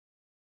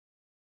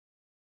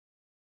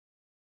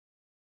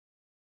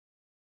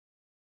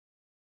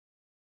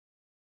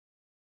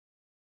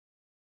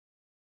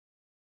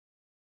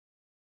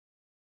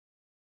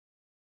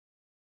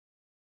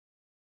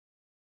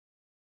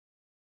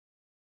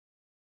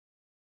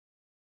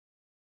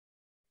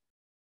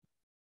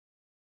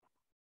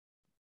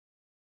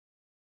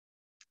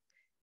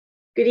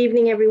Good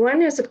evening,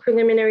 everyone. As a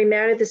preliminary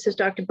matter, this is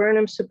Dr.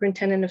 Burnham,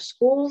 Superintendent of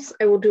Schools.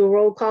 I will do a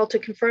roll call to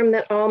confirm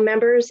that all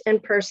members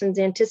and persons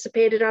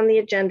anticipated on the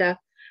agenda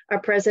are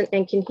present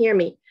and can hear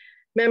me.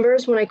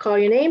 Members, when I call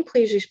your name,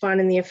 please respond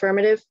in the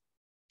affirmative.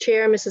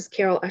 Chair, Mrs.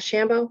 Carol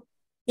Ashambo.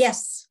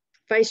 Yes.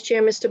 Vice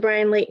Chair, Mr.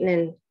 Brian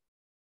Leighton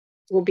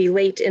will be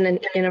late in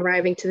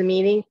arriving to the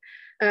meeting.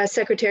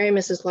 Secretary,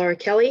 Mrs. Laura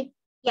Kelly.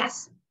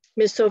 Yes.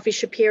 Ms. Sophie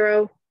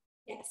Shapiro.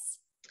 Yes.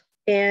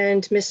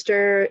 And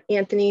Mr.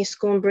 Anthony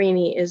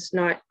Scombrini is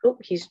not, oh,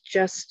 he's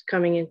just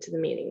coming into the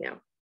meeting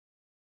now.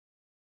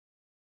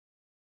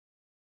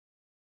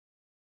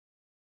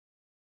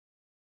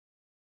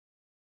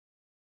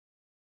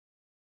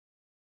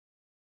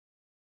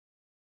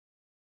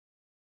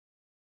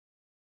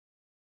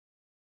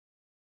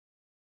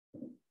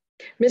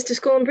 Mr.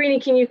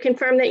 Scombrini, can you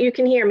confirm that you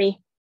can hear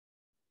me?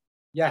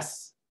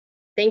 Yes.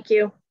 Thank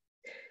you.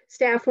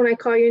 Staff, when I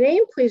call your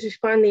name, please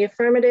respond in the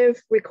affirmative.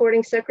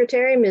 Recording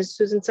Secretary, Ms.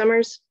 Susan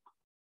Summers.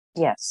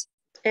 Yes.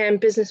 And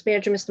Business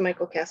Manager, Mr.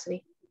 Michael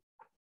Cassidy.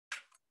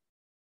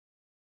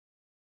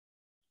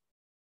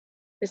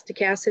 Mr.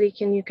 Cassidy,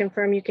 can you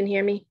confirm you can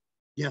hear me?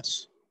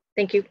 Yes.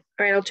 Thank you.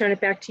 All right, I'll turn it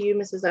back to you,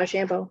 Mrs.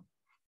 Ashambo.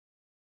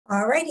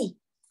 All righty.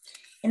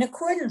 In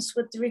accordance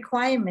with the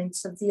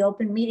requirements of the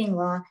open meeting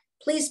law,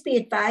 please be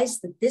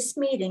advised that this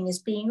meeting is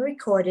being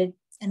recorded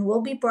and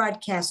will be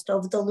broadcast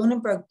over the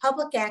Lunenburg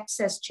Public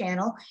Access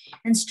Channel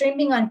and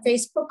streaming on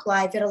Facebook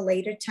Live at a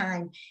later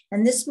time.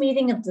 And this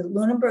meeting of the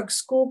Lunenburg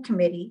School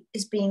Committee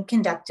is being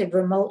conducted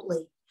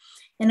remotely.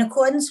 In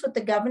accordance with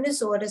the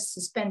governor's order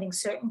suspending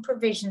certain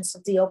provisions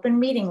of the open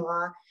meeting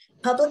law,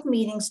 public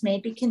meetings may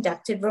be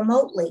conducted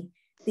remotely.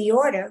 The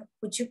order,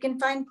 which you can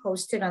find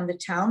posted on the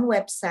town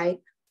website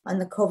on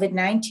the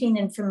COVID-19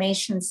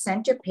 Information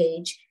Center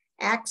page,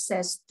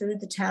 accessed through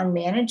the town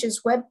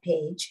manager's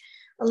webpage,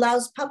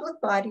 allows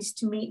public bodies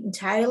to meet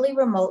entirely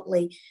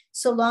remotely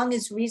so long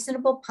as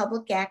reasonable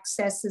public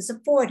access is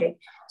afforded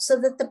so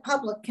that the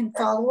public can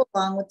follow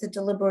along with the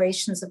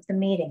deliberations of the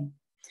meeting.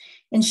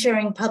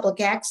 Ensuring public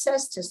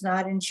access does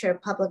not ensure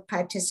public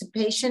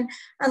participation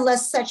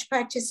unless such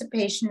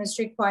participation is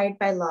required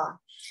by law.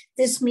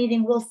 This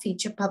meeting will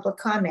feature public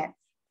comment.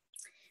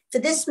 For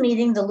this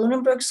meeting, the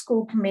Lunenburg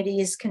School Committee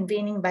is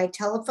convening by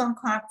telephone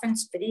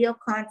conference, video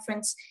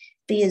conference,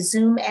 via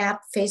Zoom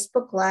app,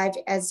 Facebook Live,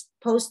 as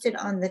posted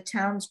on the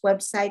town's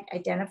website,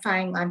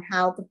 identifying on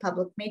how the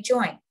public may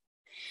join.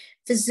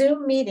 For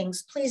Zoom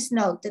meetings, please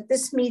note that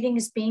this meeting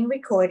is being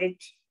recorded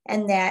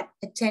and that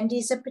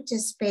attendees are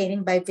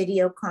participating by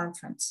video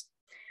conference.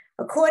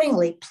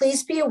 Accordingly,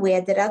 please be aware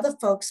that other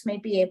folks may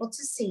be able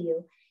to see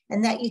you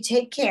and that you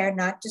take care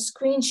not to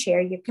screen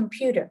share your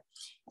computer.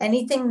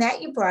 Anything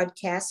that you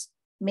broadcast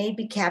may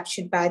be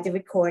captured by the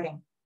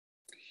recording.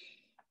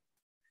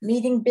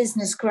 Meeting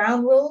business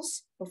ground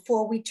rules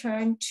before we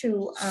turn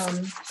to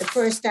the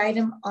first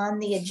item on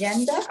the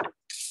agenda.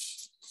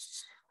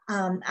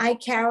 I,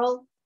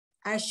 Carol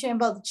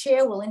Ashambo, the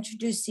chair, will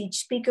introduce each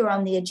speaker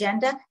on the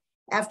agenda.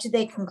 After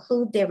they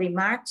conclude their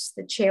remarks,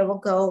 the chair will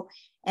go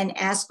and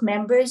ask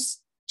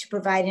members to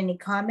provide any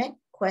comment,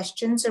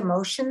 questions, or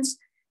motions.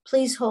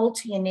 Please hold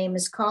till your name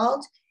is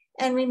called.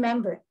 And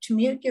remember to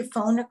mute your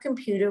phone or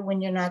computer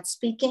when you're not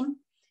speaking.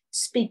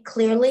 Speak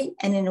clearly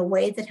and in a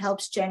way that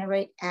helps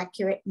generate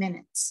accurate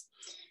minutes.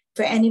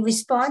 For any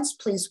response,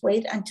 please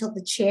wait until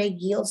the chair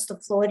yields the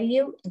floor to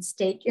you and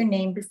state your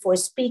name before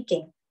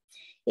speaking.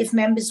 If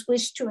members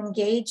wish to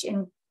engage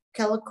in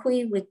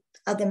colloquy with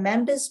other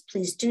members,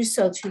 please do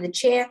so through the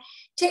chair,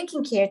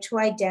 taking care to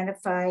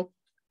identify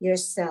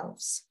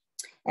yourselves.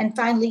 And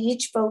finally,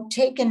 each vote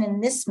taken in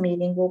this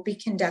meeting will be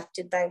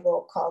conducted by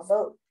roll call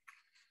vote.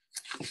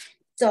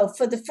 So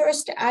for the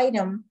first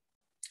item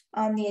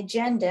on the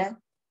agenda,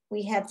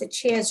 we have the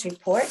chair's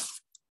report.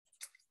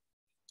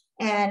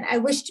 And I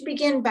wish to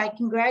begin by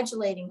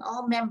congratulating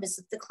all members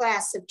of the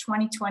class of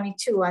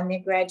 2022 on their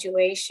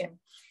graduation.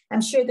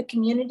 I'm sure the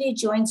community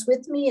joins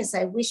with me as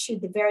I wish you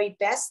the very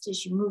best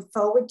as you move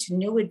forward to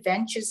new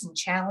adventures and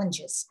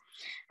challenges.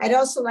 I'd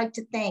also like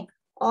to thank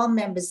all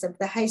members of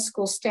the high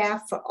school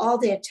staff for all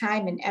their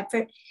time and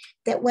effort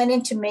that went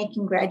into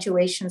making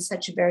graduation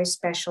such a very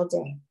special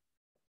day.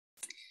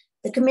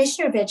 The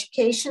Commissioner of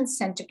Education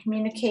sent a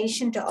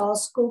communication to all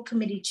school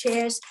committee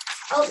chairs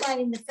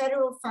outlining the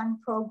federal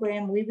fund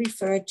program we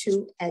refer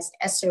to as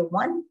ESSER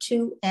 1,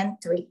 2, and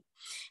 3,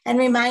 and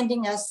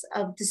reminding us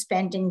of the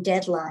spending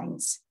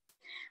deadlines.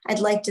 I'd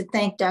like to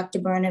thank Dr.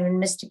 Burnham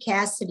and Mr.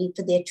 Cassidy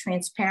for their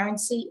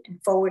transparency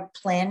and forward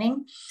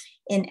planning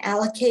in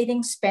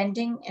allocating,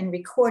 spending, and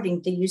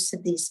recording the use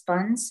of these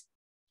funds.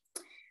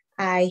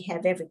 I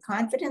have every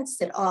confidence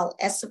that all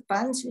ESSER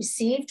funds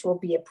received will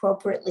be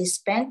appropriately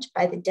spent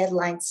by the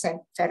deadline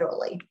set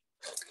federally.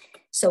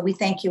 So we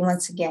thank you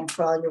once again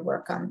for all your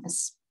work on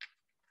this.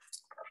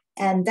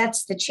 And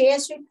that's the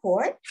chair's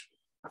report.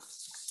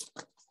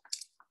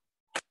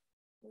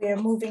 We are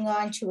moving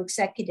on to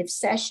executive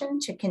session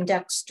to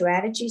conduct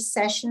strategy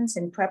sessions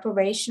in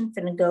preparation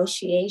for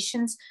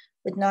negotiations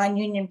with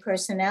non-union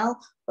personnel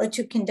or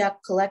to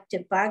conduct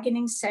collective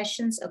bargaining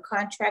sessions or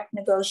contract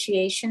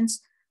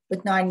negotiations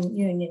with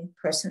non-union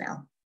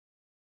personnel.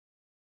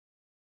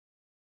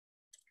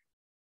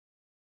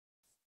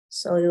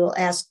 So we will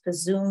ask the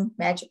Zoom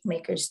magic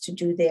makers to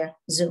do their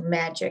Zoom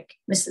magic.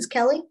 Mrs.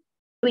 Kelly?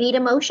 Do we need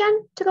a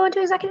motion to go into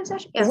executive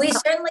session? Yeah. We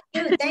certainly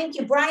do. Thank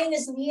you. Brian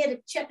isn't here to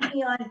check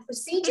me on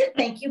procedure.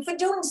 Thank you for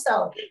doing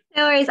so.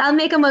 No worries. I'll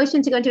make a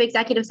motion to go into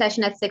executive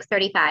session at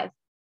 6:35.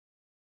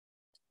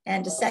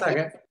 And a I'll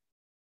second.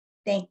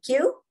 Thank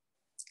you.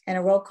 And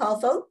a roll call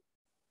vote?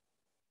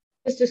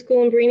 Mr.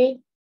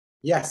 Schoenbrini,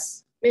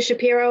 Yes. Ms.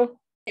 Shapiro,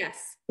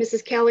 Yes.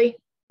 Mrs. Kelly,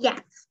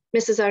 Yes.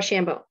 Mrs.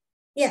 Archambault.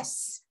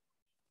 Yes.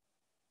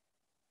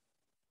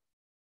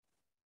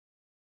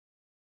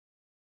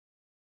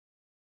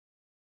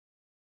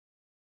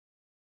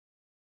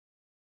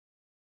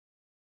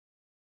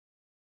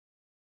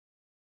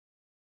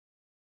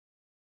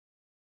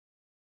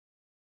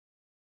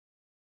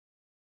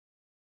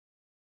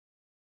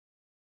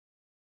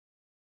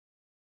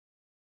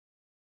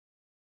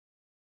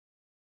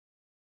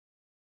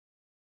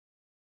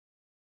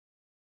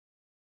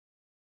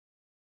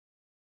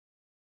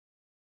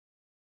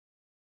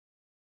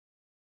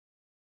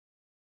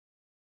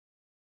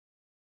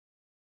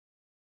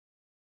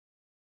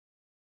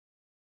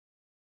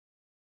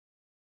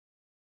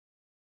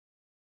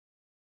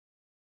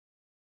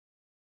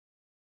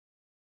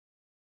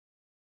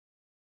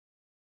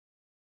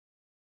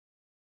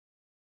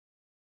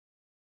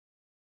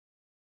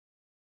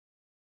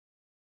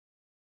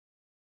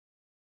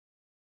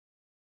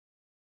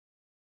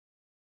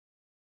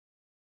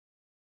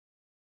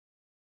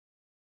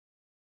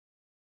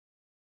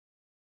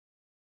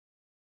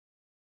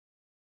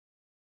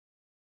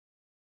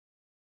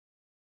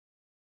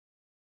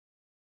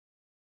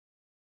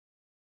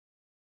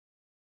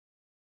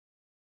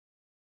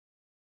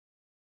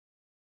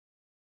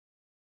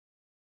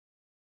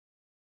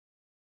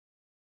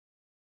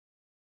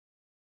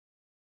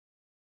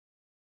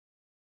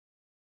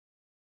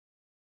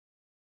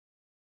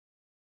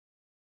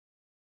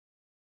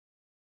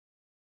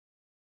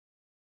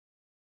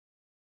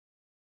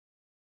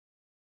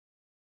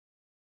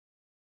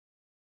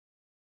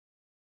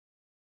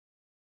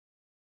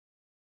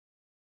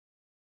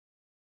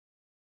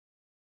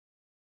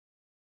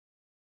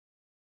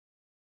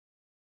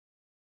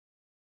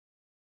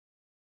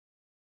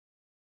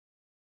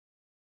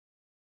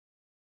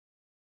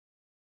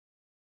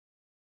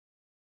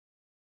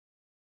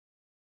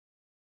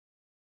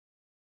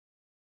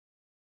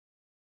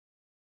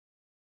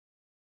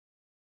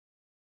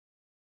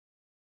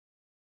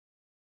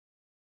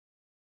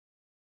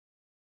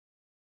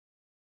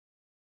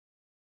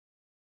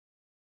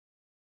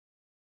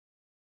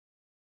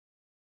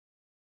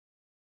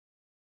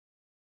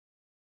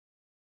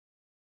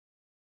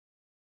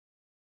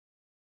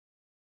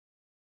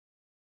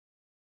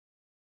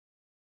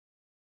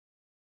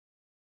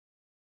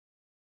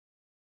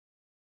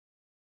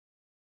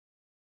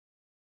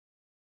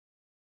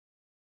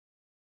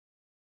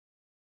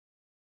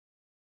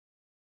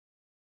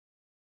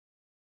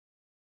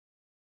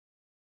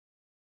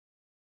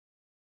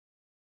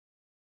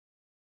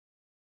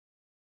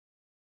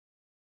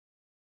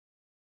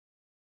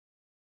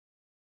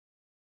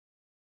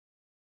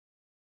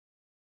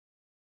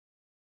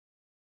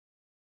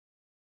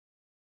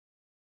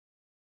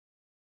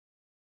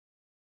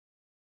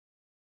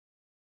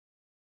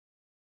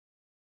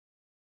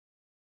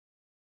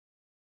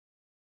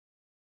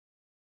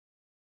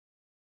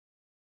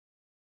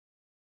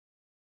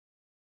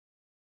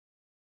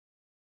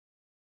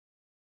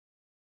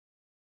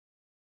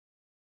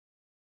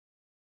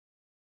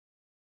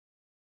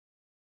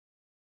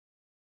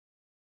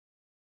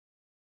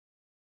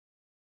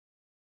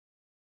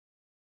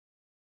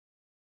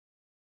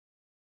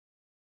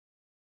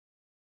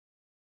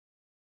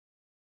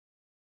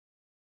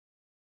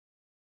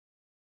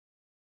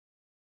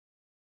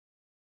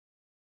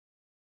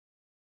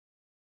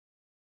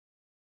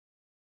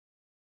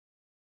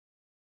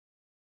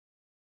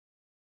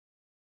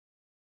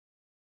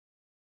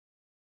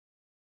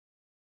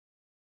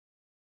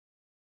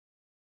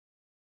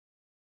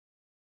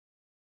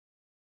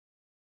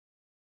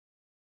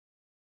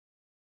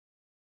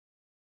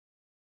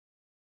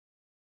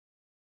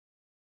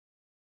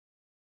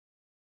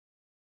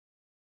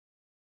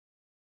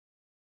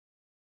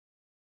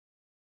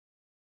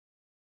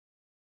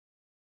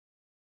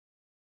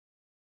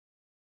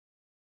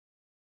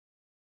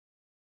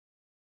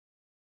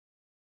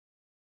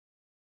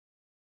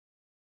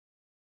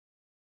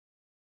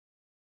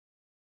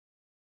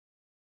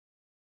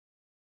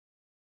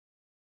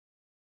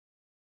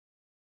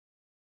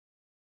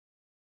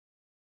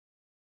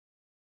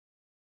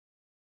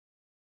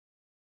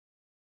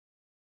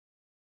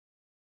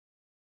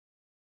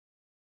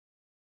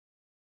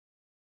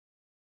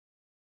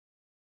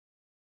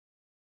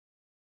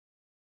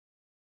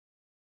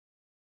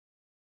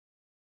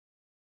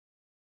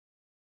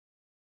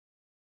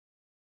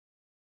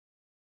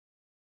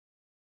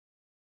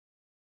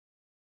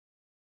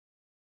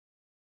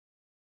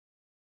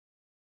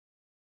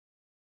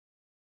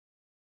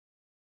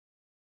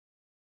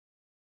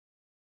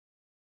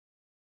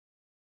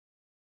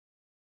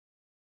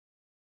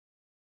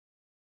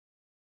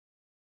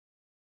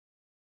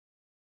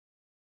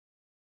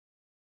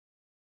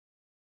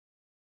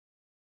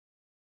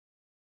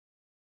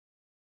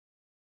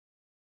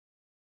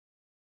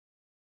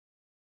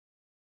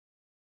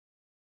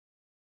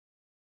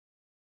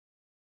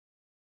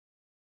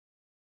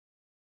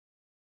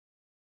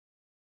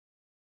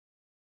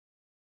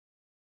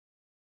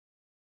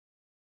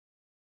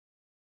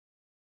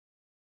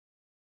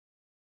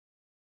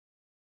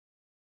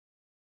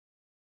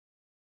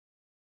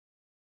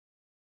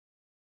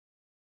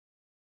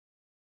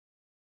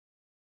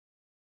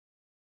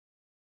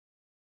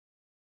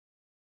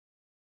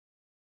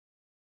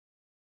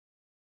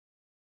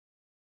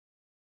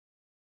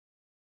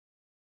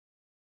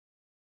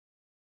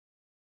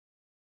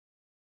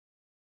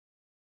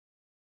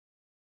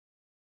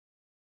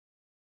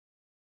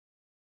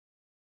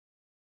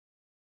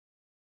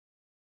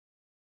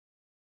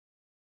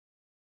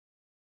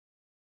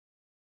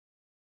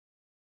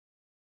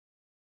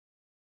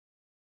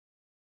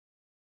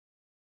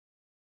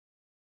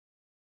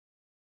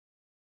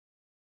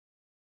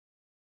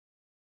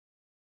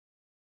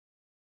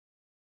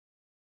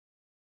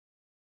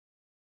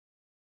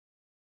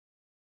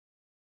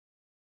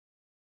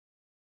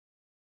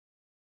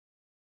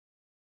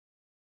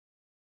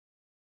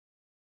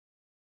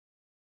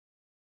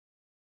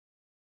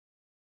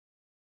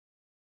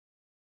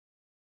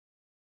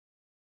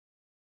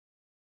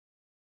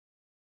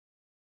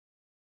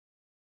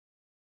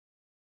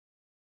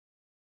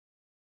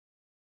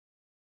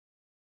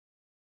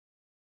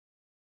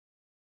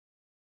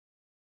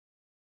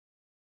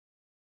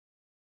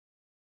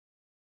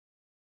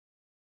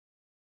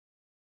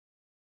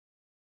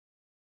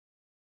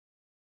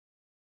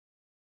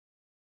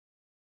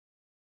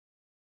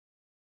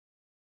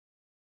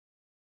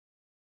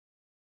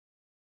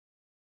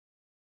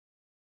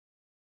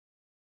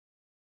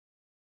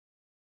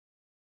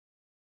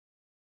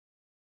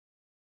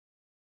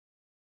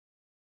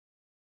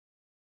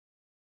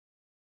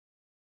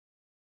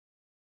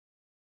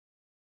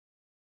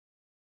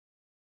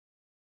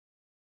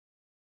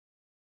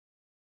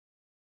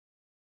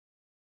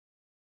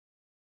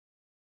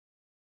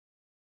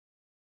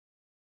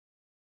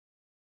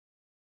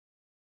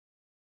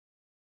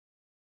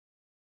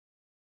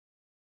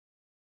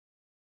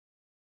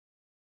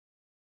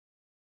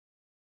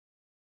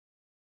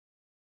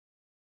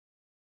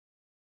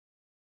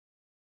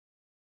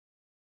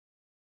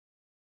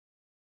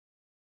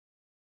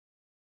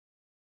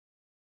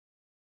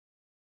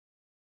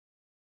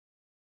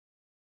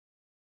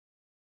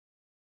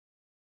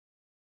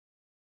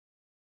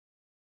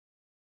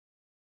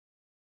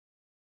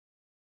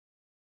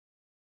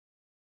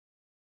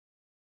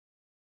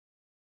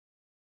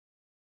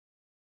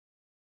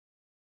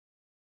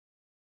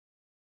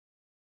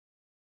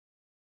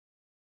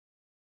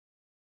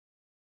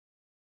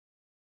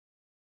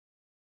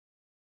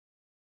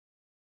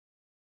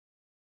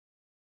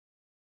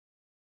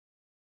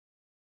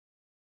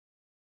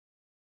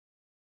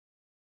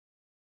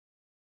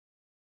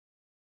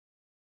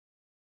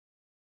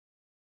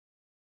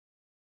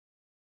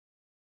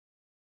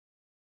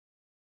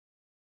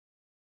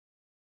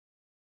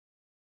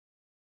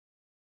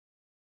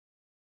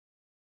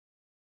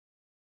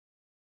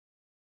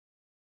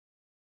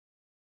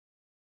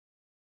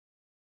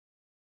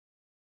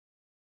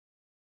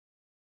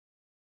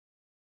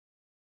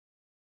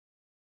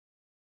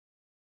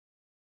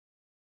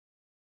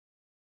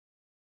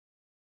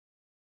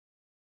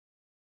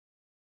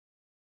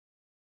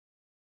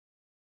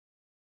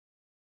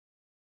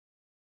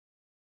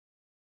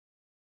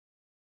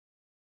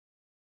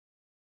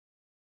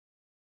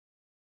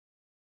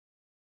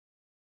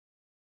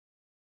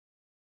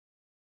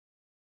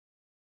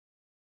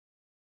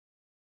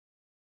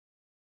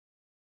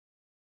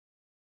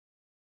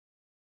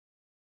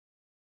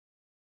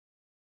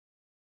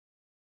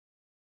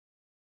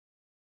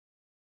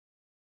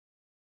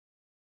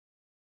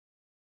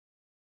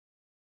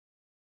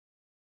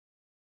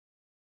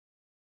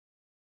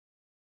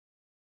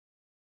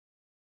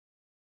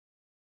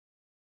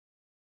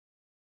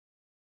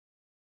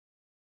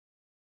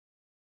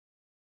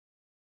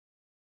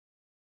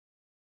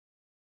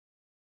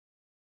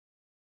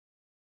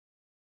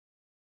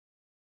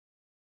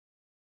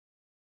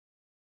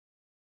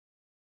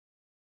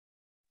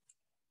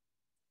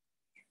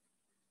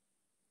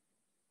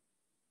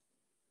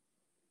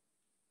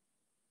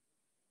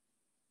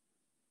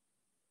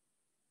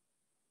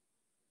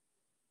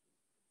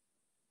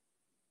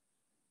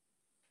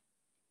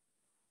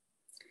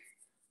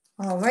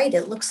 All right,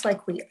 it looks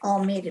like we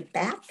all made it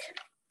back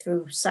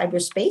through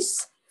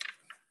cyberspace,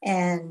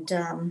 and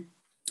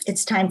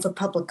it's time for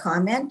public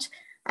comment.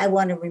 I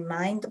want to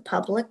remind the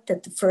public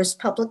that the first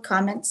public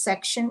comment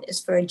section is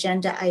for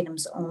agenda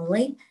items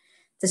only.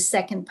 The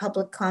second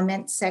public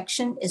comment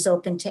section is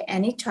open to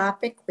any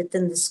topic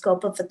within the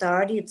scope of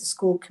authority of the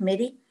school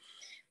committee.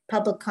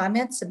 Public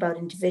comments about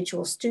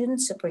individual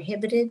students are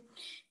prohibited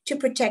to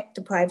protect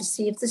the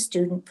privacy of the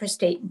student per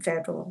state and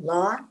federal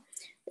law.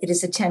 It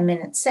is a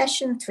 10-minute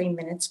session, 3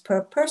 minutes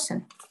per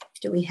person.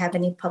 Do we have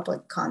any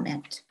public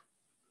comment?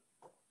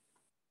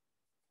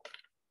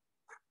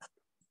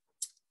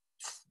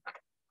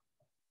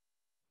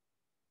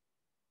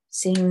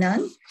 Seeing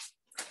none,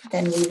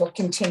 then we will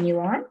continue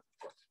on.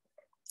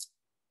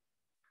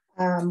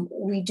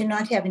 We do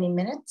not have any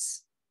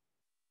minutes,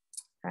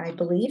 I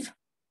believe,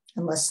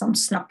 unless some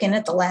snuck in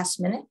at the last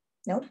minute.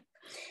 Nope.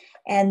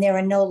 And there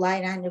are no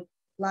line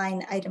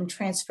item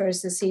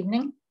transfers this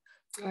evening.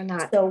 Or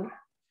not. So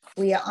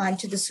we are on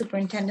to the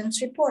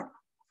superintendent's report.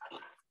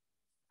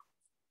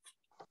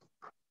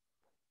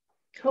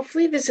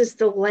 Hopefully this is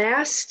the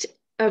last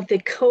of the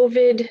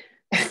COVID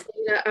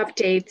data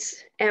updates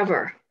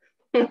ever.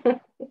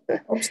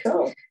 Hope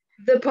so.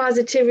 The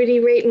positivity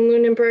rate in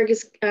Lunenburg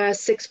is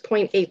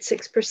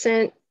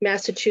 6.86%.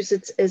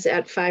 Massachusetts is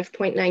at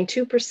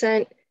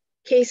 5.92%.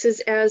 Cases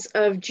as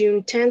of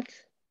June 10th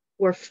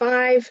were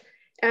 5.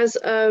 As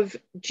of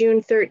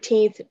June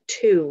 13th,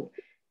 2.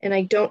 And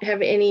I don't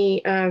have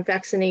any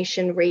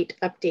vaccination rate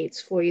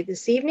updates for you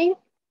this evening.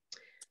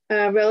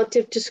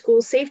 Relative to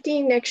school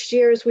safety, next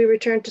year as we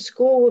return to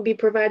school, we'll be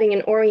providing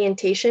an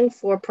orientation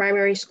for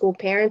primary school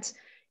parents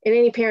and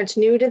any parents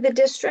new to the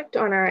district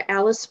on our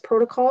ALICE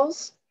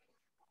protocols.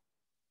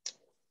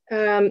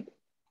 I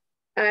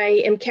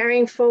am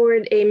carrying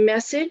forward a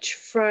message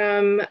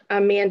from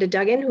Amanda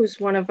Duggan,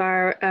 who's one of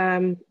our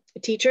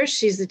teachers.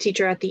 She's the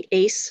teacher at the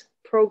ACE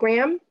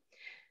program.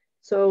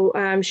 So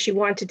she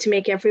wanted to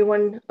make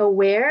everyone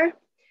aware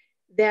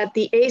that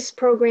the ACE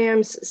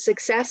program's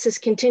success is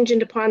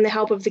contingent upon the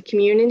help of the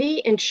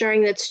community,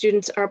 ensuring that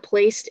students are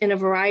placed in a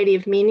variety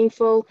of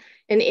meaningful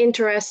and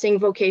interesting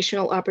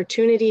vocational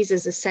opportunities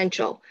is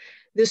essential.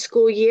 This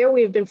school year,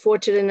 we've been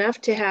fortunate enough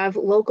to have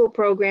local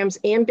programs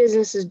and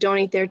businesses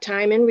donate their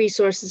time and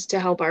resources to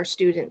help our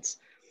students.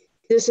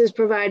 This has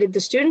provided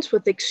the students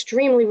with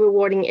extremely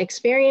rewarding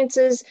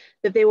experiences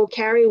that they will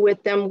carry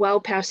with them well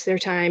past their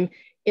time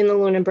in the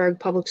Lunenburg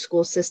public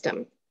school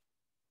system.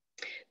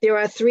 There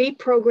are 3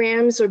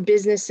 programs or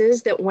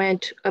businesses that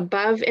went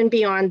above and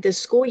beyond this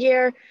school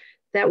year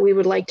that we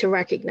would like to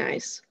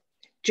recognize.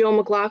 Joe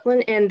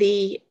McLaughlin and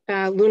the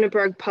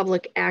Lunenburg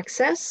Public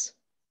Access,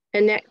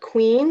 Annette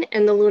Queen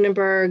and the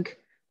Lunenburg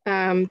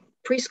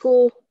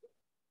Preschool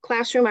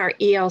Classroom, our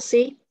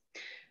ELC,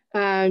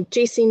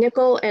 JC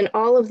Nickel and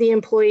all of the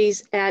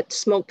employees at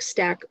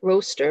Smokestack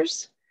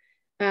Roasters.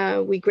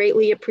 We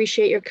greatly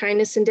appreciate your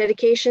kindness and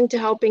dedication to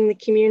helping the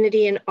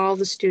community and all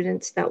the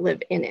students that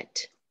live in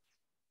it.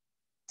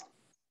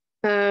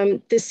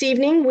 This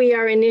evening, we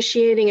are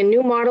initiating a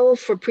new model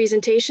for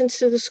presentations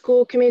to the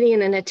school committee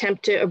in an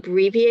attempt to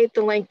abbreviate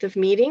the length of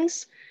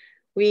meetings.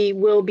 We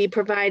will be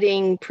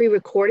providing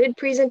pre-recorded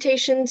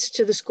presentations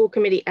to the school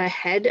committee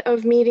ahead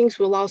of meetings.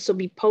 We'll also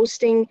be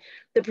posting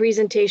the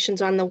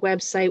presentations on the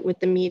website with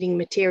the meeting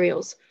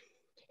materials.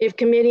 If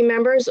committee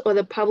members or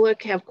the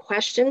public have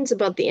questions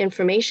about the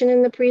information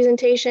in the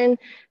presentation,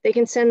 they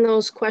can send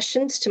those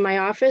questions to my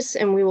office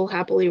and we will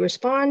happily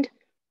respond.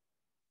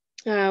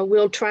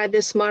 We'll try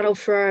this model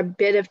for a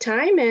bit of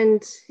time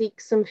and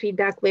seek some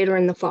feedback later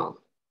in the fall.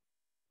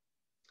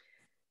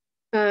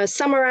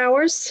 Summer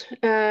hours,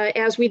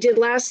 as we did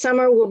last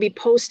summer, we'll be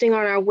posting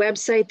on our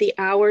website the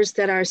hours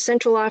that our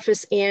central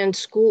office and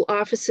school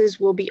offices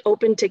will be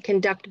open to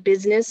conduct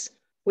business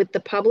with the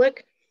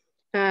public.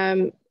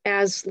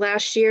 As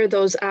last year,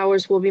 those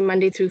hours will be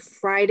Monday through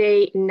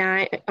Thursday,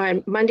 9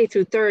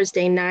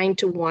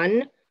 to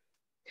 1.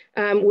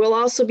 We'll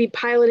also be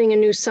piloting a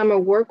new summer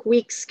work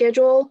week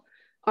schedule.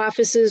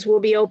 Offices will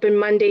be open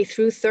Monday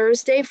through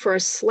Thursday for a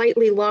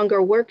slightly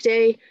longer work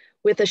day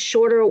with a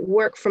shorter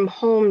work from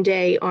home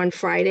day on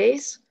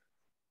Fridays.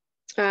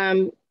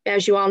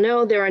 As you all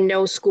know, there are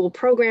no school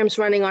programs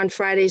running on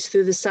Fridays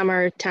through the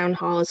summer. Town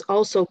Hall is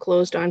also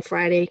closed on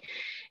Friday.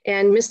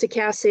 And Mr.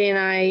 Cassidy and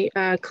I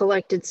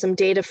collected some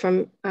data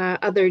from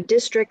other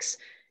districts,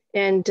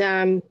 and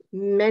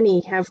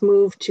many have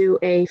moved to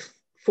a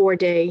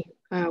 4-day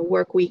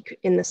work week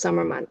in the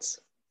summer months.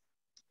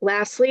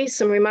 Lastly,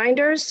 some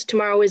reminders.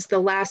 Tomorrow is the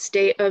last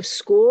day of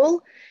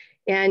school,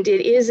 and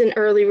it is an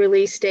early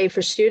release day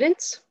for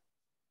students.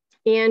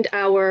 And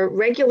our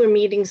regular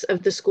meetings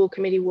of the school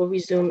committee will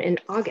resume in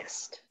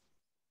August.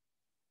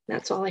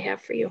 That's all I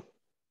have for you.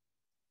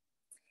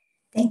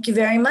 Thank you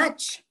very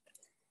much.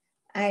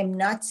 I'm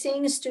not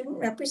seeing a student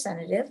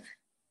representative.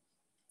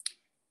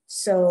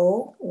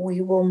 So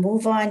we will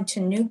move on to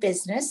new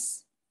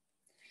business.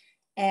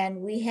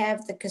 And we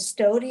have the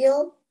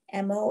custodial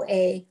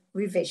MOA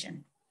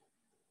revision.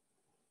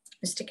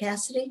 Mr.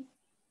 Cassidy?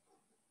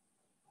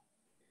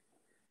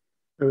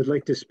 I would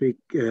like to speak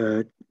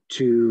to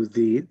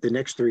the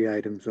next three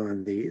items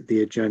on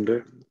the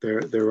agenda.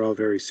 They're all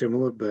very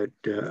similar, but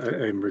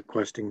I'm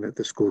requesting that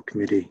the school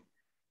committee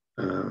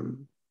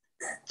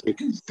take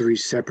three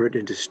separate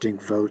and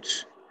distinct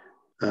votes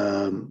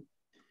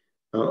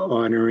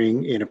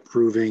honoring and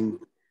approving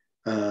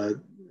the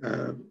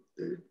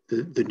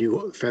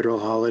new federal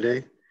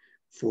holiday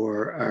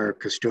for our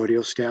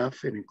custodial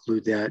staff and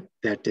include that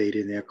date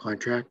in their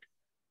contract,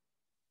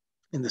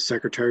 in the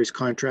secretary's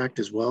contract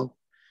as well,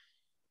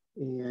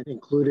 and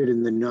included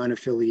in the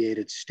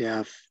non-affiliated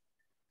staff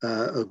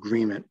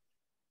agreement,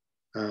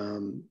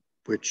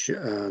 which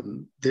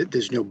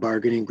there's no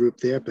bargaining group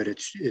there, but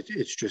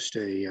it's just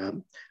a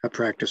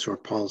practice or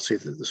policy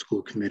that the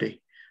school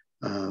committee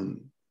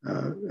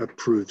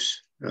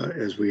approves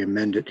as we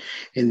amend it,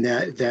 and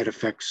that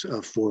affects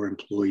 4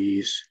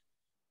 employees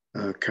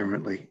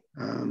currently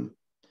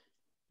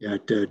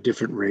at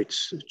different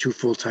rates: 2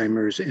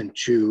 full-timers and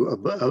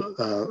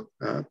 2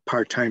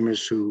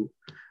 part-timers who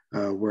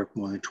work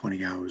more than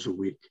 20 hours a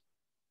week.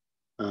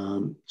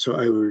 So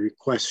I would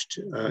request,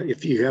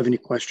 if you have any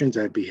questions,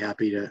 I'd be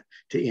happy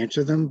to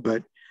answer them,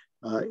 but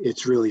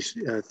it's really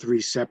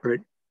 3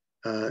 separate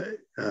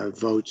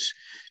votes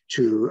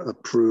to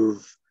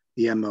approve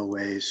the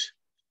MOAs.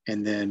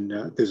 And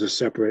then there's a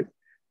separate,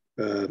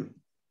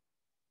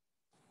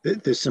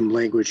 there's some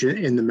language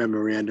in the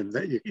memorandum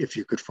that if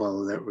you could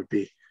follow, that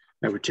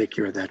would take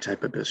care of that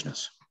type of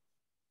business.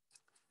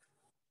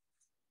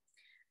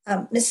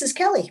 Mrs.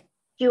 Kelly.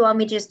 Do you want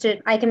me just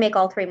to, I can make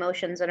all 3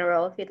 motions in a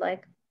row if you'd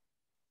like.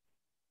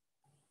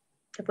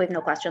 If we have no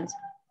questions.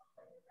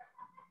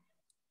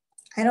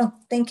 I don't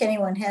think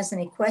anyone has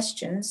any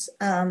questions.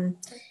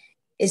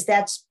 Is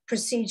that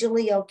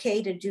procedurally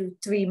okay to do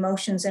 3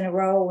 motions in a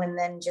row and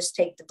then just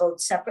take the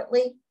vote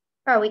separately?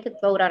 Oh, we could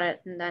vote on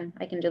it and then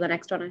I can do the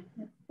next one.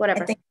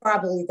 Whatever. I think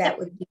probably that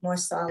would be more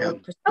solid Yeah.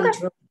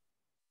 procedural. Okay.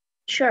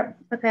 Sure.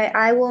 Okay.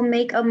 I will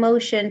make a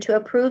motion to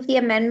approve the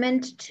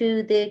amendment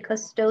to the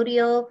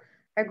custodial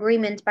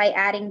agreement by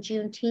adding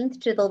Juneteenth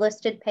to the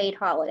listed paid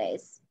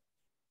holidays.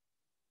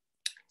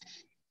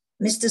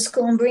 Mr.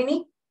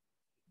 Schoenbrini?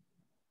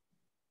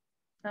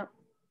 Oh,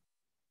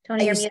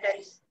 Tony, you're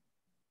muted.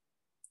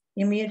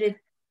 You're muted.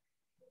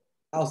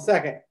 I'll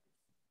second.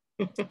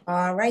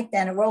 All right,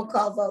 then a roll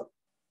call vote.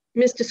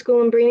 Mr.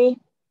 Schoenbrini,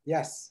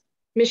 Yes.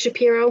 Ms.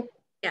 Shapiro,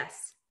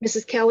 Yes.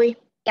 Mrs. Kelly,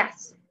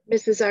 Yes.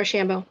 Mrs.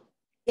 Archambault.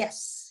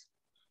 Yes.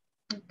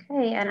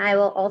 Okay, and I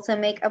will also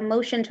make a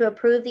motion to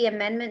approve the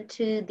amendment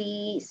to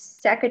the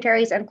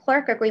secretaries and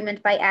clerk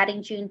agreement by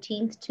adding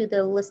Juneteenth to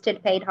the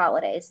listed paid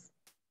holidays.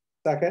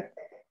 Second.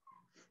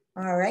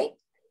 All right,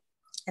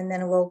 and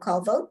then a roll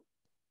call vote.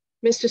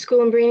 Mr.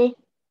 Schoenbrini,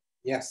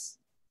 Yes.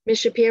 Ms.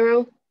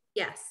 Shapiro,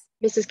 Yes.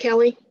 Mrs.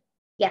 Kelly,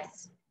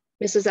 Yes.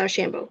 Mrs.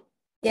 Archambault.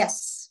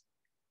 Yes.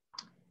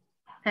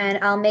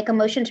 And I'll make a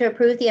motion to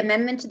approve the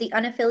amendment to the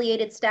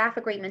unaffiliated staff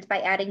agreement by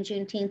adding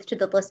Juneteenth to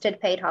the listed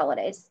paid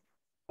holidays.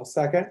 I'll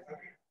second.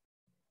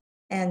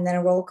 And then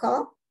a roll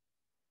call.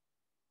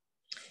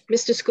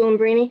 Mr.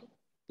 Schoenbrini,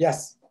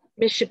 Yes.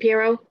 Ms.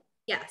 Shapiro,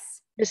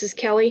 Yes. Mrs.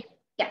 Kelly,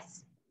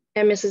 Yes.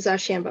 and Mrs.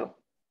 Archambault.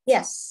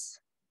 Yes.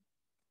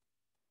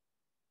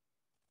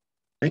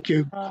 Thank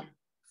you. All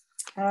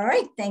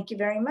right, thank you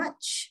very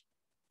much.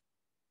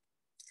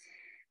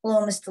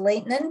 Hello, Mr.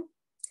 Leighton.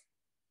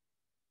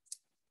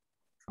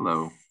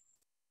 Hello.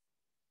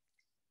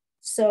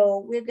 So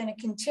we're going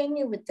to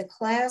continue with the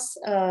class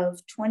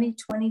of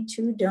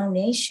 2022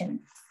 donation.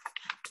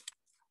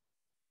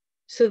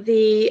 So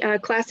the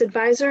class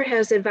advisor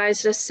has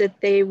advised us that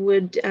they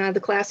would,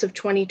 the class of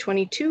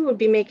 2022 would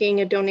be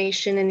making a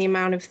donation in the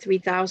amount of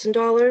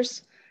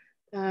 $3,000.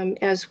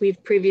 As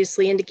we've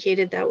previously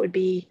indicated, that would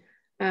be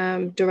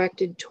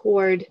directed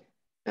toward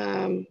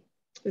the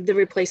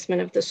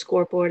replacement of the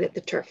scoreboard at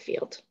the turf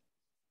field.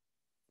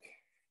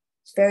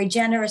 It's very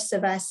generous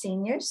of our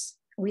seniors.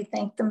 We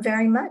thank them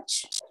very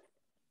much.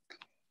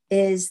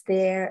 Is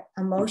there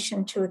a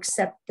motion to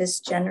accept this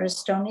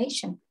generous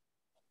donation?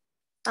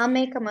 I'll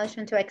make a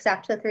motion to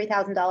accept the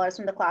 $3,000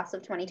 from the class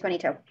of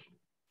 2022.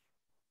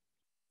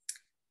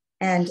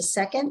 And a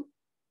second,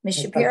 Ms.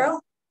 Shapiro,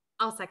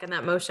 I'll second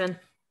that motion.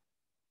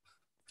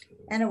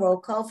 and a roll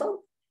call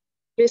vote.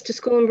 Mr.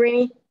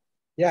 Schoenbrini,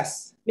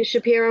 Yes. Ms.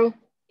 Shapiro,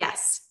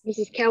 Yes.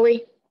 Mrs.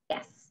 Kelly,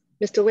 Yes.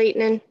 Mr.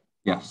 Leighton,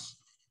 Yes.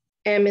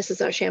 and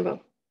Mrs.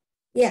 Archambault.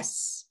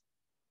 Yes.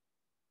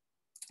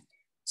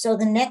 So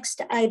the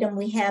next item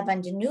we have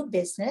under new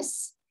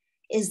business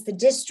is the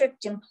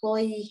district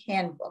employee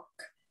handbook.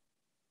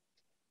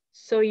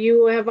 So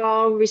you have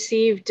all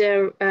received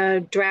a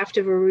draft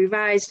of a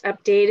revised,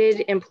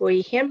 updated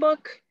employee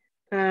handbook.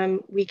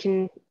 We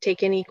can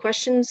take any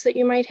questions that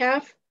you might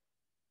have,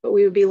 but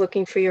we would be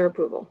looking for your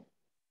approval.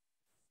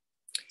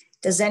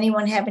 Does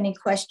anyone have any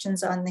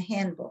questions on the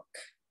handbook?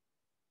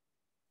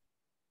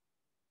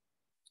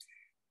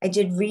 I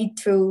did read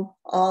through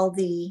all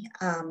the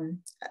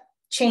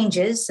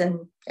changes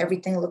and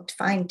everything looked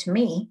fine to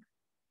me.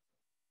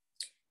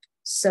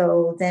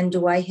 So then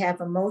do I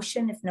have a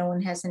motion, if no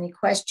one has any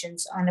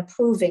questions, on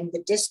approving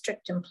the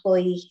district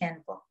employee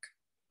handbook?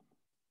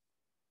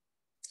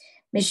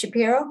 Ms.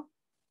 Shapiro?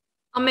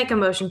 I'll make a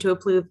motion to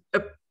approve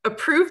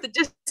the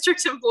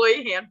district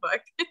employee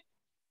handbook.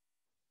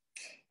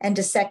 And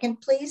a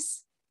second,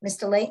 please.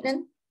 Mr.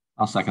 Leighton?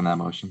 I'll second that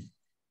motion.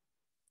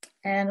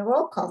 And a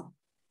roll call.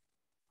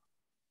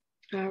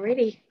 All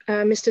righty.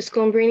 Mr.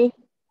 Schoenbrini,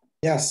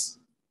 Yes.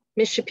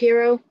 Ms.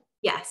 Shapiro,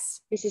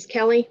 Yes. Mrs.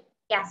 Kelly,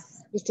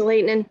 Yes. Mr.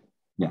 Leighton,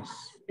 Yes.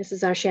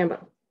 Mrs.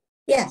 Ashambo.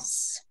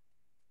 Yes.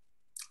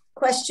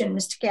 Question,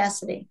 Mr.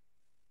 Cassidy.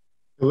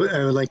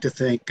 I would like to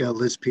thank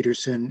Liz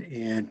Peterson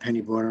and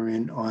Penny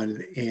Borderman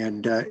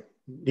and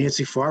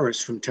Nancy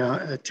Forrest from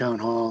Town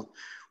Hall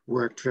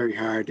worked very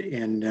hard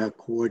in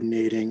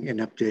coordinating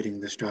and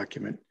updating this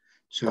document.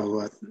 So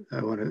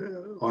I want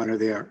to honor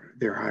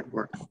their hard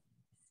work.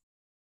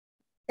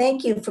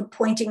 Thank you for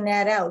pointing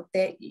that out.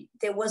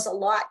 There was a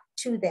lot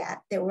to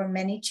that. There were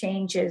many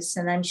changes,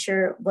 and I'm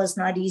sure it was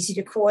not easy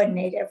to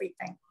coordinate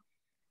everything.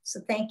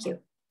 So thank you.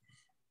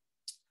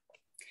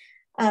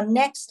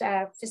 Next,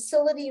 our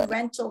facility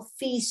rental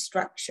fee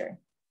structure.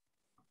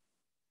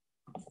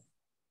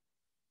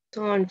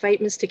 So I'll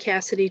invite Mr.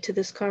 Cassidy to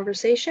this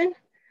conversation.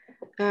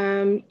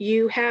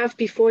 You have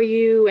before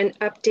you an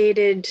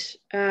updated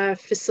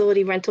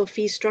facility rental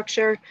fee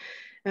structure.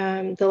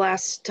 The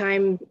last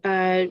time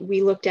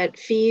we looked at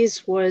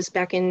fees was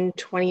back in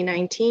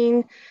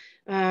 2019.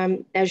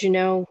 As you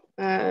know,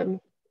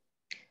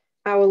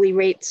 hourly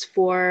rates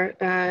for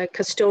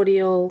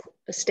custodial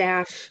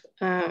staff,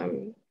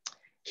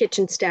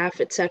 kitchen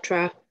staff,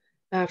 etc.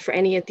 For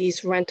any of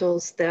these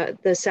rentals,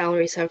 the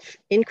salaries have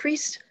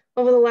increased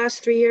over the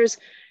last 3 years.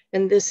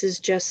 And this is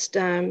just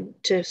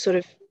to sort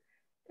of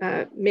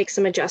make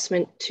some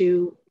adjustment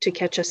to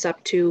catch us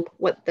up to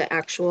what the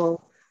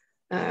actual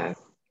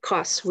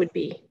costs would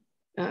be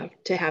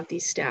to have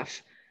these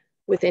staff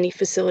with any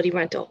facility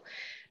rental.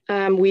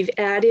 We've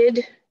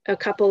added a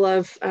couple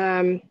of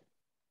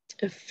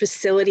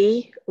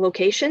facility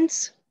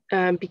locations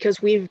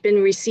because we've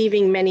been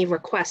receiving many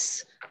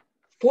requests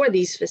for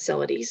these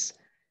facilities.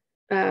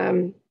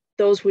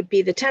 Those would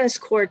be the tennis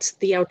courts,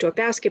 the outdoor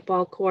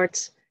basketball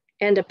courts,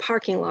 and a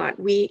parking lot.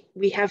 We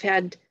have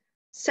had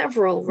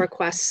several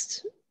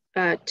requests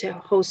to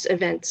host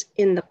events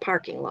in the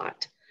parking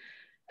lot.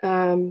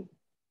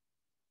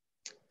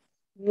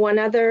 One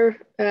other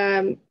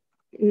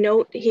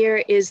note here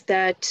is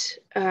that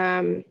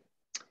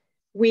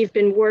we've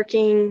been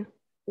working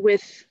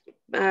with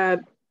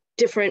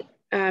different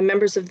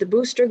members of the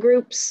booster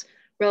groups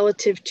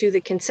relative to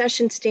the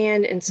concession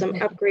stand and some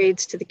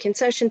upgrades to the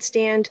concession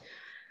stand.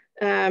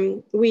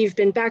 We've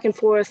been back and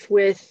forth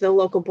with the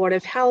local Board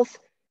of Health.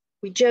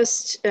 We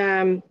just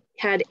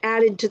had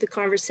added to the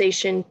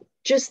conversation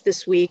just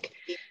this week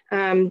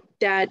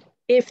that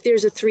if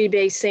there's a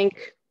 3-bay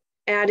sink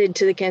added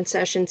to the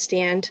concession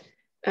stand,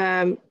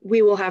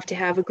 we will have to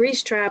have a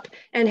grease trap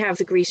and have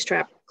the grease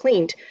trap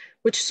cleaned,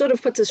 which sort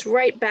of puts us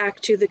right back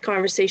to the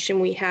conversation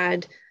we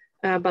had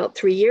about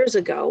 3 years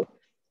ago,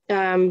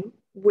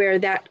 where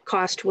that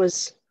cost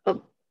was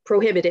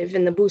prohibitive,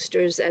 and the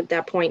boosters at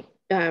that point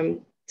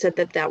said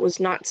that that was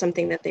not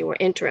something that they were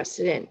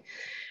interested in.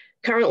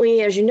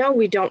 Currently, as you know,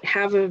 we don't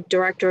have a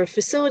director of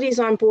facilities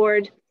on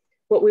board.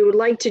 What we would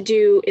like to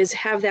do is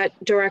have that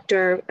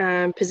director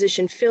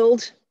position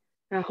filled,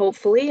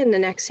 hopefully in the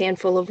next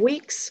handful of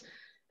weeks.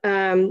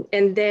 And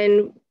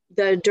then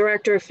the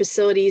director of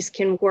facilities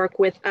can work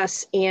with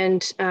us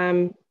and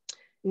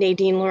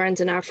Nadine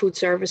Lorenzen, our food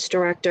service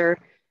director,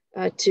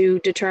 to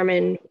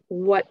determine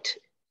what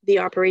the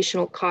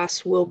operational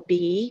costs will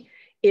be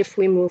if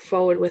we move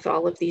forward with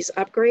all of these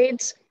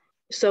upgrades.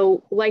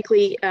 So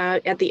likely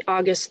at the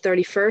August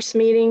 31st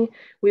meeting,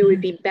 we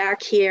would be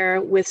back here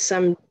with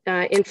some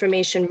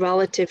information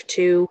relative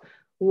to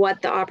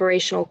what the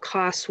operational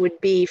costs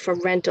would be for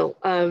rental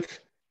of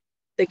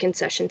the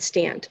concession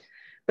stand.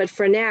 But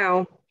for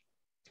now,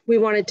 we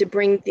wanted to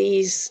bring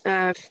these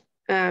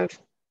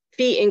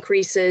fee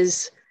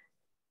increases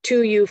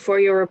to you for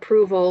your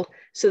approval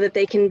so that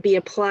they can be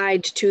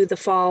applied to the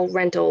fall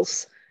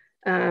rentals.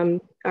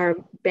 Our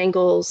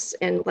Bengals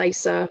and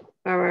Lysa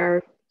are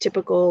our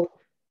typical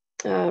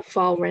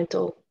fall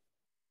rental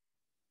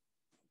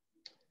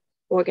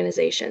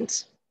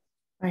organizations.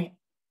 Right.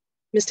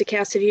 Mr.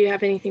 Cassidy, do you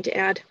have anything to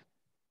add?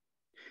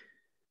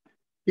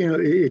 You know,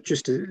 it's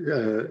just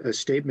a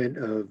statement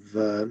of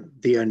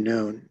the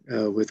unknown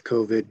with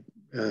COVID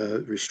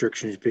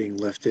restrictions being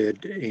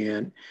lifted,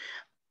 and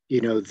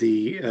you know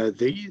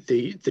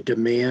the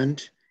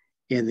demand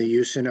and the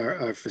use in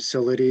our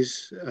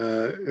facilities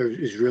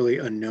is really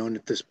unknown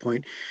at this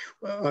point.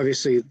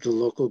 Obviously, the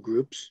local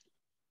groups,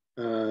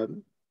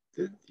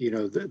 you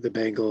know, the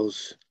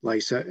Bengals,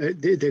 Lysa,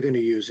 they're going to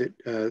use it.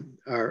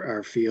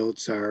 Our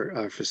fields,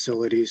 our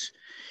facilities.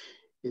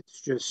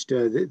 It's just,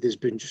 there's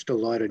been just a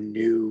lot of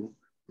new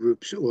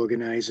groups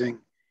organizing.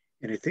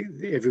 And I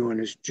think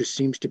everyone just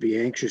seems to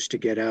be anxious to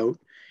get out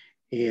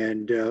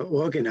and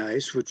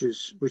organize, which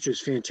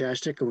is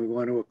fantastic. And we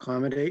want to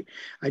accommodate.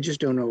 I just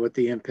don't know what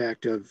the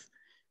impact of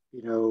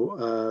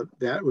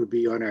that would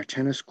be on our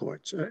tennis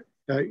courts,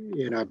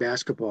 in our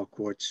basketball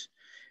courts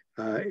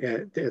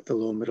at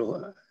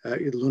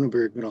the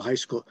Lunenburg Middle High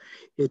School.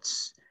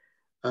 It's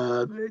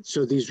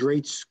so these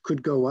rates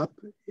could go up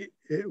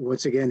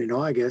once again in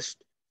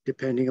August,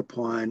 depending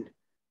upon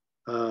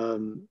how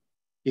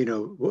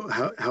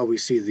we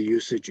see the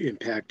usage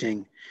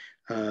impacting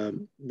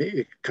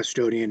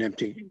custodian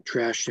emptying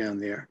trash down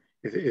there.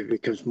 If it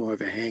becomes more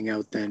of a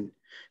hangout than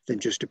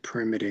just a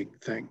permitting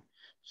thing.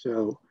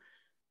 So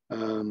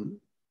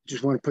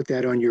just want to put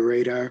that on your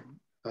radar,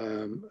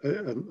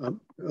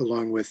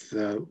 along with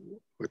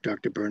what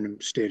Dr.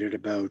 Burnham stated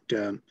about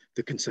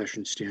the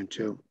concession stand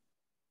too.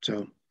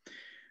 So,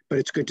 but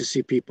it's good to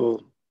see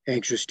people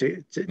anxious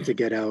to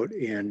get out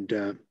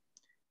and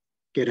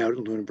get out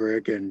in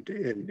Lunenburg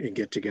and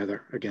get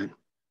together again.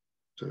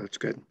 So that's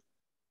good.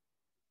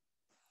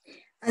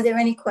 Are there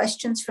any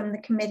questions from the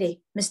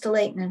committee? Mr.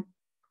 Leighton.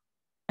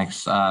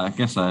 Thanks. I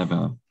guess I have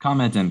a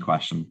comment and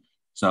question.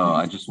 So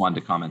I just wanted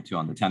to comment too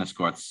on the tennis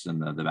courts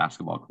and the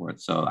basketball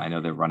courts. So I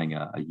know they're running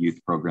a youth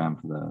program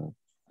for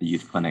the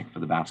youth clinic for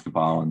the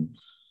basketball, and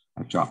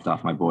I've dropped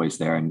off my boys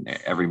there, and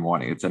every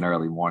morning, it's an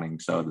early morning,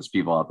 so there's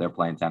people out there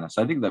playing tennis.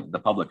 So I think that the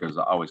public is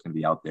always going to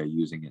be out there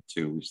using it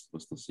too.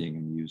 We're still seeing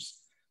them use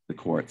the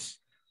courts.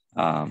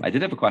 I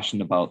did have a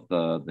question about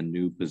the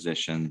new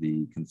position,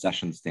 the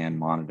concession stand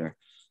monitor.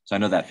 So I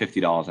know that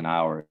 $50 an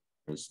hour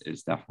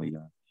is definitely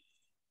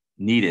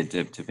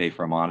needed to pay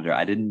for a monitor.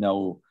 I didn't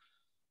know,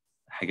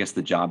 I guess,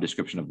 the job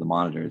description of the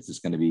monitor. Is this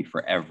going to be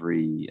for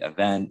every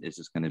event? Is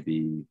this going to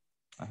be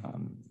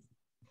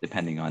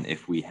depending on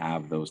if we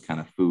have those kind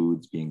of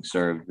foods being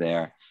served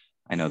there?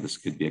 I know this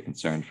could be a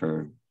concern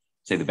for,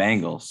 say, the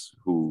Bengals,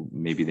 who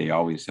maybe they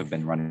always have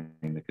been running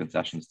the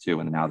concessions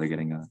too, and now they're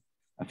getting a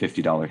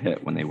 $50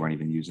 hit when they weren't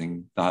even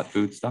using the hot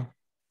food stuff.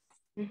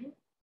 Mm-hmm.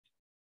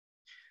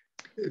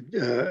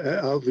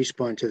 I'll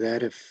respond to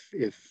that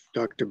if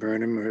Dr.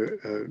 Burnham or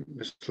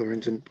Ms.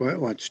 Lorenzen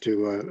wants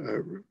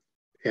to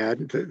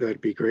add.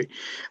 That'd be great.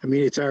 I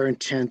mean, it's our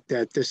intent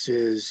that this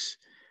is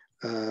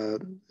a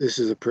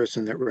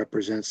person that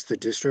represents the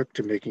district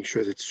to making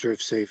sure that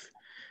ServSafe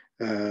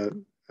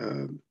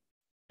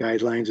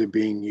guidelines are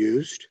being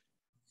used.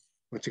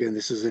 Once again,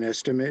 this is an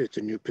estimate. It's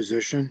a new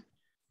position,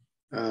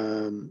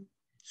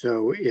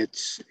 so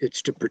it's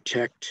to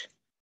protect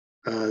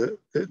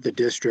the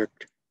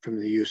district from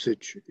the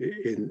usage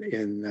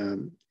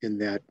in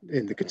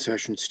the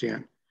concession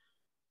stand.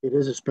 It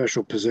is a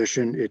special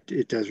position.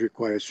 It does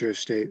require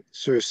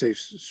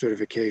ServSafe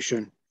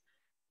certification.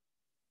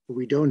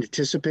 We don't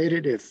anticipate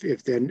it if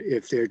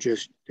they're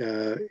just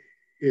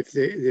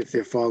if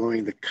they're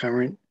following the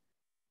current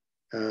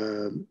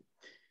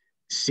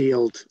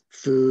sealed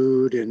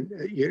food, and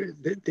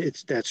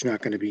that's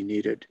not going to be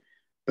needed.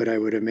 But I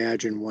would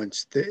imagine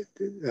once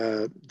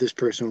this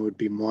person would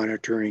be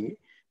monitoring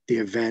the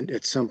event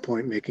at some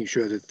point, making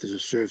sure that there's a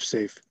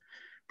ServSafe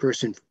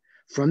person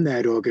from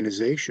that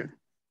organization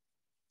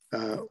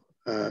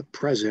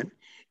present,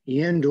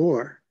 and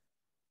or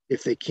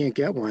if they can't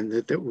get one,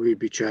 that we'd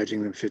be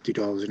charging them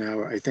 $50 an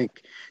hour. I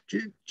think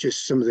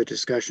just some of the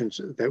discussions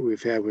that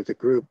we've had with the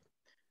group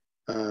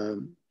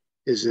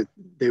is that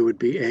they would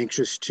be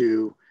anxious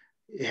to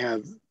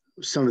have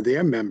some of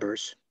their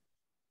members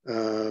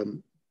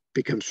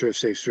become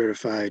ServSafe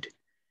certified,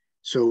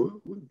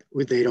 so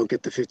they don't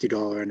get the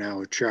 $50 an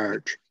hour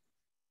charge.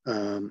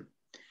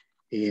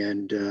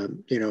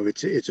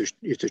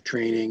 It's a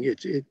training.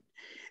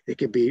 It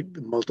could be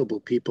multiple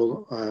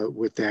people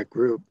with that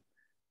group,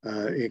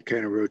 and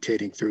kind of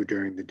rotating through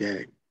during the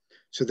day.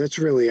 So that's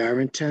really our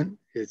intent,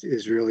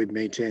 is really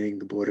maintaining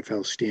the Board of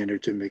Health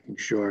standards and making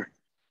sure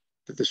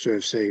that the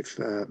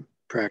ServSafe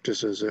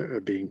practices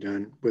are being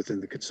done within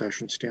the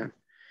concession stand.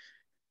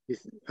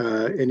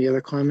 Any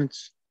other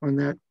comments on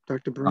that,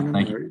 Dr. Burnham?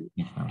 Thank you.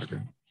 Okay.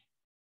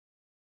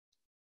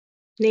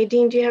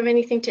 Nadine, do you have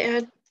anything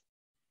to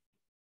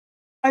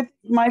add?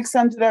 Mike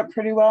summed it up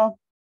pretty well.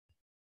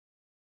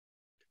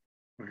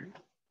 All right.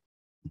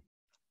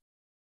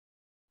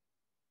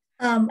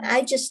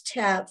 I just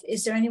have,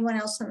 is there anyone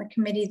else on the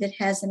committee that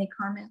has any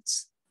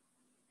comments?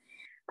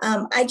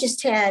 I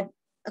just had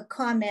a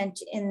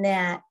comment in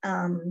that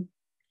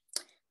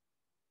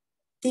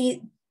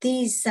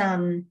these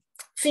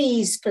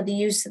fees for the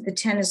use of the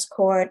tennis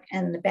court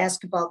and the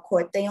basketball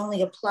court, they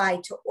only apply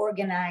to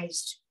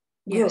organized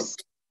groups.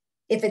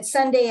 Yes. If it's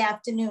Sunday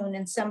afternoon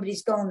and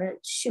somebody's going to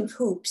shoot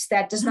hoops,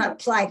 that does not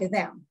apply to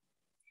them.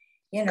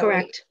 You know,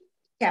 correct.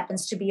 It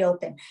happens to be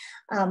open.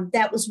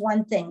 That was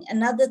one thing.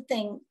 Another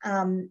thing,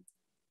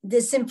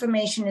 this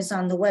information is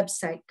on the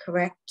website,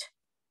 correct?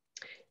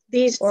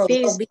 These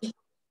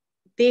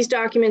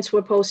documents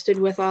were posted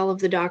with all of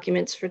the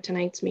documents for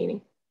tonight's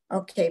meeting.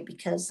 Okay,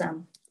 because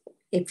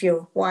if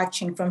you're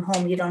watching from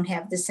home, you don't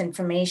have this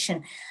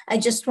information. I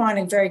just want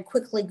to very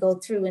quickly go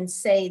through and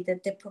say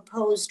that the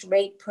proposed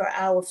rate per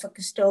hour for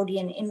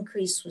custodian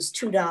increase was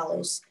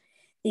 $2.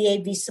 The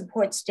AV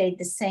support stayed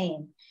the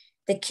same.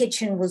 The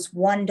kitchen was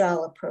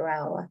 $1 per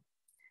hour.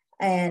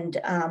 And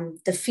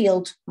the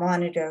field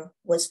monitor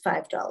was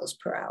 $5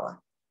 per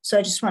hour. So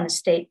I just want to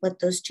state what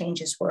those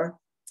changes were.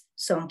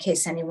 So in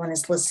case anyone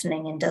is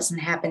listening and doesn't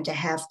happen to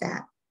have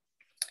that.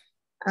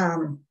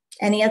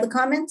 Any other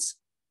comments?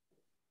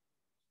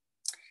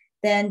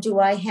 Then do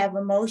I have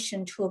a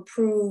motion to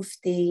approve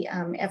the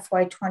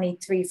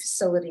FY23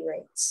 facility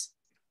rates?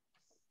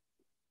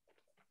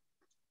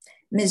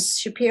 Ms.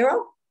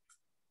 Shapiro?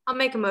 I'll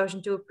make a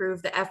motion to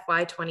approve the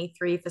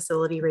FY23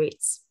 facility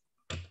rates.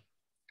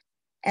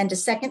 And a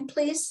second,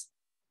 please.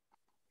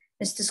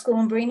 Mr.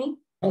 Schoenbrini?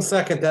 I'll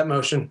second that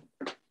motion.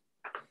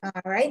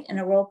 All right, and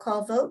a roll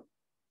call vote?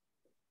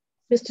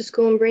 Mr.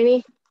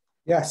 Schoenbrini,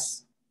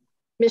 Yes.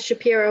 Ms.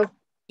 Shapiro,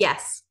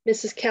 Yes.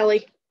 Mrs.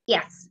 Kelly,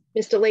 Yes.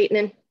 Mr.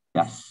 Leighton,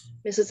 Yes.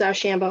 Mrs.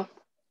 Ashambo.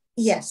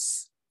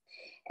 Yes.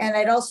 And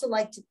I'd also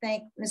like to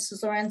thank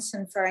Mrs.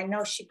 Lorenzen for, I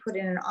know she put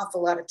in an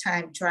awful lot of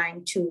time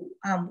trying to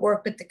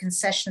work with the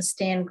concession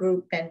stand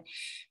group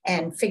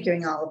and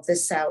figuring all of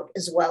this out,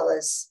 as well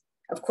as,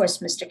 of course,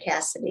 Mr.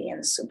 Cassidy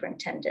and the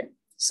superintendent.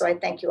 So I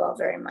thank you all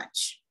very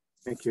much.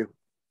 Thank you.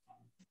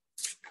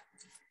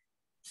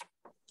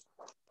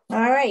 All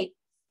right,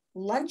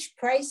 lunch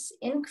price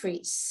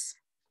increase.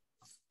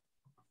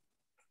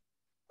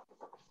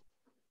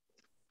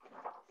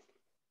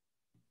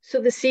 So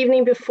this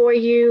evening before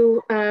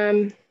you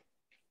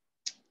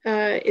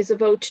is a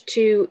vote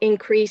to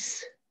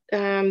increase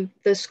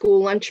the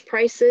school lunch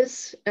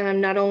prices,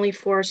 not only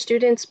for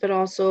students, but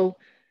also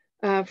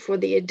for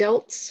the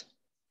adults.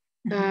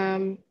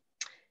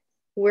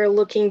 We're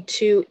looking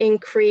to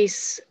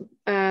increase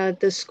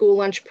the school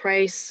lunch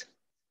price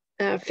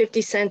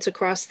 50 cents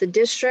across the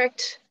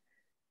district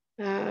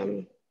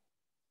so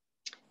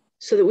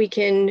that we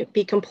can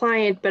be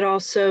compliant, but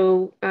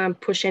also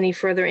push any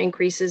further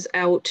increases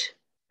out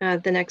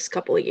the next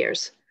couple of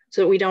years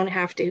so that we don't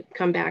have to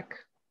come back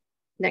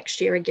next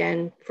year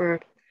again for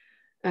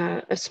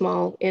a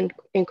small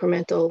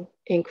incremental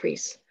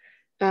increase.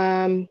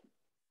 The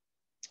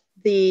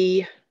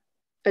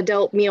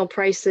adult meal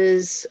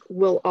prices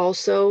will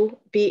also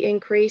be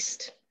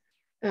increased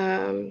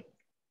to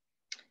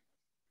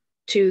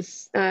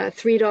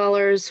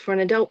 $3 for an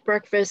adult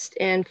breakfast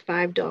and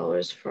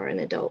 $5 for an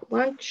adult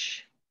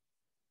lunch.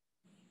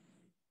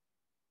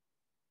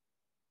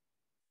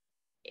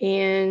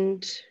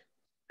 And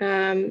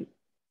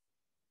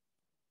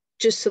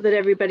just so that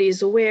everybody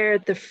is aware,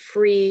 the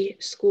free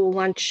school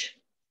lunch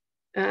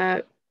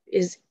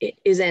is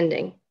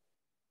ending.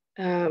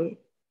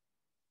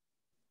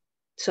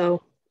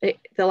 So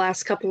the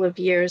last couple of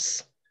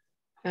years,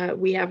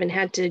 we haven't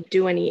had to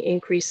do any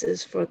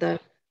increases for the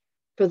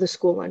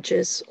school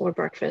lunches or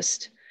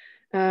breakfast.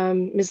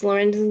 Ms.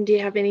 Lorenzen, do you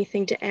have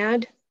anything to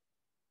add?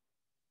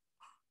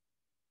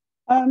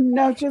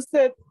 No, just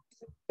that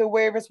the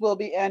waivers will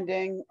be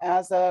ending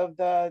as of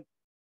the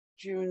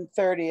June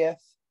 30th.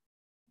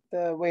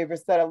 The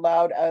waivers that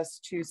allowed us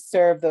to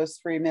serve those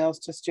free meals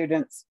to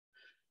students.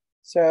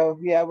 So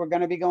yeah, we're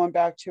going to be going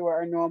back to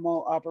our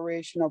normal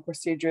operational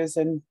procedures,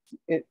 and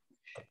it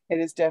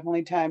is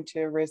definitely time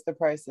to raise the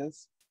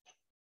prices.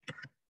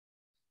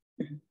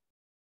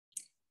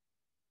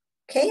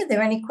 Okay, are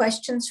there any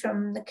questions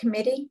from the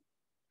committee?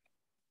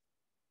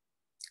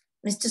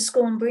 Mr.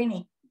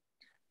 Schoenbrini.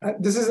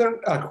 This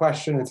isn't a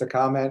question, it's a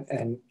comment,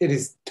 and it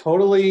is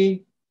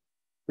totally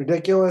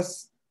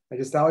ridiculous. I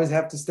just always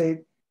have to state,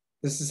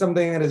 this is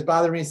something that has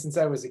bothered me since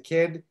I was a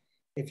kid.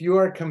 If you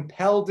are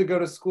compelled to go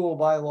to school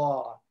by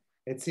law,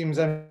 it seems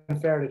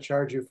unfair to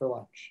charge you for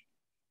lunch.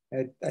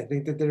 I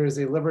think that there is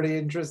a liberty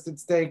interest at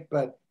stake,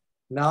 but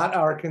not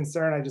our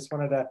concern. I just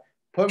wanted to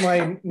put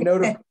my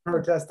note of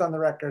protest on the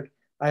record.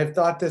 I've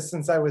thought this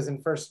since I was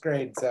in first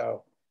grade.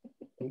 So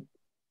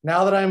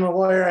now that I'm a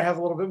lawyer, I have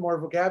a little bit more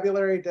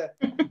vocabulary to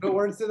put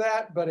words to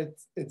that, but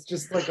it's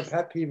just like a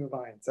pet peeve of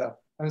mine. So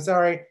I'm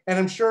sorry. And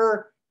I'm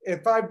sure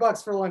if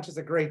 $5 for lunch is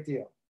a great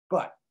deal,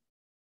 but.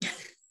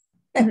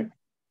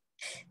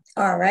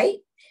 All right,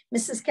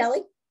 Mrs.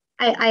 Kelly.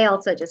 I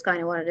also just kind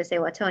of wanted to say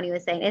what Tony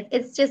was saying.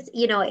 It's just,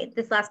 you know,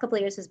 this last couple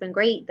of years has been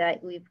great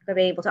that we've been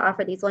able to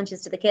offer these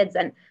lunches to the kids.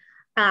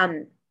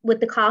 And with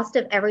the cost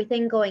of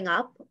everything going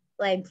up,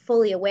 I'm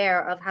fully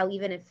aware of how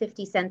even a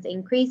 50 cents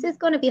increase is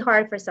going to be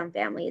hard for some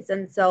families.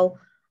 And so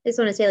I just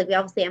want to say, like, we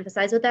obviously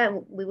emphasize with that.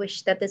 And we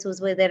wish that this was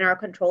within our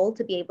control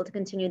to be able to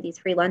continue these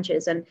free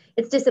lunches. And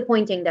it's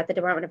disappointing that the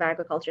Department of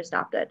Agriculture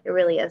stopped it. It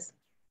really is.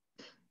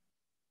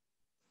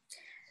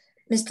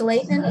 Mr.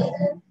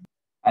 Leighton?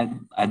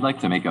 I'd like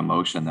to make a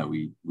motion that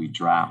we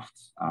draft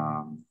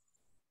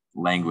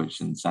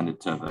language and send it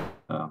to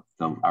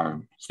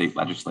our state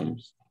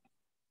legislators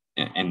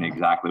in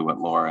exactly what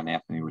Laura and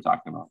Anthony were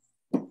talking about.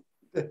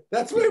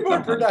 That's way more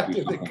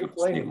productive than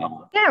complaining.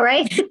 Yeah,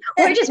 right.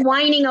 We're just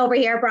whining over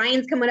here.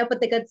 Brian's coming up with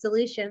the good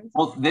solutions.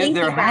 Well,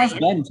 there has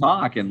been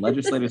talk, and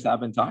legislators have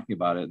been talking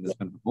about it, and there's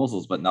been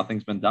proposals, but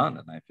nothing's been done.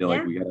 And I feel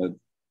like we got to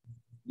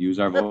use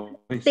our voice.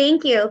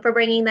 Thank you for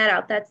bringing that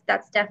up.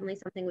 That's definitely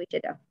something we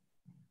should do.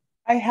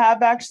 I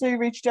have actually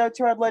reached out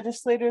to our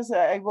legislators.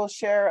 I will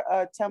share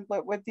a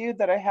template with you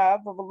that I have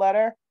of a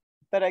letter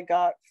that I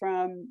got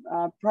from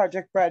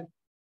Project Bread.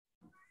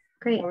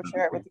 Great. I will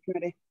share it with the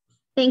committee.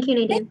 Thank you,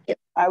 Nadine. Thank you.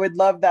 I would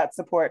love that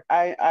support.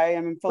 I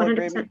am in full 100%.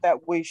 agreement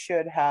that we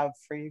should have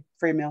free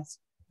meals.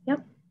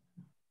 Yep.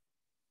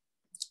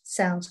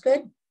 Sounds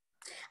good.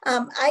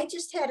 I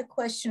just had a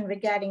question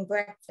regarding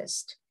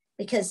breakfast,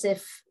 because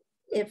if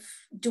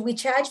do we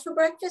charge for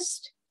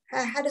breakfast?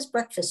 How does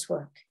breakfast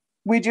work?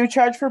 We do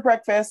charge for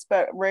breakfast,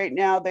 but right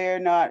now they're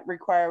not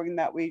requiring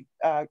that we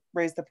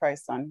raise the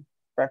price on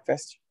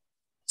breakfast.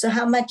 So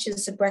how much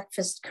is the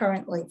breakfast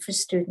currently for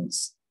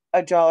students?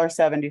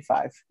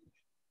 $1.75.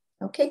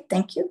 Okay,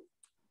 thank you.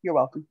 You're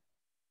welcome.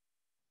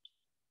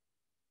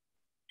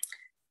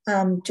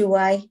 Do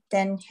I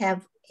then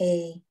have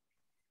a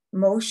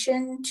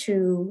motion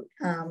to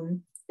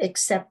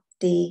accept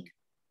the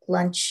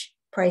lunch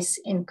price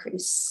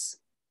increase?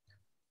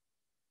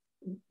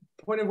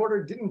 Point of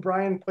order, didn't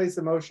Brian place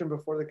a motion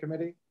before the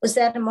committee? Was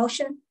that a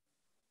motion?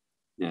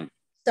 Yeah.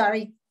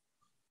 Sorry.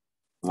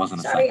 It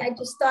wasn't a Sorry, second. I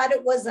just thought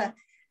it was a,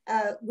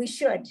 we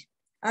should.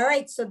 All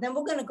right, so then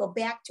we're gonna go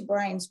back to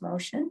Brian's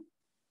motion.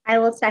 I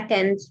will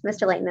second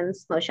Mr.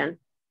 Leighton's motion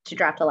to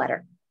draft a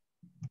letter.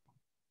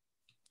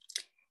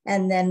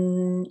 And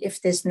then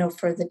if there's no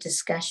further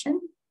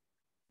discussion,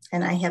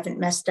 and I haven't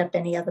messed up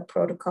any other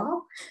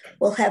protocol,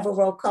 we'll have a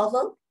roll call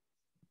vote.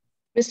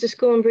 Mr.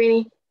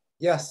 Schoenbrini,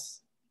 Yes.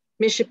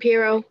 Ms.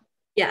 Shapiro,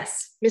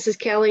 Yes. Mrs.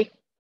 Kelly,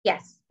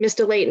 Yes.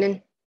 Mr.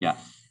 Leighton,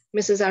 Yes.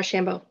 Mrs.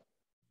 Archambault.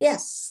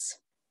 Yes.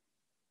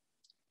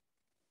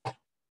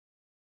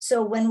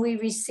 So when we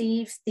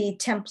receive the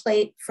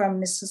template from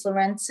Mrs.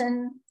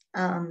 Lorenzen,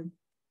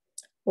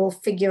 we'll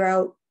figure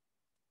out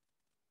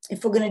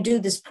if we're going to do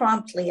this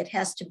promptly, it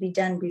has to be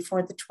done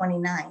before the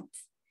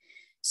 29th.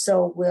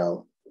 So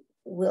we'll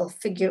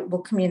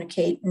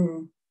communicate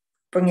and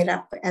bring it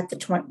up at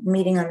the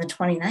meeting on the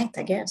 29th,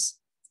 I guess.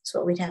 That's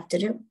what we'd have to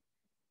do.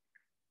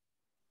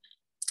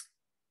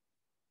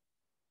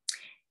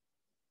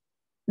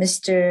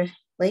 Mr.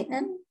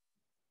 Leighton?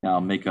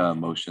 I'll make a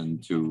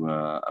motion to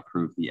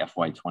approve the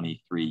FY23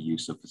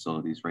 use of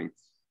facilities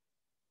rates.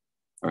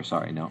 Or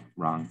sorry, no,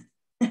 wrong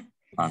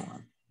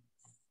one.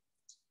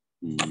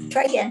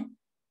 Try again.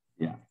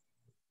 Yeah.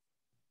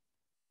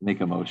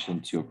 Make a motion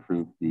to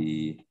approve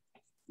the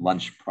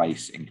lunch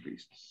price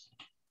increases.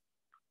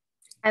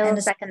 I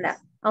will second that.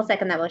 I'll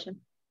second that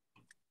motion.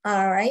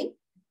 All right.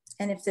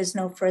 And if there's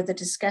no further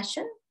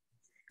discussion,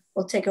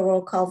 we'll take a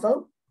roll call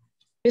vote.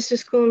 Mr.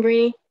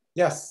 Schoenbrini,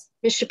 Yes.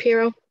 Ms.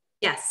 Shapiro,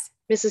 Yes.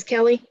 Mrs.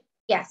 Kelly,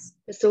 Yes.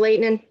 Mr.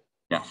 Leighton,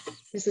 Yes.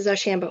 Mrs.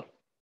 Archambault.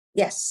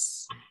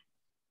 Yes.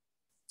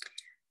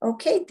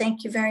 Okay,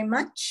 thank you very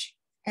much.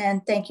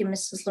 And thank you,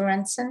 Mrs.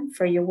 Lorenzen,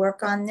 for your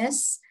work on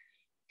this.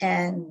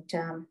 And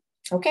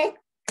okay,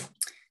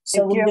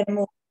 so we're going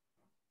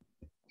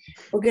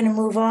to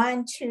move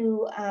on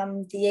to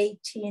the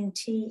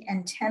AT&T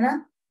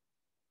antenna.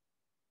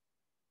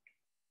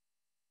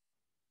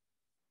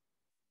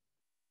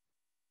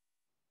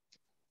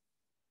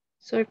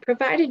 So I've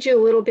provided you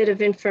a little bit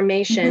of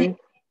information.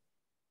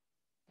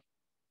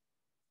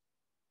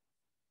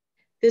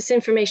 This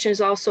information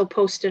is also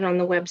posted on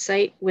the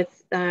website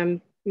with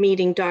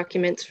meeting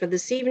documents for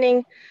this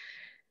evening.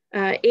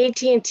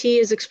 AT&T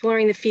is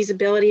exploring the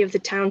feasibility of the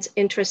town's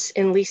interest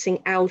in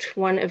leasing out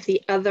one of the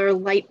other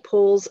light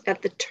poles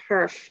at the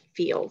turf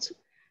field.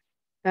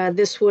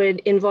 This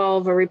would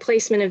involve a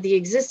replacement of the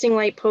existing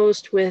light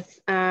post with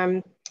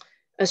a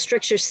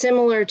structure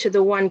similar to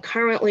the one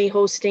currently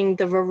hosting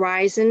the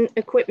Verizon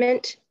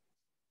equipment.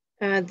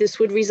 This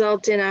would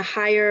result in a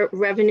higher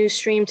revenue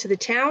stream to the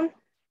town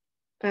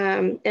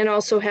and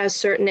also has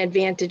certain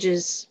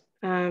advantages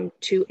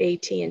to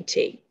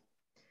AT&T.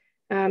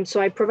 So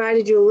I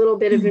provided you a little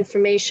bit of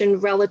information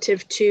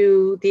relative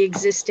to the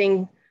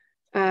existing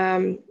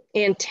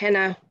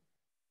antenna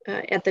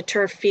at the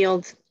turf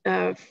field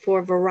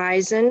for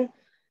Verizon.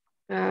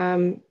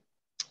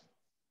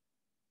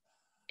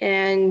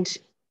 And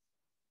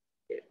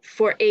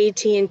for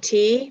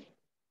AT&T,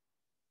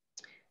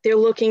 they're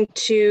looking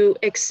to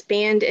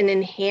expand and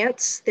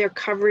enhance their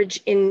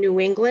coverage in New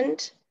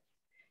England.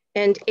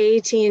 And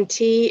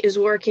AT&T is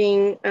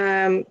working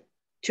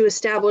to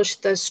establish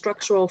the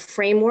structural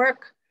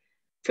framework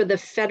for the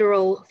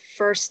federal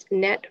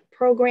FirstNet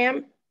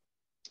program.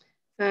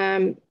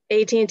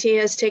 AT&T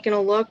has taken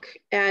a look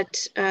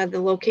at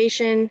the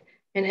location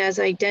and has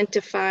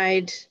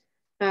identified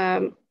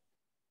a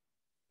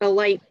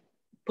light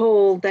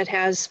pole that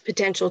has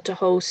potential to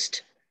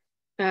host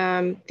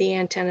the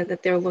antenna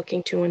that they're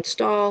looking to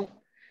install.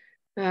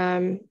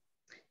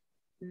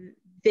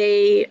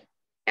 They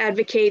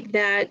advocate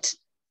that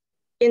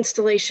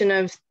installation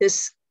of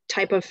this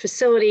type of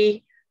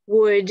facility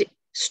would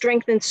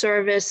strengthen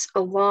service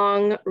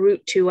along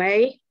Route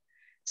 2A,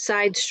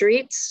 side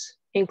streets,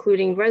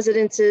 including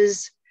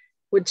residences,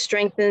 would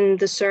strengthen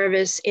the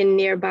service in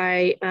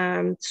nearby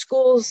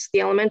schools,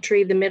 the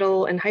elementary, the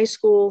middle, and high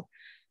school,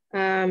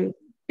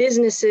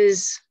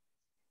 businesses,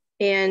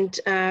 and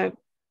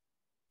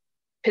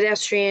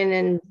pedestrian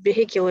and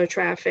vehicular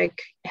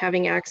traffic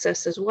having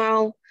access as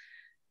well.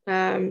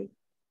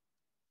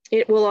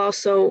 It will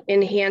also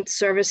enhance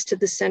service to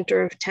the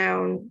center of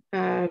town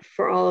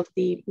for all of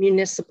the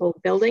municipal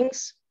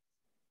buildings.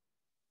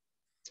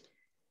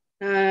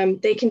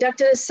 They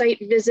conducted a site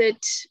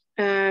visit,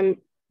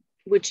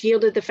 which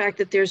yielded the fact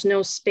that there's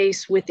no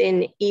space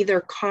within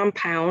either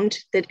compound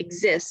that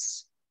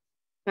exists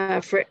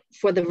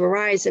for the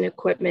Verizon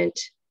equipment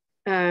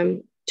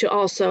to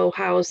also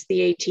house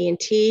the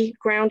AT&T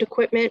ground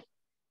equipment.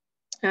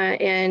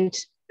 And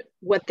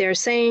what they're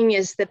saying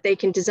is that they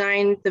can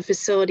design the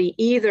facility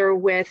either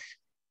with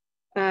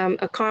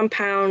a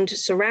compound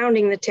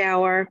surrounding the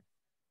tower,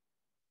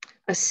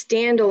 a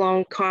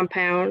standalone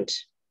compound,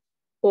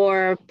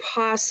 or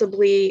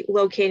possibly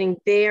locating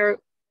their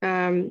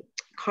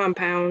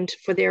compound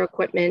for their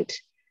equipment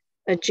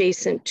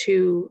adjacent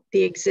to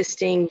the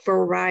existing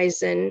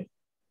Verizon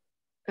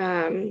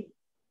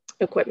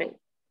equipment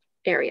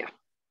area.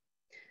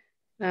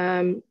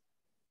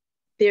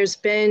 There's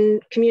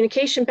been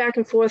communication back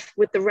and forth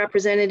with the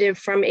representative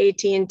from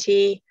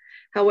AT&T.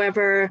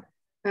 However,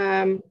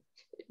 the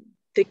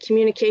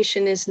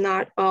communication is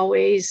not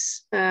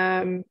always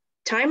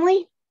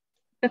timely.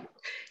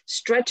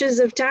 Stretches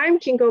of time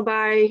can go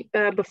by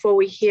before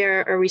we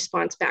hear a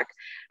response back.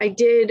 I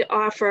did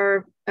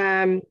offer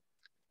an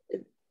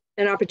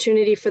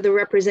opportunity for the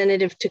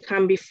representative to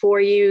come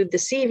before you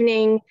this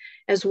evening,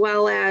 as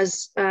well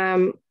as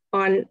on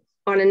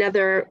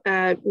another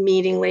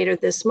meeting later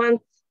this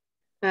month,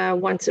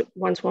 once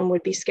one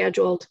would be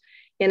scheduled.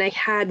 And I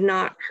had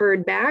not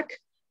heard back,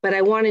 but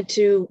I wanted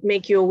to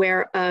make you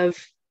aware of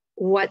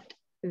what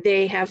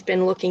they have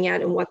been looking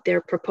at and what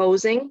they're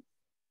proposing,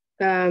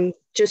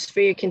 just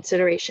for your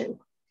consideration.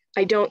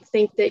 I don't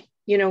think that,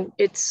 you know,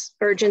 it's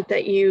urgent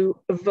that you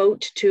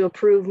vote to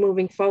approve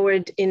moving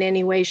forward in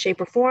any way,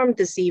 shape, or form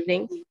this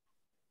evening.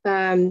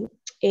 The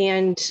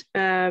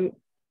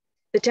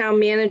town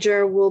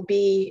manager will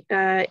be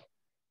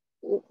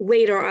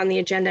later on the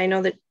agenda. I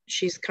know that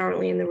she's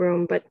currently in the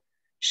room, but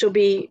she'll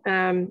be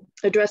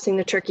addressing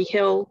the Turkey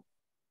Hill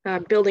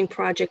building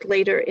project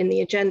later in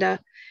the agenda.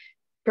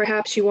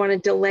 Perhaps you want to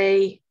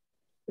delay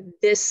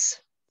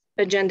this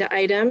agenda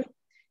item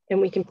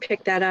and we can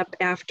pick that up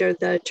after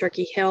the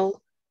Turkey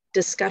Hill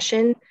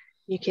discussion.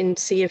 You can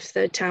see if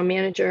the town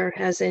manager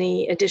has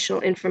any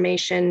additional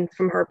information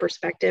from her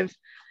perspective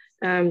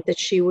that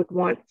she would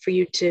want for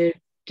you to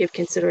give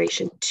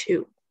consideration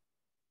to.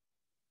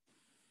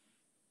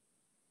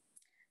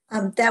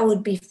 That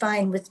would be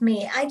fine with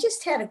me. I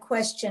just had a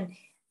question.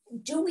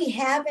 Do we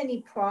have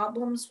any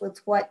problems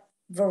with what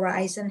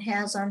Verizon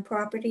has on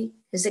property?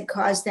 Has it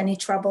caused any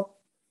trouble?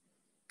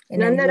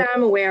 None that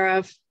I'm aware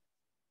of.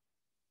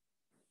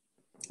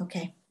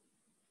 Okay.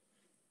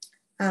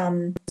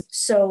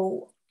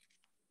 So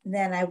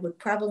then I would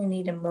probably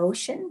need a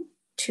motion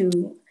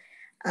to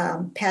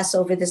pass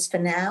over this for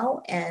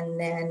now. And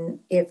then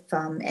if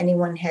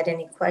anyone had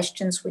any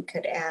questions, we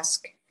could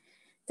ask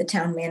the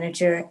town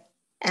manager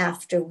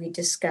after we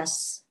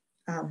discuss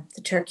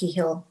the Turkey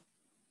Hill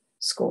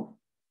School.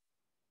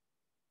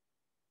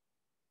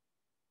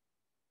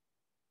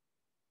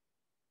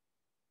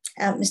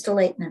 Mr.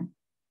 Leighton.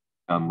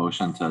 A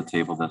motion to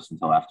table this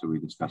until after we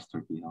discuss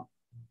Turkey Hill.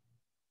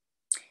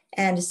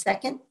 And a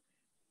second?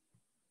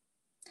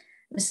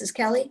 Mrs.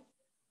 Kelly?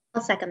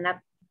 I'll second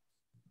that.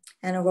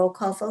 And a roll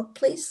call vote,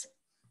 please.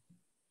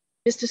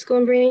 Mr.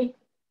 Scalabrini?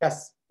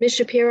 Yes. Ms.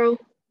 Shapiro?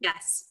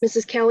 Yes.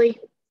 Mrs. Kelly?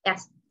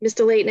 Yes.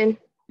 Mr. Leighton?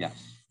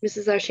 Yes.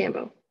 Mrs.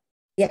 Archambault?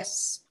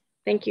 Yes.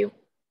 Thank you.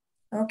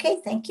 Okay,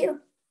 thank you.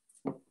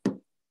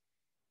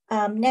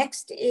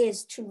 Next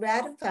is to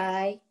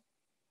ratify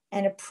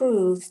and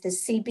approve the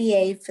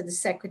CBA for the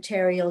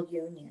Secretarial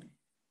Union.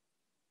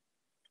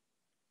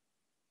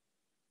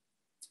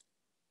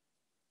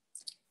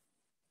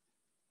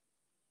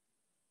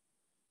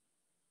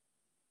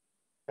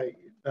 Hi,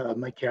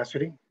 Mike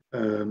Cassidy,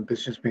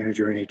 Business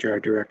Manager and HR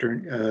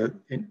Director.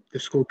 In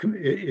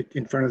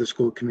front of the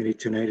school committee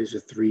tonight is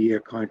a 3-year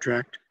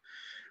contract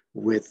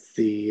with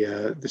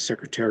the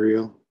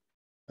Secretarial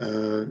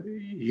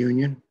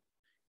Union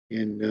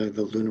in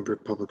the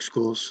Lunenburg Public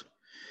Schools.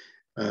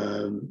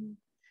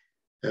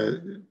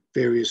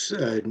 Various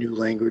new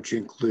language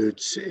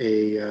includes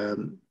a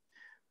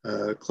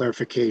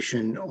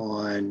clarification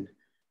on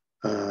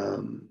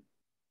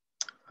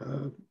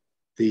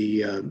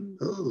the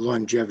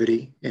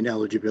longevity and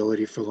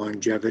eligibility for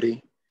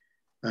longevity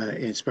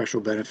and special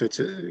benefits.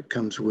 It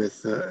comes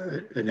with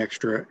an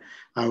extra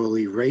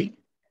hourly rate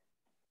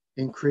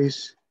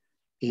increase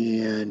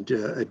and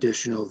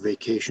additional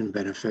vacation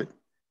benefit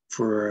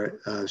for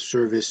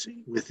service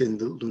within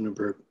the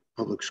Lunenburg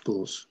Public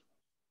Schools.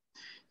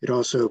 It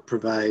also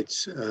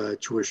provides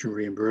tuition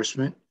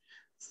reimbursement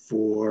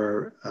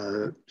for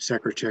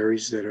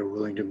secretaries that are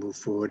willing to move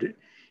forward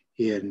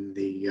in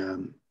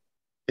the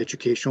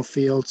educational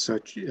field,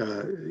 such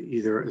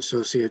either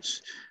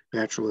associates,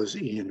 bachelor's,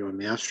 and or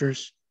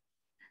master's.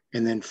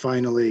 And then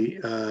finally,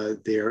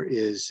 there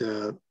is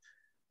a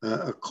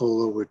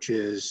COLA, which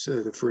is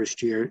the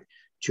first year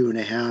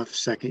 2.5,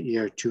 second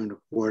year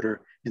 2.25,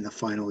 and the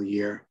final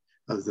year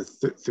of the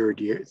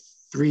third year,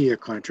 3-year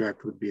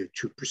contract would be at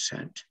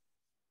 2%.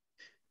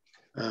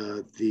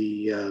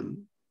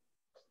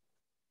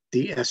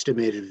 the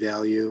estimated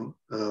value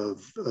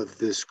of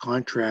this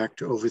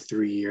contract over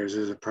 3 years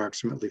is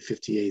approximately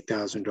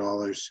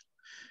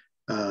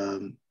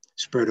 $58,000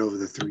 spread over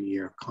the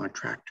 3-year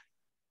contract.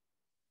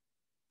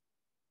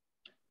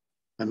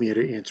 I'm here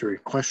to answer any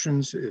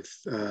questions. If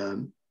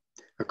a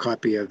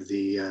copy of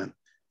the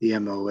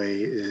MOA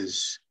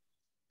is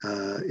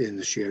in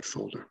the shared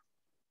folder.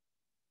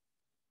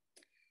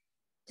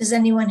 Does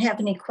anyone have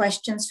any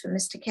questions for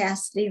Mr.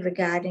 Cassidy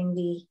regarding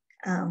the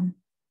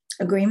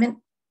agreement?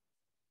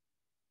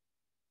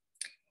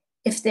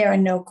 If there are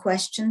no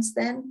questions,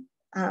 then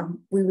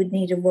we would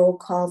need a roll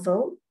call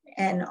vote,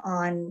 and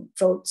on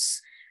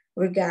votes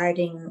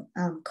regarding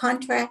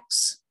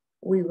contracts,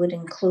 we would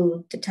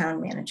include the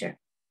town manager.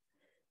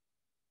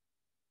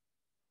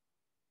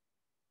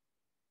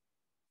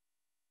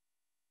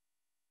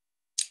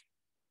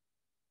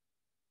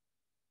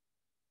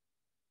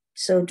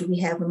 So do we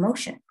have a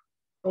motion?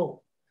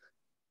 Oh,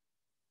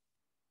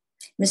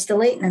 Mr.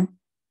 Leighton.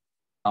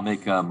 I'll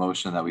make a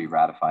motion that we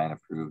ratify and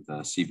approve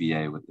the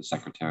CBA with the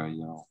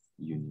Secretarial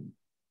Union.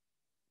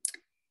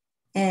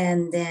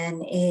 And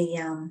then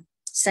a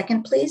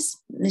second, please,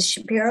 Ms.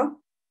 Shapiro.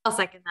 I'll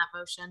second that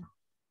motion.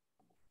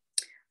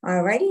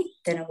 All righty,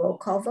 then a roll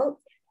call vote.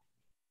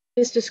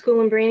 Mr.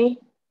 Schoenbrini,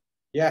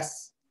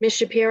 yes. Ms.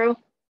 Shapiro,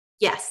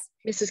 Yes.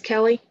 Mrs.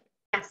 Kelly,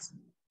 Yes.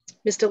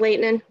 Mr.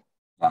 Leighton,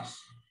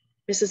 Yes.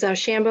 Mrs.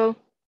 Ashambo,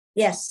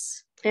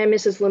 Yes. and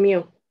Mrs.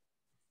 Lemieux.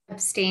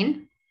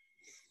 Abstain.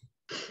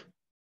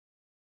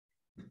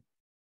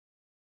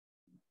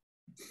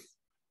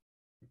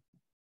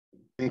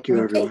 Thank you,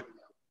 everyone.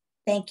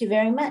 Thank you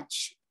very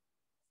much.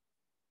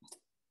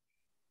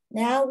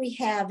 Now we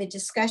have a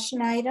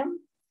discussion item,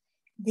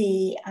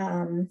 the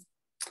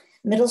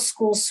middle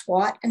school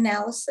SWOT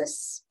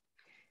analysis.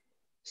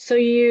 So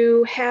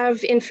you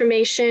have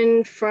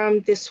information from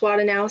the SWOT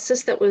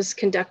analysis that was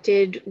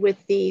conducted with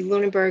the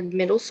Lunenburg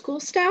Middle School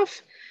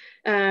staff.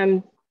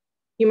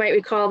 You might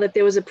recall that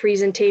there was a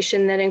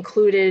presentation that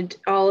included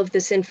all of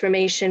this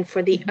information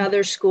for the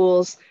other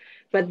schools,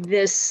 but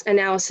this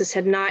analysis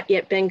had not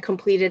yet been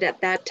completed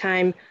at that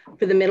time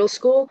for the middle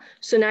school.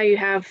 So now you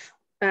have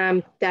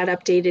that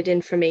updated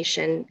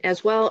information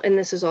as well, and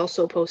this is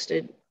also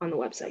posted on the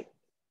website.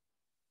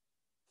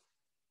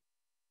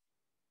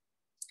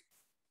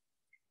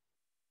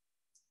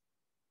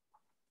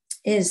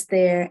 Is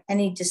there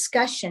any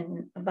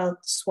discussion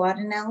about the SWOT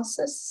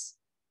analysis?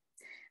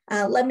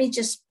 Let me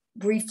just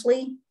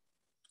briefly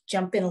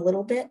jump in a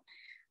little bit.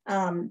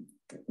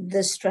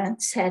 The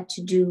strengths had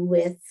to do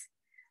with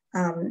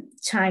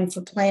time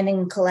for planning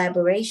and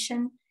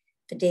collaboration,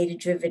 for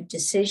data-driven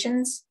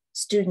decisions,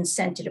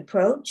 student-centered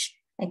approach,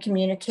 and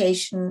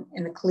communication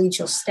in the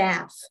collegial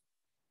staff.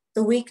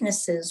 The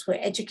weaknesses were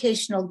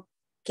educational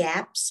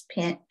gaps,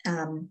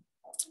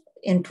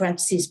 in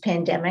parentheses,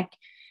 pandemic,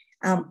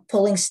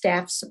 pulling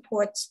staff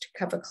supports to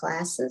cover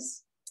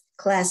classes,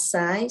 class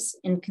size,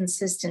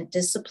 inconsistent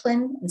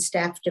discipline and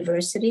staff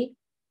diversity,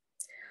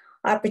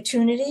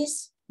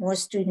 opportunities, more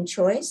student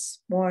choice,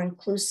 more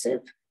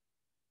inclusion,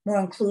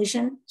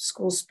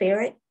 school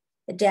spirit,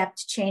 adapt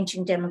to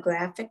changing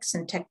demographics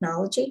and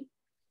technology,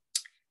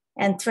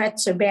 and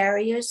threats or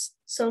barriers,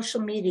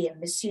 social media,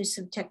 misuse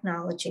of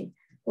technology,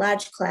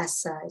 large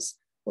class size,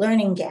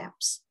 learning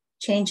gaps,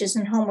 changes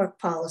in homework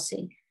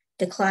policy,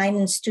 decline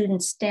in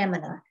student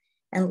stamina,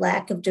 and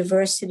lack of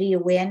diversity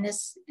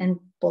awareness and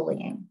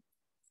bullying.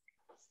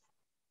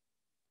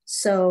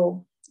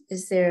 So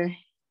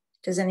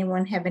does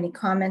anyone have any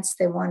comments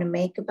they want to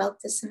make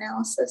about this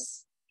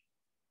analysis?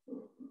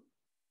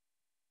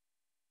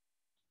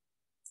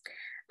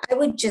 I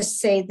would just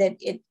say that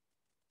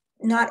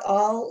not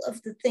all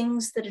of the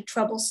things that are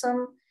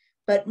troublesome,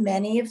 but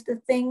many of the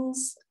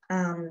things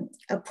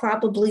are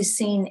probably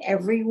seen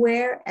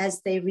everywhere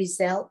as they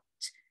result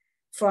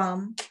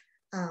from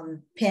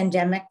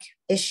pandemic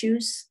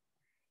issues.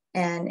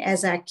 And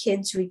as our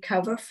kids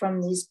recover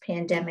from these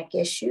pandemic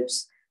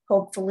issues,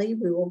 hopefully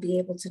we will be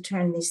able to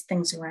turn these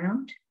things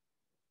around.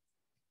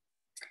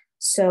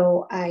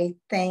 So I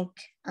thank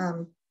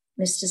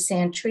Mr.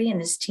 Santry and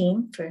his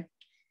team for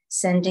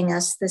sending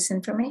us this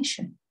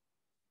information.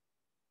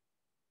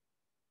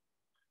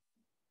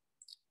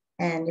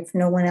 And if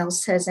no one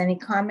else has any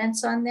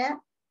comments on that,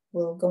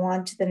 we'll go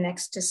on to the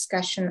next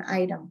discussion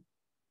item,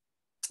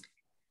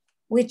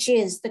 which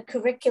is the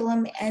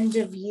curriculum end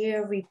of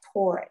year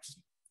report.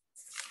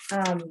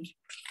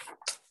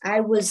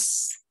 I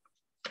was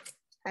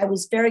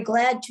very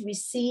glad to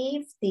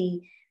receive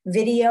the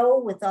video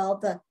with all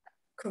the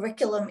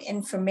curriculum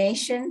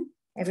information.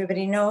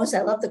 Everybody knows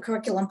I love the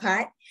curriculum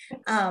part.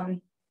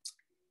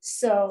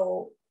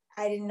 So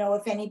I didn't know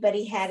if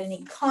anybody had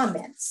any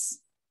comments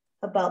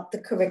about the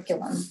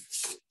curriculum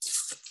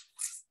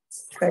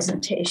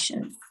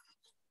presentation.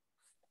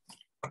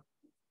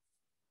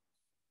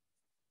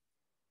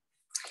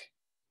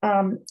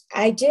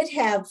 I did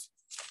have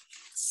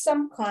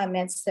some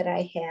comments that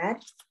I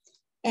had,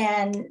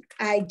 and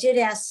I did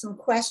ask some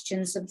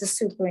questions of the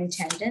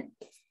superintendent,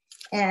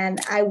 and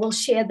I will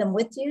share them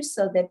with you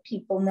so that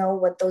people know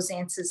what those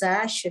answers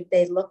are should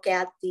they look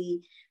at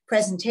the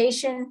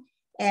presentation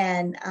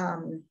and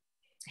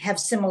have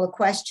similar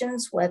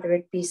questions, whether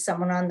it be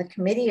someone on the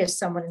committee or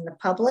someone in the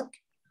public.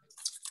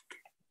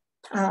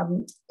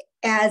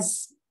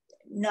 As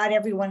not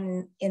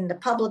everyone in the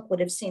public would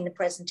have seen the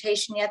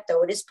presentation yet,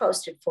 though it is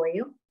posted for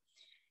you.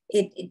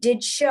 It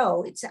did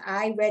show it's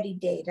iReady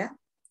data,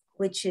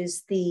 which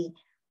is the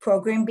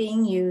program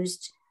being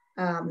used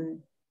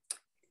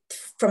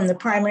from the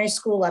primary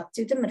school up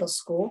through the middle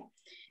school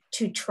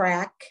to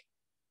track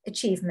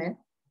achievement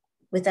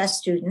with our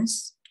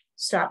students.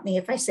 Stop me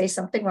if I say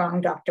something wrong,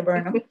 Dr.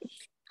 Burnham.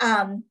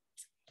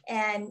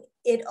 And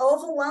it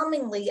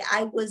overwhelmingly,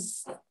 I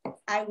was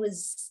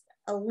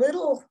a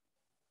little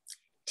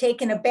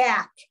taken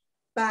aback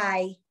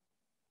by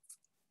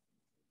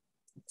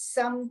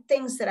some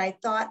things that I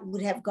thought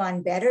would have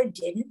gone better,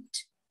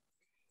 didn't.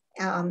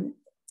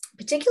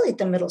 Particularly at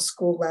the middle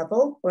school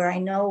level, where I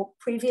know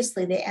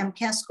previously the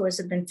MCAS scores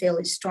have been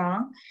fairly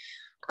strong.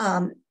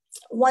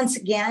 Once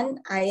again,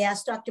 I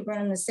asked Dr.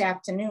 Burnham this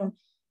afternoon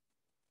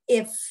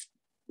if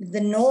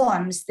the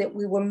norms that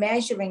we were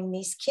measuring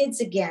these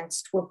kids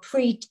against were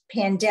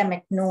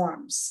pre-pandemic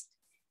norms,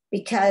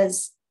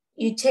 because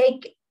you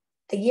take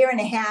a year and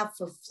a half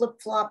of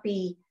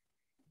flip-floppy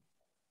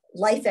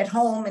life at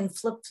home and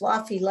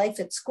flip-floppy life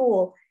at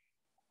school,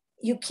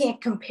 you can't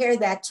compare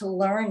that to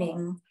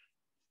learning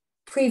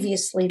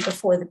previously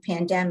before the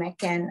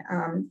pandemic. And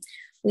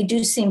we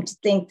do seem to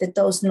think that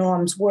those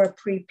norms were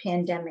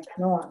pre-pandemic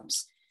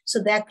norms. So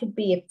that could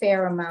be a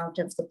fair amount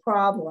of the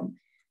problem,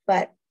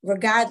 but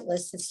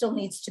regardless, it still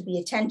needs to be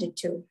attended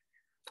to.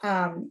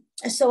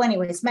 So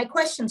anyways, my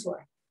questions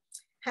were,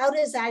 how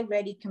does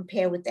iReady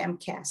compare with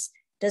MCAS?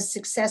 Does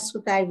success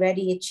with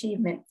iReady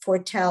achievement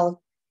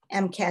foretell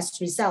MCAS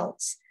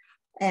results?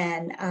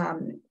 And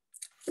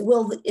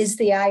is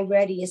the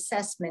iReady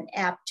assessment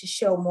apt to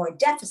show more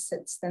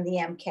deficits than the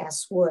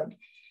MCAS would?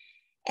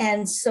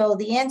 And so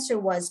the answer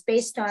was,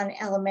 based on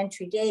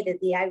elementary data,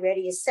 the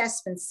iReady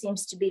assessment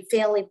seems to be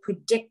fairly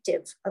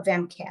predictive of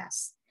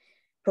MCAS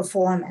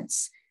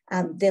performance.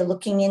 They're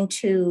looking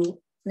into,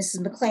 Mrs.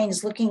 McLean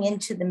is looking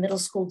into the middle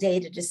school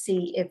data to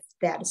see if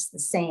that is the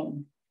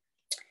same.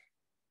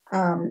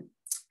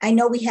 I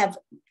know we have,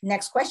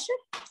 next question.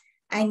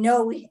 I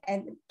know we,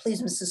 and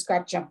please, Mrs.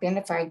 Scott, jump in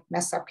if I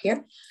mess up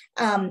here.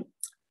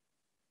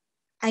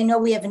 I know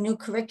we have a new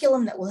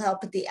curriculum that will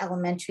help at the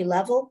elementary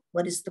level.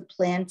 What is the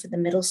plan for the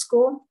middle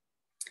school?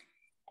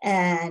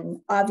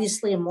 And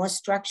obviously a more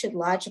structured,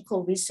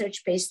 logical,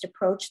 research-based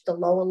approach at the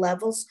lower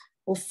levels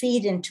will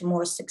feed into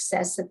more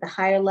success at the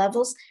higher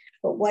levels,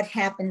 but what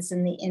happens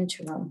in the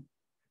interim?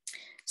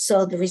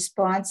 So the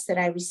response that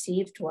I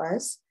received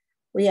was,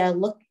 we are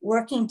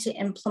working to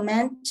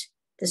implement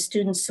the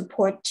student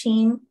support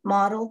team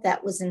model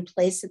that was in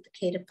place at the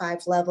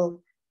K-5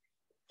 level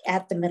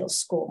at the middle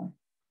school.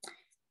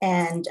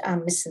 And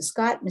Mrs.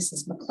 Scott,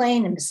 Mrs.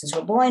 McLean, and Mrs.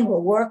 Raboyne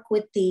will work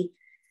with the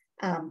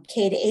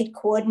K-8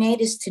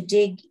 coordinators to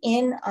dig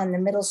in on the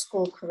middle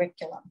school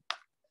curriculum.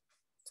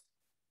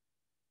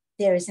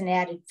 There is an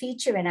added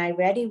feature in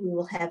iReady we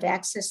will have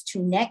access to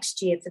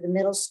next year for the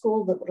middle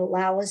school that would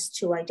allow us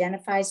to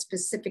identify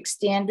specific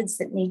standards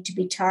that need to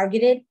be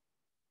targeted.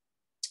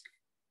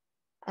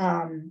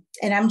 And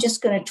I'm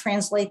just going to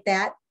translate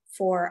that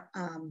for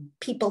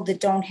people that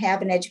don't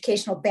have an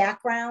educational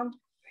background.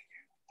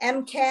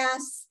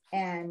 MCAS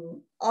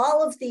and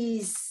all of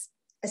these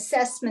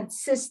assessment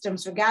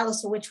systems,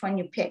 regardless of which one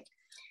you pick,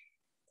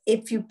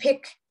 if you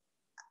pick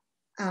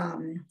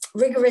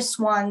rigorous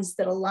ones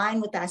that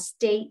align with our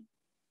state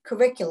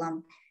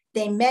curriculum,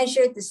 they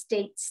measure the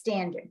state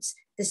standards.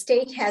 The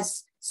state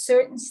has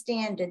certain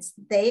standards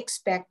that they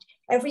expect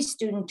every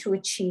student to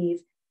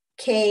achieve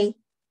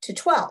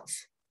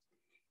K-12.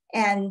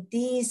 And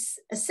these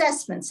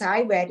assessments,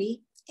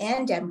 iReady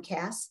and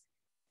MCAS,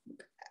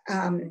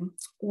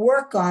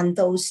 work on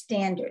those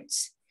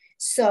standards.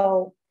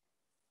 So,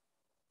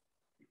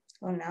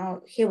 oh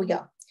no, here we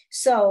go.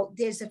 So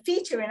there's a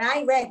feature in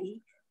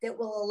iReady that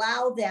will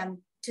allow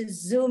them to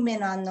zoom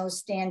in on those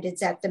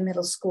standards at the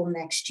middle school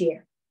next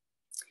year.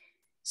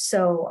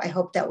 So I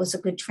hope that was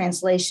a good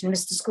translation.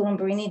 Mr.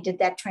 Sculambarini, did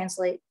that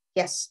translate?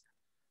 Yes.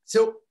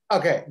 So,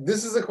 okay,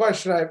 this is a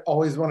question I've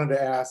always wanted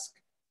to ask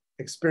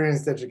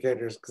experienced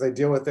educators, because I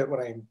deal with it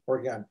when I'm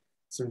working on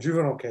some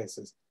juvenile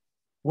cases.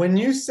 When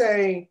you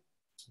say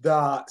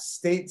the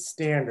state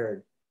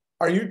standard,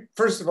 are you,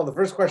 first of all, the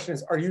first question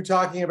is, are you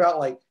talking about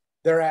like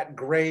they're at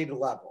grade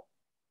level?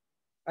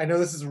 I know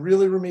this is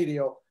really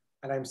remedial,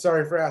 and I'm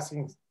sorry for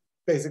asking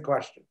basic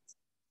questions.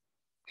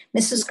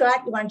 Mrs.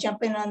 Scott, you want to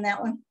jump in on that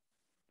one?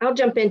 I'll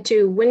jump in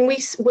too. When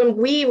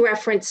we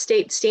reference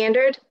state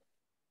standard,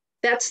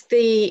 that's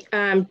the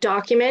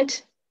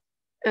document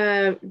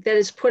that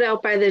is put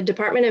out by the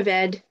Department of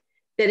Ed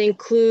that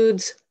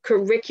includes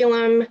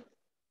curriculum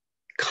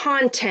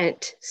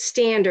content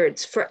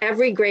standards for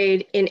every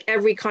grade in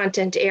every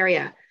content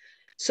area.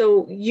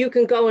 So you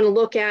can go and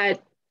look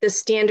at the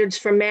standards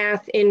for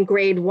math in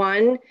grade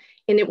 1,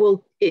 and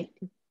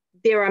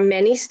there are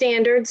many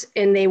standards,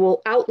 and they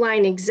will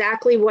outline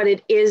exactly what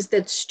it is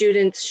that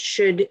students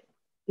should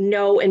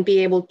know and be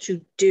able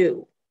to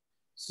do.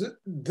 So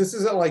this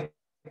isn't like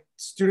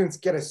students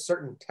get a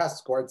certain test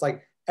score. It's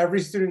like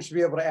every student should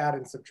be able to add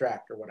and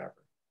subtract or whatever.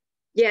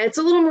 Yeah, it's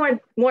a little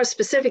more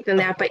specific than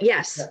that, but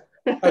yes.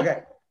 Yeah.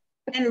 Okay.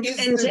 And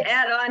to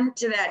add on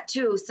to that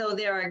too, so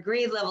there are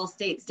grade level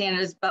state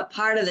standards, but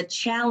part of the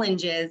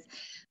challenge is,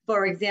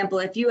 for example,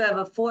 if you have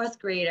a fourth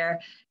grader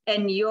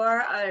and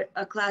you're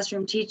a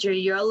classroom teacher,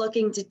 you're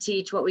looking to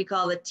teach what we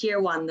call the tier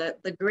 1,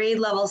 the grade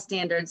level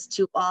standards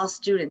to all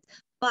students,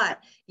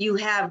 but you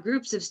have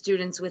groups of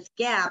students with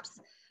gaps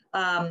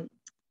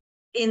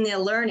in their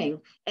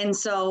learning. And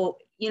so,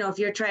 you know, if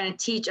you're trying to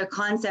teach a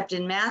concept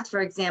in math,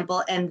 for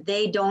example, and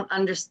they don't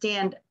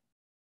understand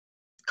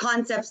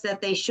concepts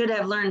that they should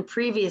have learned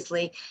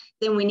previously,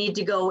 then we need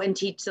to go and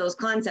teach those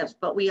concepts.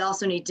 But we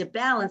also need to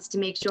balance to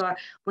make sure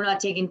we're not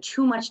taking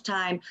too much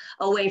time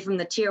away from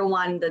the tier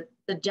 1, the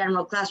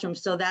general classroom.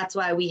 So that's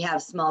why we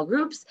have small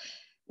groups.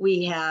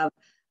 We have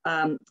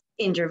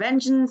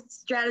intervention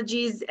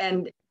strategies,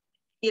 and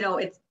you know,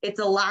 it's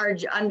a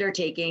large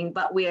undertaking,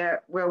 but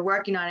we're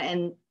working on it.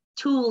 And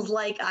tools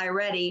like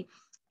iReady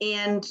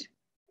and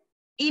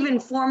even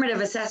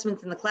formative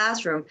assessments in the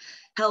classroom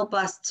help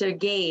us to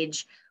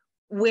gauge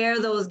where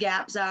those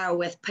gaps are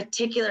with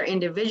particular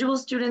individual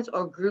students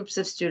or groups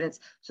of students,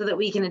 so that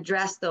we can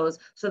address those,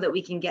 so that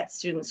we can get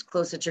students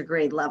closer to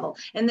grade level.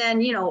 And then,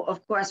 you know,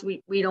 of course,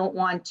 we don't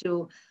want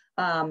to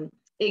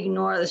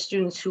ignore the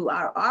students who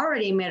are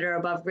already mid or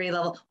above grade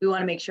level. We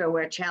want to make sure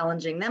we're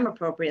challenging them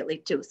appropriately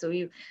too. So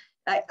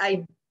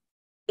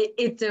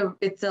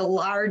it's a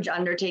large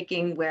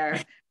undertaking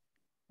where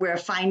we're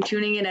fine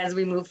tuning it as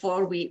we move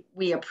forward.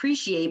 We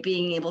appreciate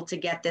being able to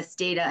get this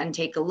data and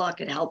take a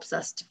look. It helps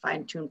us to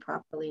fine tune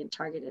properly and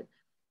target it.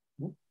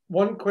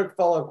 One quick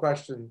follow-up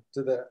question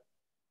to the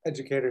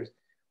educators.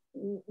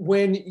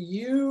 When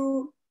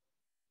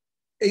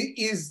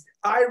is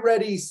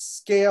iReady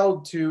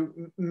scaled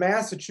to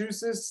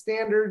Massachusetts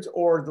standards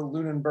or the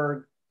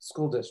Lunenburg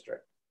School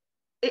District?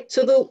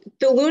 So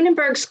the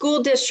Lunenburg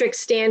School District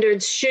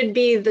standards should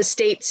be the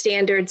state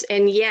standards.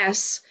 And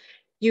yes,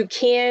 you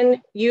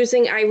can,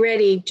 using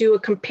iReady, do a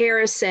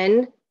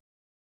comparison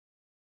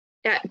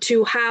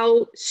to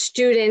how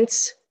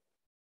students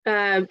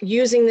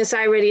using this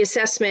iReady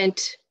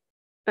assessment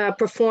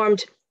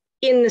performed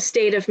in the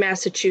state of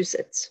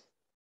Massachusetts.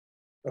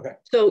 Okay.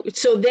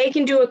 So they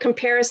can do a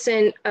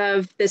comparison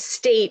of the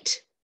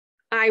state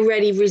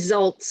iReady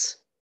results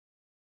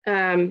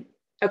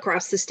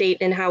across the state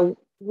and how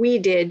we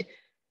did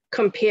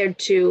compared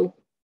to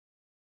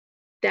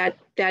that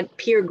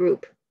peer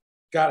group.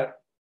 Got it.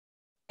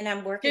 And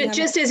I'm working on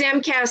just as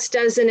MCAS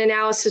does an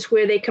analysis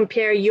where they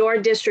compare your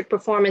district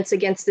performance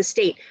against the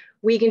state,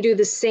 we can do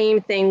the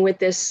same thing with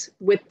this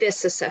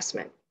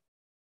assessment.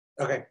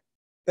 Okay,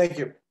 thank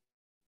you.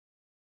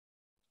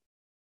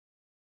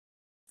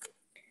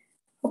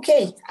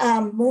 Okay,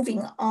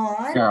 moving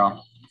on.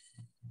 Carol.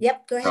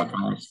 Yep, go ahead.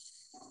 Carol,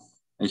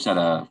 I just had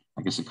a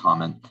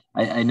comment.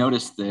 I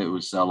noticed that it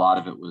was a lot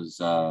of it was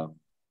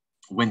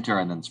winter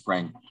and then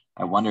spring.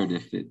 I wondered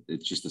if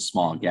it's just a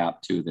small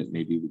gap too, that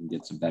maybe we can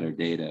get some better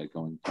data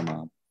going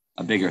from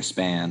a bigger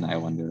span. I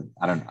wonder,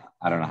 I don't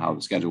know how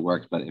the schedule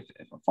works, but if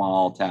a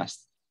fall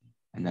test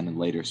and then a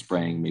later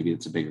spring, maybe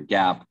it's a bigger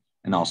gap,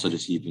 and also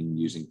just even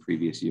using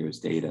previous year's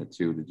data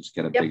too, to just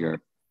get a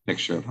bigger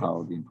picture of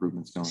how the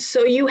improvement's going.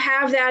 So you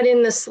have that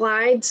in the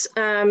slides.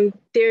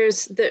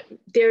 There's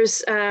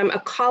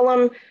a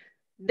column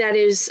that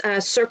is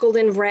circled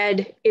in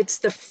red. It's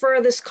the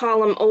furthest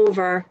column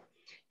over,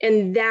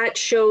 and that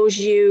shows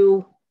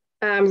you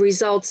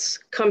results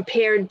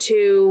compared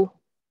to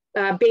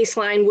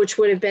baseline, which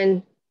would have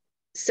been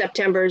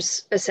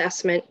September's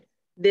assessment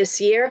this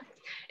year.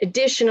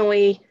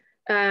 Additionally,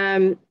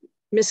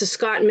 Mrs.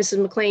 Scott and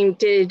Mrs. McLean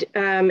did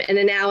an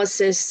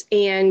analysis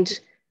and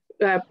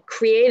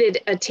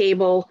created a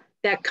table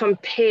that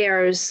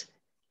compares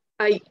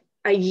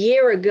a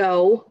year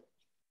ago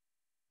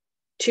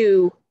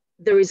to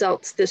the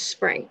results this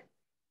spring.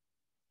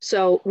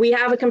 So we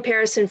have a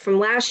comparison from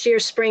last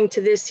year's spring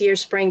to this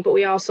year's spring, but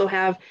we also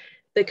have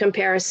the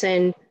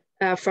comparison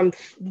from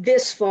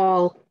this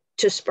fall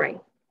to spring.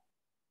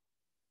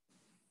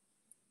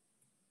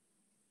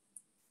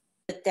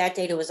 But that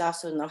data was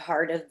also in the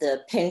heart of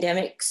the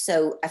pandemic.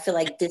 So I feel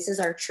like this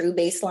is our true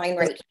baseline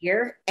right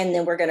here. And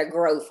then we're going to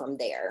grow from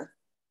there.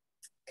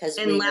 Because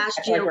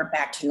last year we're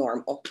back to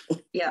normal.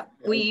 Yeah,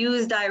 we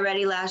used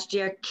iReady last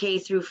year, K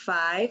through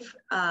 5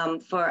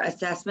 for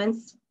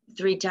assessments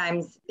 3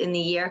 times in the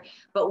year,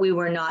 but we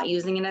were not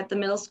using it at the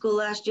middle school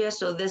last year.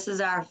 So this is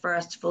our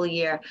first full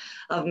year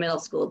of middle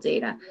school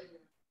data.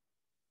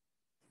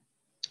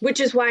 Which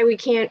is why we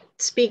can't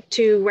speak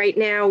to right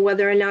now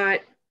whether or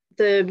not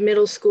the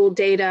middle school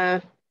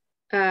data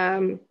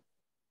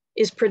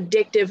is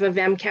predictive of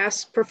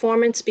MCAS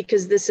performance,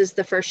 because this is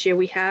the first year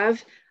we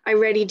have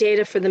iReady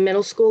data for the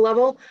middle school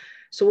level.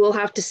 So we'll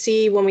have to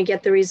see when we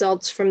get the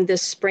results from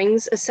this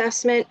spring's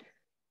assessment,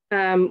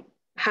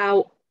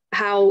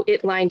 how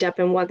it lined up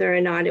and whether or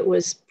not it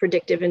was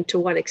predictive and to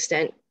what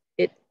extent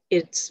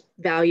it's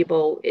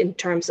valuable in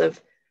terms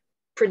of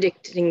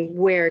predicting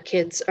where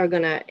kids are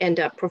going to end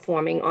up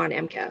performing on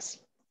MCAS.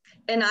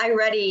 And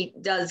iReady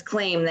does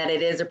claim that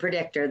it is a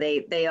predictor.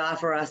 They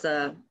offer us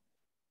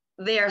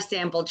their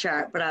sample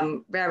chart, but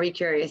I'm very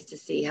curious to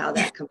see how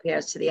that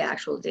compares to the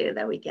actual data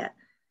that we get.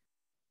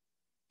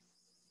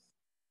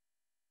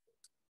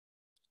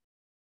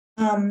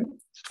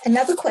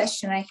 Another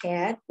question I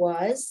had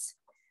was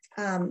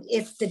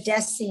if the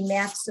DESE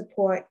math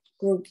support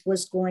group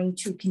was going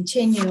to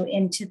continue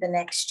into the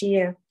next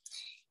year.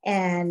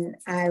 And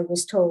I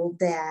was told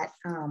that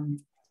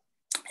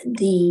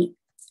Mrs.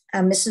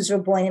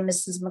 Raboyne and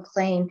Mrs.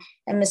 McLean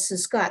and Mrs.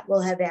 Scott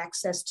will have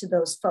access to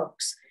those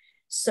folks.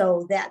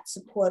 So that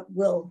support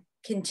will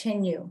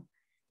continue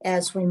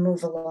as we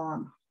move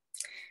along.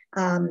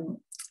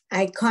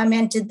 I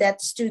commented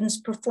that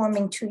students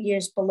performing 2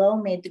 years below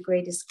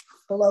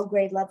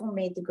grade level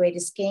made the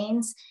greatest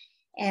gains,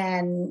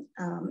 and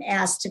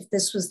asked if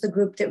this was the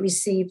group that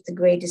received the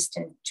greatest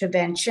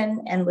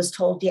intervention, and was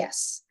told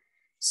yes.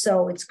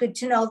 So it's good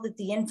to know that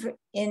the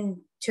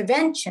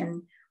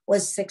intervention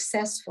was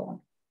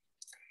successful.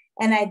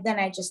 And then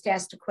I just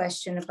asked a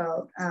question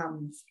about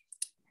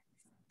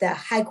the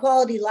high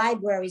quality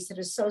libraries that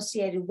are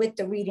associated with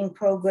the reading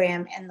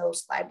program, and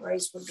those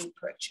libraries would be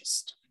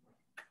purchased.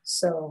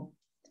 So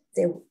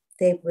they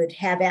would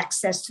have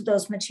access to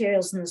those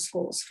materials in the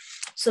schools.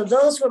 So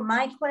those were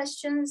my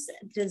questions.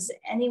 Does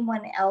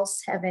anyone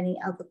else have any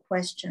other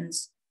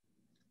questions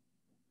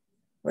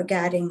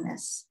regarding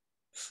this?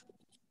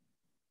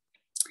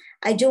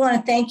 I do want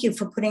to thank you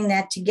for putting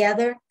that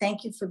together.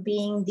 Thank you for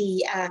being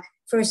the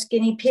first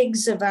guinea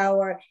pigs of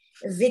our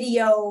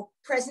video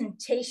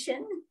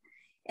presentation.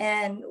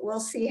 And we'll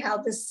see how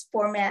this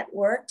format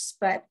works,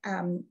 but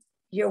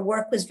your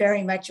work was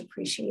very much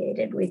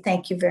appreciated. We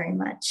thank you very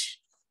much.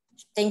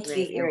 Thank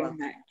you very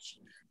much.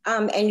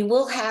 And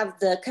we'll have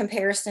the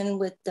comparison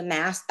with the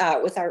mass,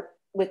 with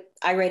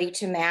iReady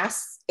to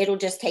Mass. It'll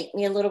just take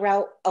me a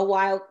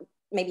while,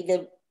 maybe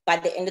by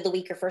the end of the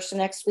week or first of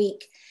next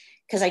week,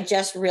 because I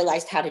just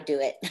realized how to do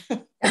it.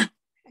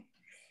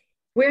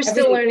 We're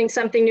still learning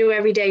something new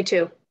every day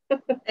too.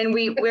 And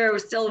we're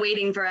still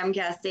waiting for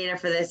MCAS data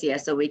for this year,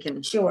 so we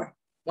can, sure,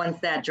 once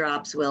that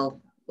drops,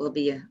 we'll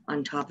be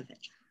on top of it.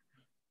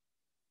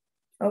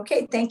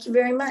 Okay, thank you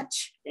very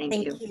much.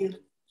 Thank you.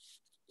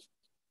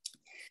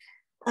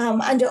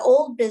 Under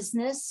old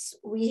business,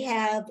 we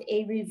have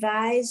a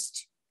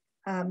revised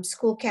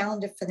school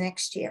calendar for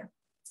next year.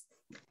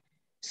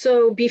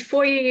 So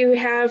before you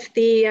have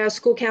the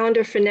school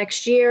calendar for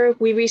next year,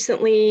 we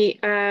recently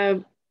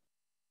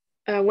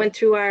went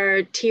through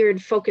our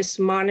tiered focus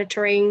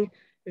monitoring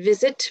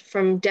visit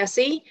from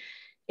DESE,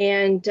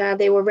 and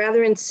they were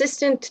rather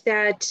insistent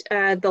that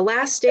the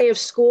last day of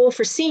school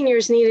for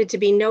seniors needed to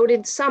be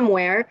noted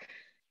somewhere,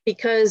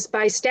 because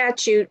by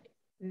statute,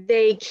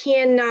 they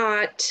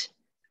cannot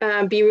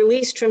be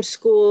released from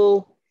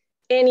school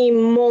any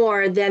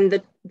more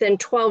than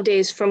 12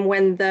 days from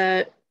when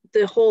the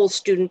whole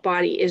student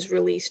body is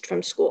released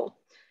from school.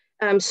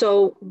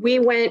 So we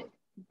went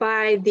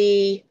by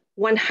the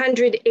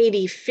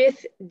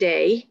 185th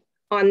day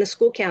on the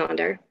school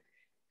calendar,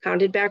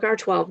 counted back our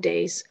 12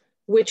 days,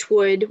 which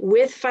would,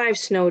 with 5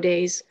 snow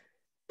days,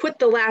 put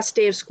the last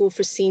day of school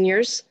for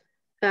seniors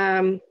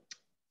the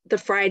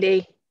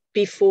Friday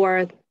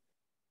before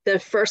the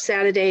first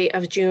Saturday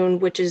of June,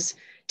 which is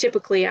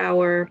typically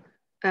our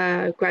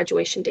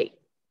graduation date.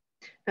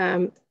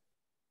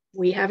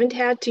 We haven't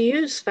had to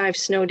use 5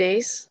 snow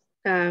days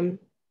in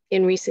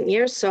recent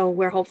years, so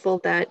we're hopeful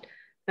that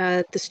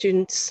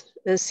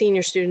the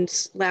senior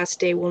students' last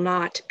day will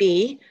not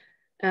be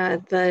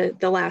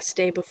the last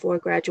day before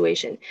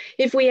graduation.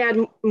 If we had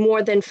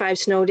more than 5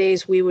 snow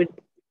days, we would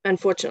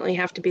unfortunately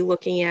have to be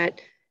looking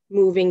at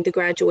moving the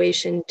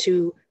graduation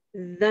to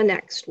the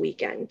next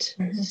weekend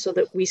so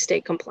that we stay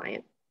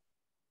compliant.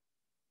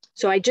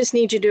 So I just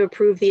need you to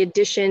approve the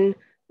addition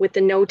with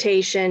the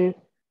notation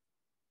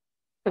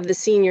of the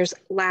seniors'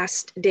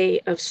 last day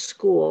of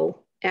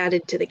school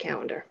added to the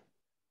calendar.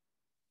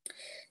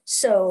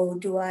 So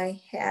do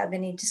I have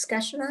any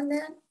discussion on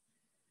that?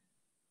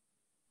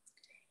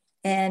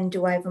 And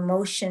do I have a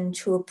motion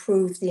to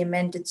approve the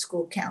amended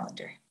school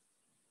calendar?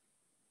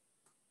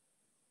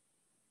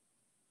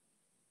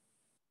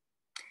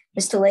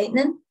 Mr.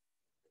 Leighton?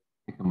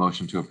 Make a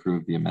motion to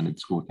approve the amended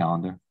school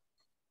calendar.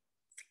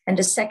 And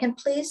a second,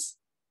 please.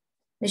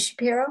 Ms.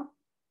 Shapiro?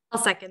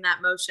 I'll second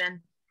that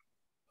motion.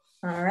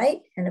 All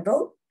right, and a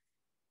vote?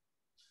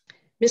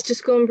 Mr.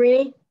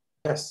 Schoenbrini?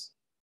 Yes.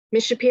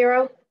 Ms.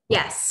 Shapiro?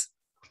 Yes.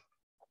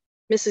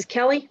 Mrs.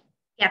 Kelly?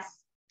 Yes.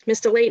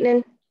 Mr.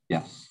 Leighton?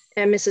 Yes.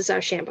 And Mrs.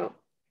 Archambault?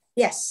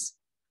 Yes.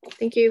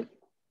 Thank you.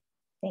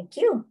 Thank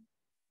you.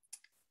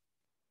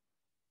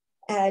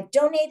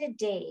 Donated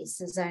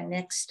days is our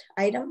next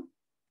item.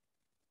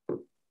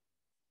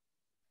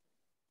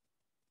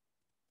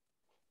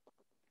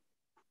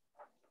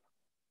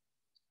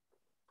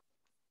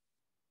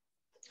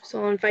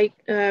 So I'll invite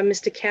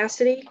Mr.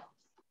 Cassidy.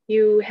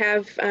 You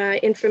have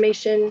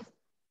information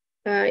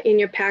in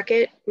your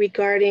packet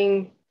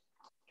regarding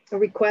a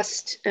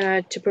request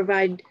to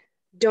provide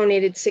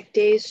donated sick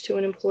days to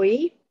an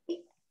employee.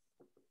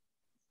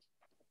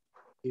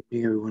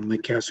 Evening, everyone.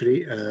 Mike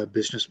Cassidy,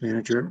 business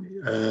manager.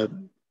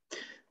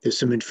 There's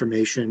some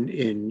information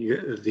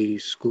in the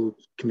school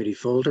committee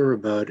folder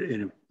about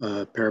a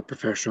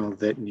paraprofessional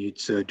that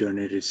needs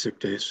donated sick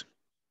days.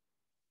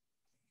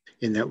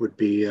 And that would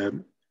be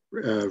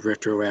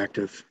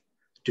retroactive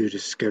due to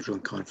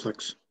scheduling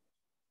conflicts.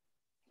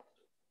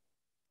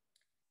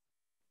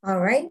 All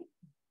right.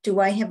 Do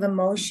I have a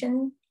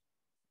motion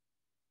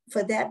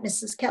for that,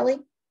 Mrs. Kelly?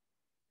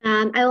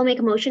 I will make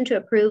a motion to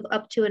approve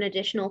up to an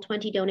additional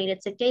 20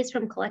 donated sick days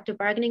from collective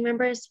bargaining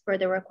members for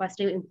the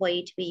requesting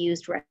employee to be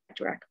used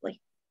retroactively.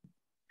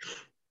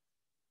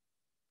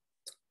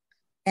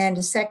 And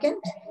a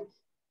second,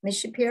 Ms.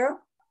 Shapiro?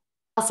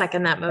 I'll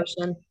second that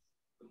motion.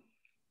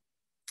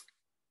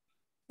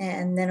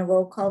 And then a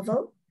roll call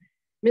vote.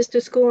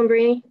 Mr.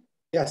 Schoolambrini?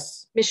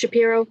 Yes. Ms.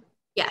 Shapiro?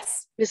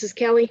 Yes. Mrs.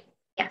 Kelly?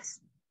 Yes.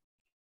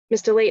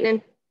 Mr.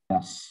 Leighton?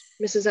 Yes.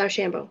 Mrs.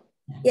 Archambault?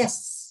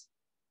 Yes.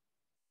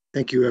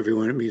 Thank you,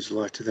 everyone. It means a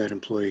lot to that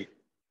employee.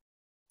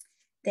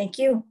 Thank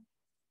you.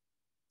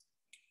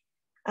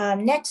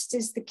 Next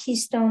is the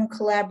Keystone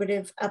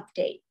Collaborative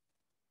update.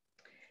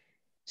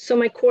 So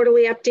my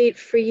quarterly update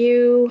for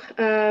you,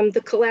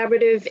 the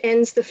collaborative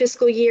ends the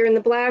fiscal year in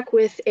the black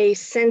with a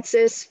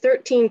census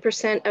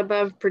 13%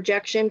 above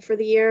projection for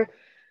the year.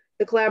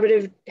 The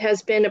collaborative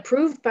has been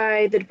approved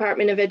by the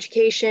Department of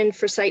Education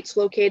for sites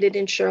located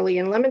in Shirley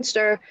and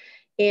Leominster,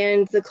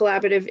 and the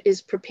collaborative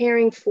is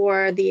preparing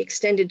for the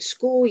extended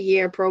school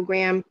year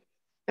program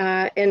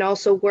and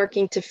also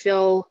working to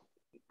fill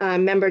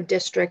member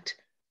district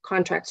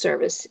contract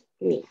service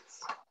needs.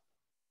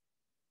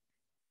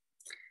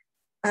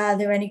 Are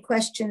there any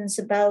questions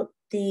about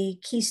the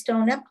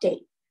Keystone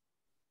update?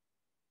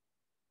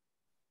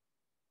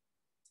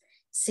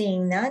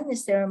 Seeing none,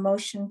 is there a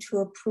motion to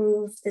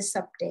approve this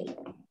update?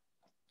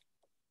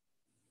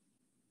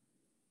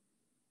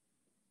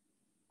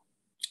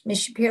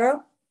 Ms.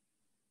 Shapiro?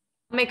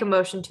 I'll make a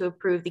motion to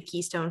approve the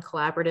Keystone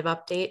Collaborative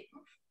update.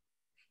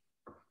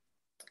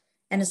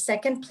 And a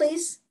second,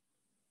 please.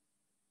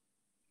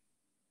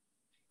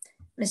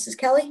 Mrs.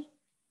 Kelly?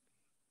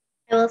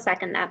 I will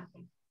second that.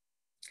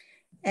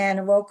 And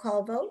a roll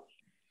call vote.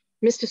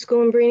 Mr.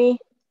 Schoolambrini?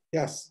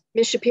 Yes.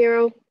 Ms.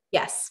 Shapiro?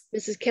 Yes.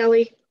 Mrs.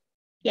 Kelly?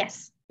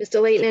 Yes.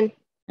 Mr. Leighton?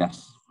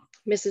 Yes.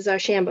 Mrs.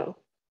 Archambault?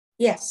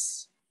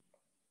 Yes.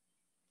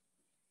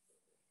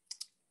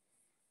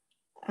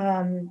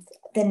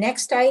 The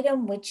next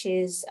item, which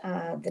is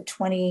the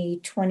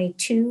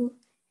 2022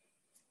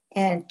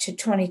 and to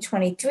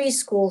 2023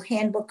 school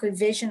handbook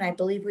revision, I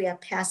believe we are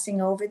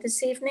passing over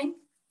this evening.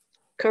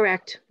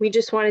 Correct. We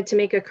just wanted to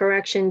make a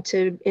correction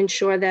to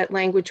ensure that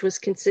language was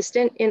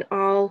consistent in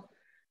all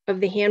of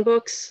the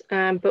handbooks,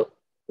 but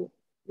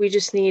we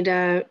just need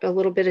a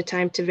little bit of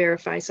time to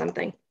verify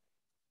something.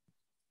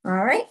 All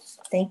right,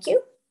 thank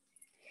you.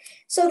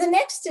 So the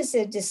next is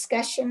a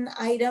discussion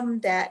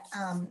item that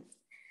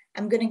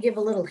I'm going to give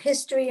a little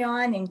history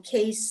on in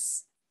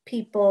case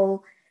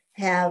people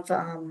have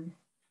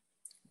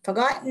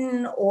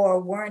forgotten or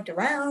weren't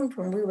around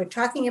when we were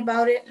talking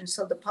about it, and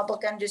so the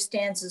public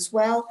understands as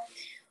well.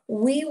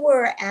 We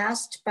were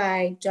asked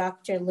by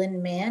Dr.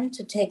 Lynn Mann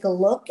to take a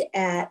look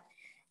at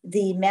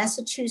the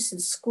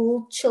Massachusetts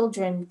School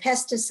Children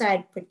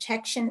Pesticide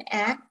Protection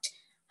Act,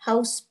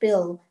 House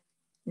Bill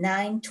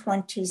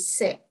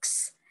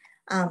 926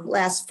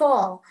 last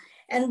fall.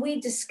 And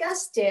we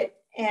discussed it,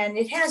 and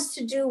it has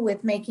to do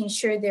with making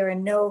sure there are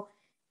no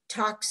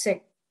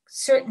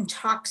certain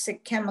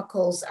toxic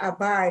chemicals are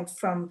barred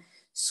from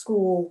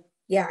school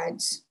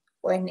yards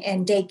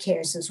and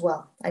daycares as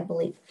well, I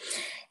believe.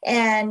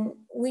 And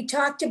we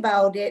talked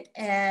about it,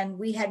 and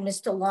we had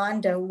Mr.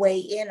 Londa weigh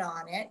in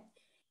on it.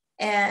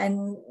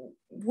 And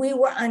we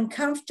were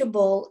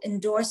uncomfortable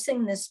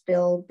endorsing this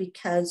bill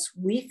because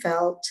we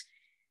felt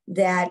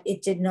that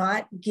it did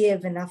not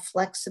give enough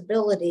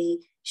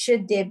flexibility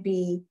should there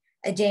be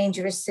a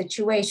dangerous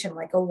situation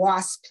like a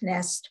wasp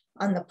nest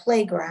on the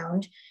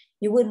playground.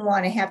 You wouldn't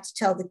want to have to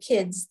tell the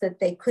kids that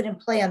they couldn't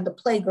play on the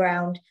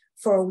playground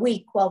for a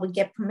week while we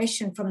get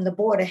permission from the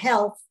Board of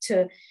Health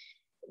to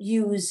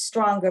use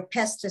stronger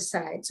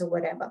pesticides or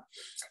whatever.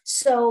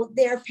 So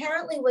there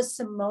apparently was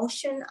some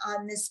motion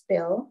on this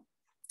bill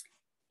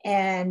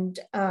and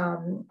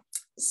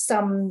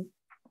some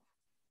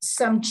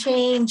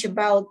change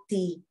about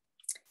the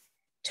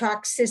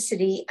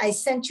toxicity. I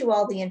sent you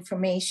all the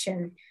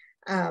information.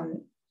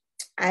 I'm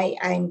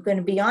going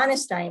to be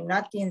honest, I am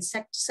not the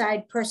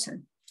insecticide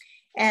person.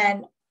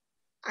 And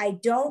I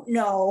don't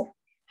know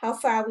how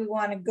far we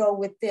want to go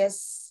with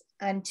this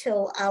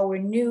until our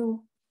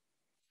new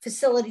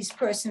facilities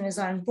person is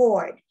on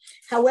board.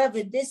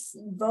 However, this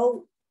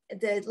vote,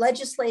 the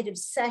legislative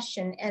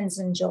session ends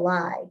in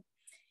July,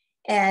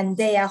 and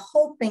they are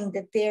hoping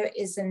that there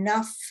is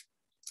enough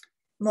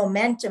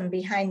momentum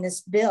behind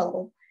this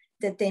bill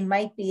that they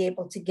might be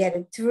able to get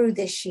it through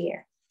this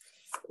year.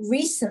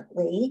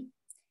 Recently,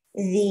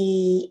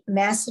 the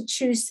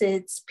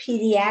Massachusetts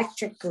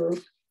Pediatric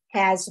Group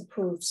has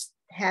approved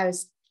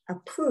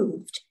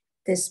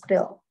this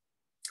bill,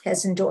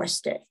 has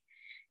endorsed it.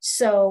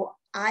 So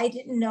I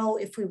didn't know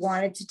if we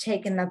wanted to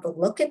take another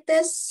look at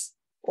this,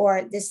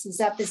 or this is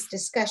up as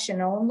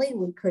discussion only.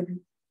 We could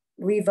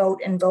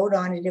revote and vote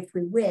on it if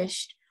we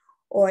wished,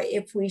 or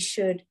if we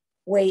should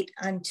wait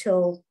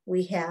until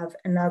we have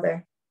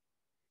another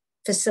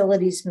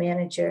facilities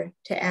manager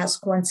to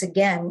ask once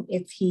again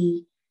if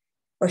he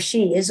or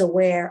she is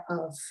aware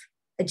of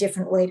a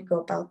different way to go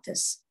about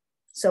this.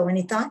 So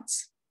any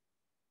thoughts?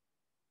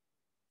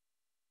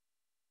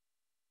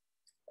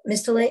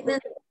 Mr. Laitman?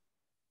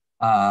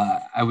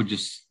 I would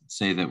just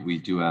say that we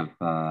do have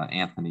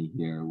Anthony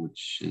here,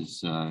 which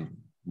is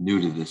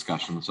new to the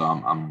discussion. So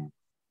I'm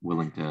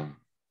willing to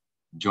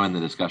join the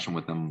discussion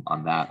with him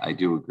on that. I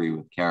do agree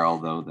with Carol,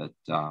 though,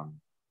 that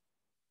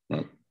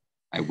that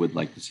I would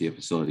like to see a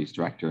facilities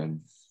director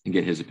and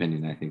get his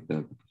opinion. I think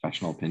the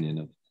professional opinion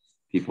of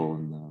people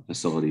in the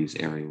facilities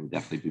area would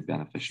definitely be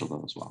beneficial,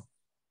 though, as well.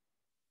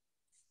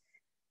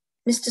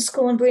 Mr.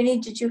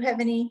 Schoenbrini, did you have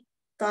any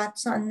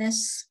thoughts on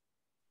this?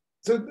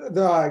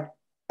 So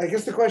I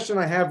guess the question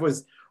I have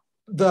was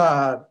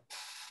the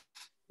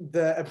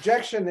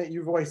objection that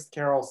you voiced,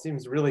 Carol,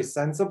 seems really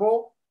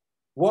sensible.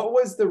 What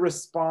was the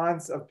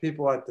response of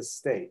people at the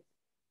state?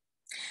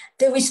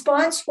 The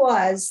response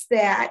was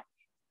that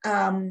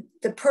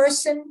the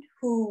person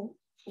who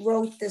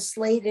wrote this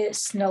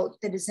latest note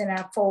that is in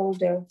our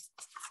folder,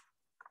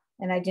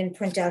 and I didn't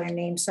print out her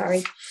name,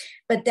 sorry,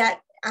 but that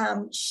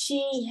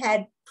she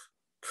had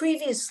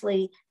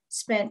previously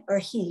spent, or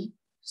he,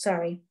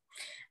 sorry,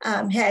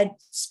 had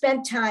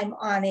spent time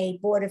on a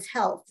Board of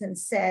Health and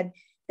said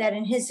that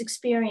in his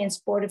experience,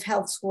 Board of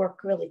Healths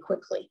work really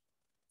quickly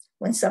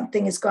when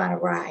something has gone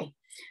awry.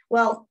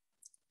 Well,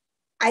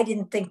 I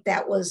didn't think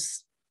that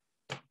was,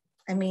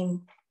 I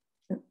mean,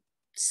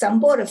 some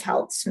Board of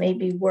Healths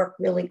maybe work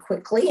really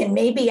quickly, and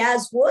maybe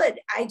as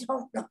would, I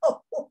don't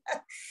know.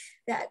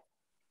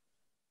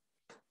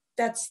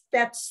 That's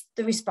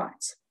the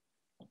response.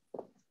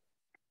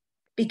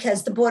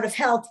 Because the Board of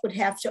Health would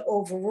have to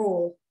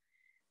overrule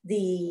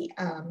the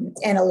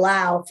and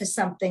allow for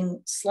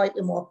something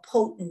slightly more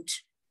potent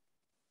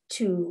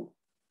to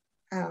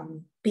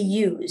be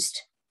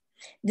used.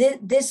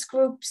 This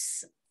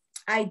group's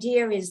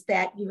idea is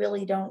that you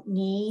really don't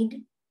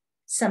need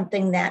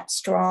something that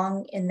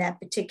strong in that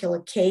particular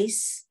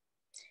case.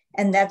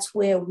 And that's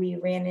where we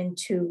ran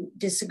into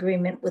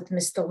disagreement with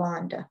Mr.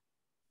 Londa.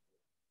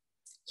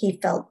 He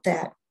felt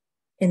that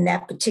in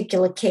that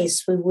particular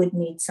case, we would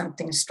need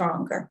something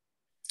stronger.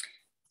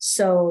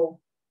 So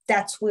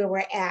that's where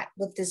we're at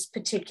with this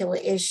particular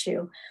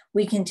issue.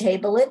 We can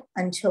table it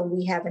until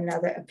we have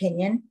another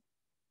opinion.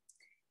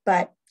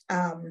 But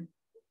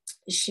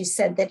she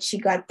said that she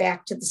got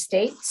back to the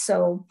state.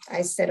 So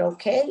I said,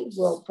 okay,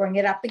 we'll bring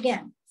it up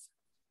again.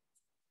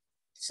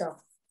 So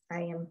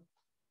I am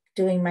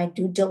doing my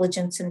due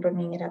diligence and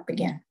bringing it up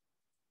again.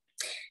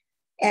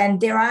 And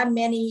there are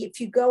many, if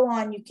you go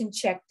on, you can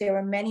check, there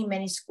are many,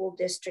 many school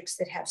districts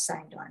that have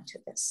signed on to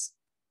this.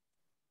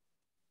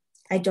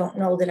 I don't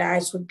know that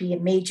ours would be a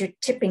major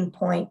tipping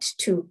point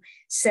to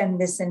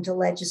send this into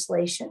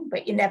legislation,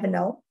 but you never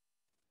know.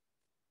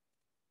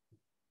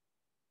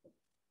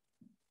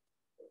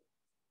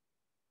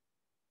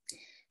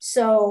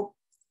 So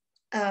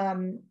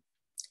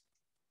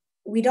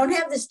we don't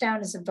have this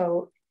down as a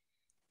vote.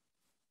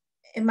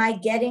 Am I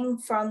getting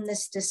from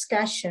this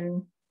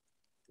discussion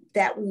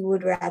that we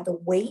would rather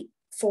wait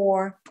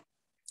for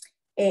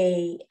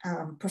a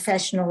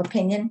professional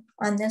opinion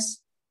on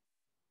this?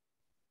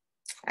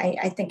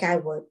 I think I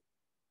would.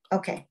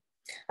 Okay.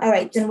 All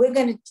right, then we're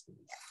not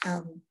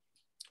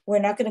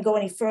going to go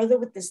any further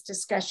with this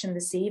discussion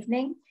this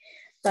evening,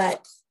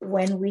 but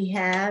when we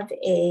have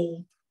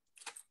a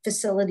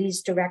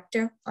facilities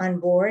director on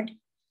board,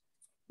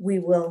 we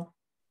will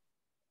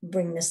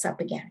bring this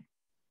up again.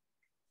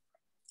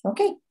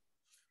 Okay.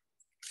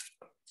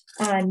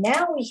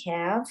 Now we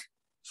have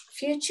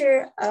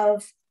future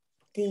of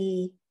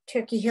the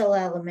Turkey Hill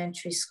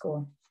Elementary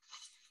School.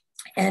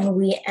 And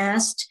we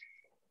asked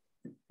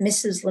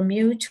Mrs.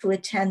 Lemieux to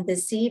attend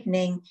this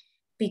evening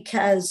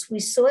because we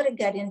sort of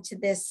got into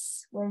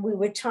this when we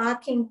were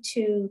talking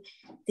to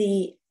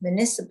the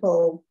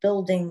municipal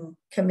building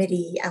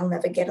committee. I'll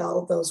never get all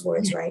of those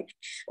words right.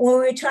 When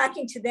we were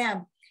talking to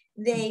them,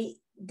 they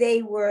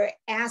were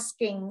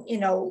asking, you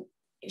know,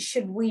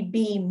 should we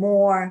be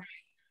more,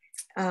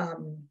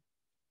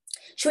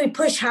 should we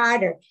push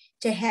harder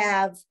to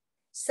have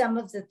some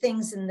of the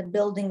things in the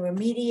building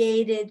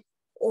remediated,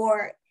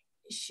 or,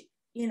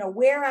 you know,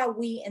 where are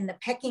we in the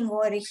pecking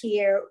order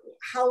here?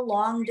 How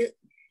long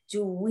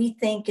do we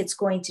think it's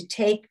going to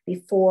take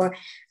before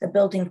the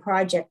building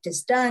project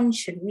is done?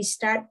 Should we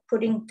start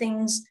putting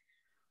things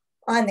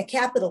on the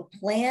capital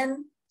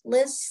plan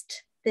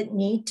list that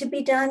need to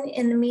be done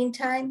in the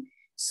meantime?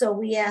 So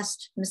we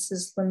asked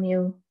Mrs.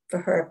 Lemieux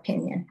for her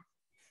opinion.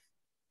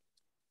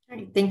 All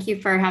right, thank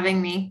you for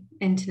having me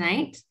in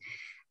tonight.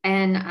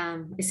 And I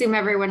assume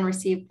everyone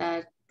received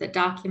the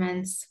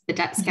documents, the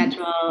debt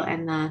schedule,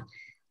 and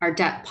our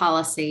debt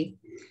policy.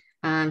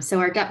 So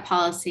our debt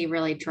policy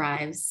really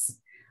drives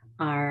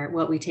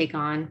what we take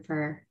on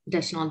for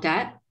additional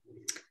debt.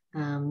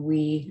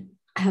 We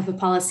have a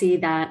policy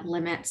that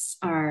limits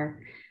our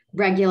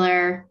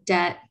regular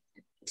debt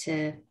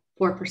to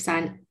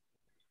 4%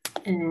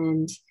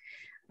 and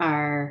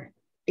our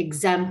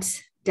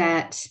exempt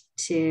debt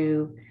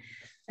to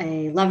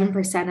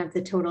 11% of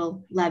the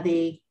total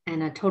levy,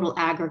 and a total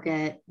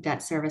aggregate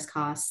debt service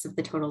costs of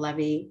the total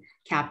levy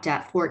capped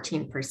at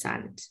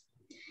 14%.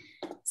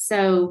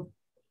 So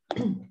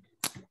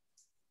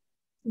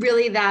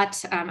really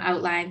that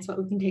outlines what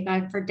we can take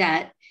on for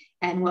debt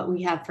and what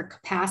we have for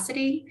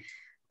capacity.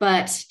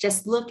 But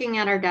just looking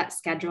at our debt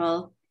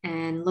schedule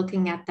and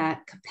looking at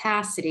that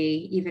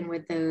capacity, even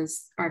with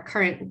those, our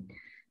current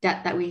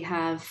debt that we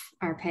have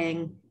are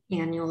paying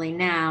annually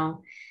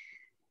now,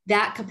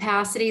 that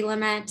capacity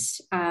limit,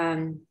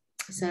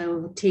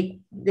 so take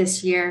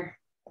this year,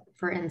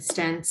 for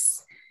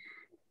instance,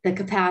 the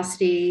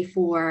capacity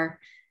for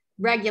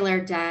regular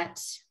debt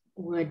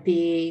would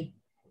be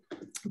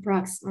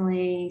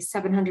approximately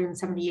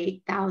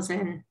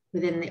 $778,000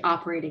 within the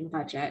operating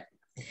budget.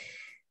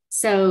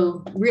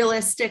 So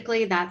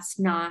realistically, that's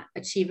not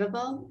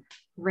achievable.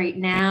 Right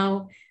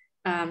now,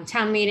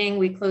 town meeting,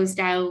 we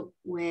closed out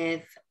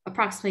with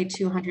approximately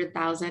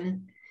 $200,000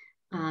 in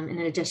an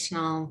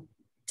additional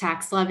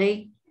tax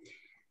levy.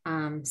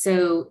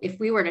 So if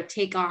we were to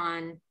take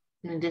on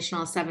an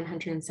additional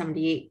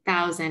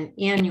 $778,000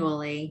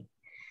 annually,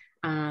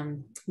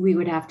 we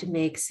would have to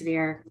make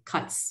severe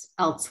cuts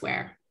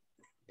elsewhere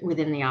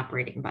within the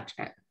operating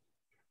budget.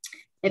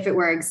 If it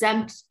were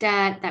exempt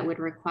debt, that would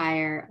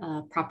require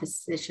a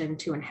Proposition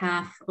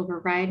 2.5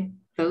 override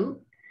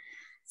vote.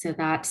 So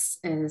that's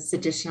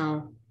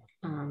additional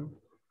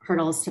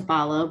hurdles to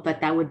follow,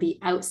 but that would be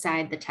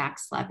outside the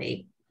tax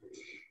levy.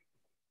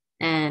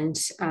 And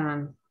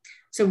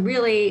so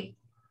really,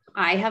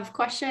 I have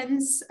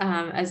questions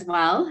as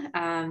well.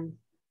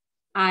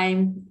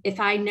 If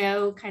I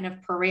know kind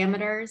of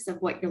parameters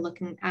of what you're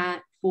looking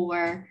at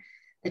for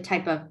the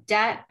type of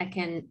debt, I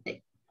can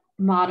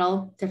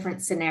model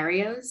different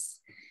scenarios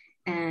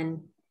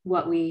and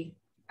what we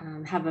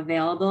have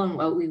available and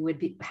what we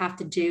would have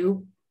to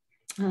do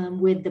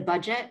with the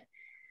budget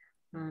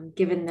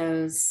given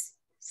those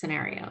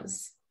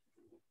scenarios.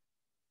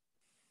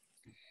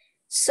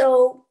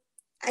 So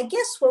I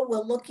guess what we're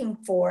looking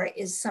for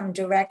is some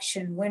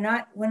direction. We're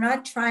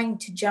not trying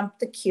to jump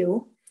the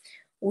queue.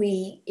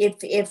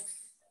 If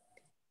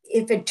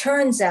it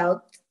turns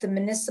out the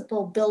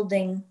municipal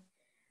building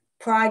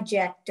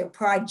project or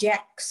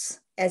projects,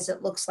 as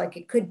it looks like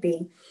it could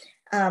be,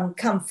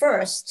 come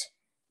first,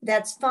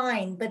 that's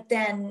fine. But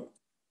then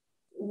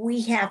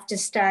we have to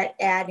start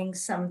adding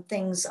some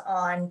things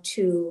on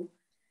to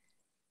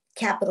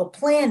capital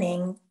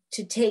planning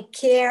to take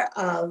care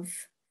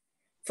of.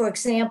 For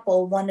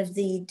example, one of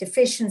the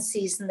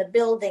deficiencies in the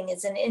building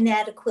is an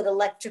inadequate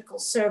electrical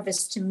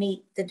service to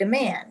meet the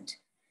demand.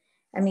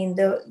 I mean,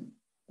 the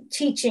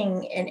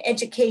teaching and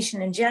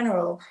education in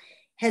general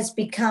has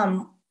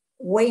become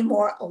way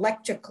more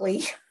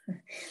electrically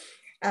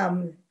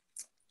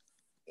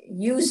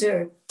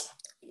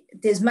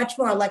there's much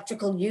more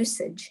electrical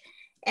usage.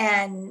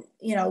 And,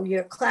 you know,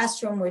 your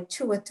classroom with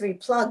 2 or 3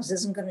 plugs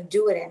isn't going to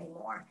do it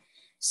anymore.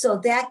 So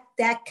that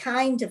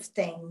kind of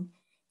thing,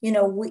 you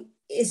know,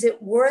 is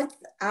it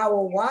worth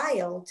our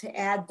while to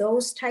add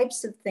those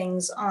types of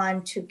things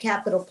on to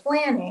capital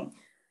planning?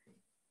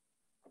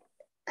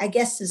 I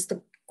guess is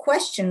the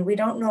question. We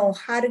don't know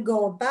how to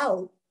go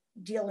about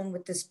dealing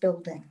with this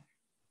building.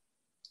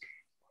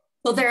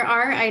 Well, there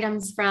are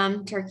items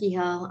from Turkey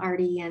Hill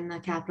already in the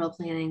capital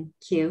planning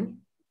queue.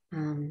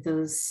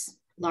 Those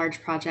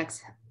large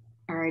projects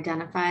are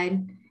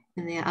identified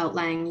in the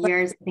outlying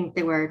years. I think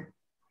there were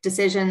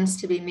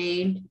decisions to be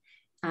made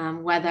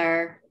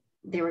whether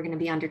they were going to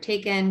be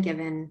undertaken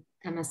given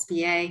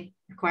MSBA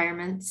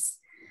requirements.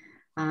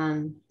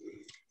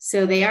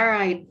 So they are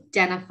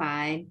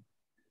identified.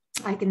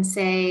 I can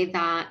say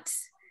that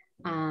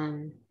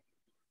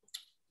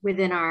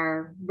within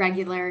our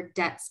regular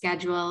debt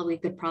schedule, we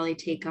could probably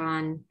take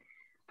on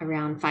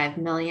around $5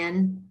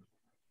 million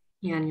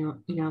annual,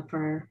 you know,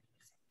 for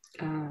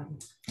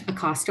a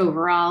cost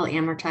overall,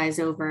 amortize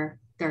over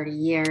 30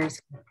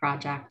 years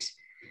project.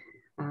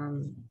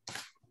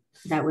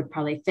 That would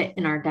probably fit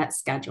in our debt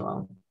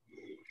schedule.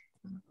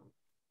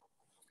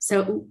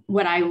 So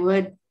what I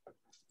would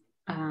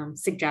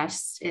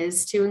suggest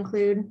is to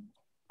include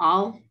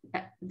all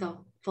the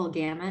full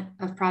gamut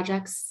of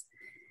projects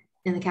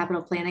in the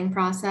capital planning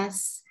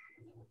process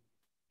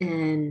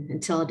and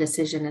until a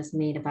decision is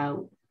made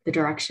about the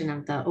direction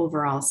of the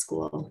overall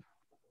school,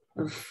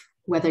 of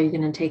whether you're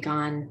going to take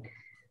on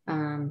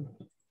the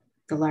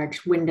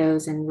large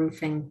windows and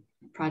roofing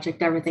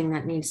project, everything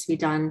that needs to be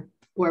done,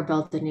 or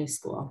build the new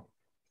school.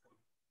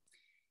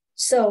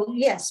 So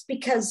yes,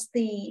 because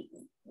the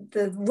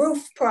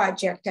roof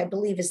project, I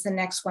believe, is the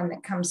next one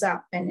that comes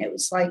up, and it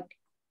was like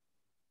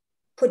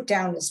put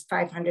down as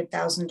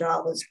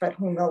 $500,000, but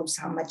who knows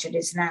how much it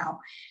is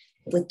now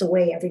with the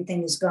way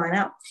everything has gone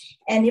up.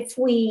 And if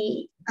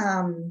we,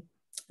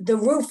 the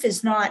roof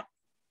is not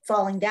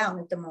falling down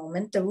at the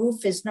moment. The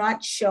roof is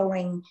not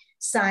showing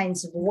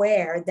signs of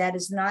wear. That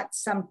is not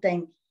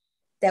something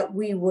that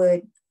we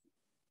would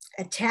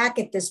attack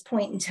at this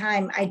point in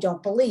time, I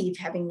don't believe,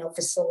 having no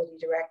facility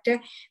director.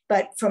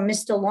 But from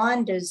Mr.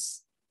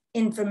 Londa's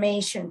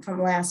information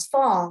from last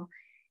fall,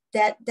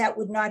 that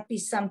would not be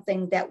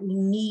something that we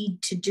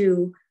need to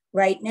do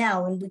right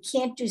now. And we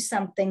can't do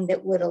something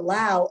that would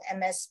allow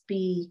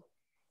MSB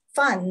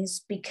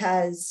funds,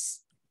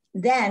 because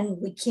then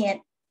we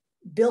can't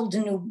build a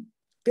new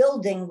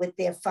building with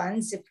their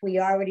funds if we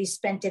already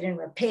spent it in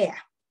repair.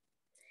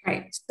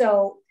 Right.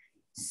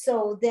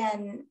 So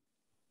then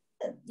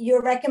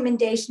your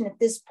recommendation at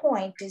this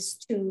point is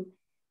to,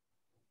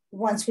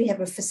 once we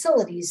have a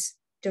facilities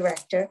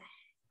director,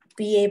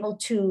 be able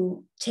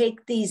to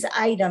take these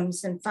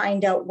items and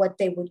find out what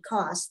they would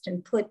cost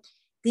and put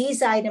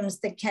these items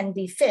that can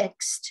be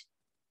fixed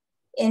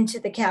into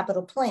the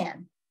capital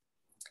plan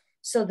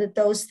so that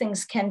those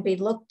things can be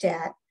looked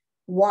at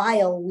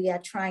while we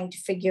are trying to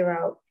figure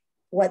out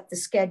what the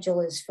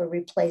schedule is for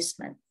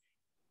replacement.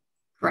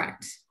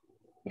 Correct.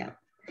 Yeah.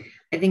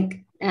 I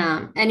think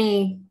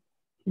any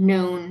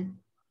known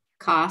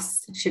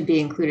costs should be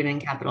included in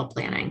capital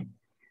planning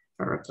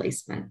for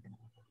replacement.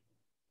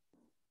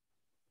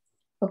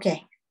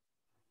 Okay.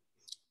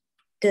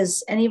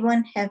 Does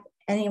anyone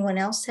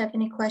else have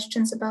any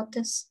questions about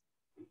this?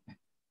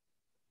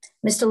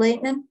 Mr.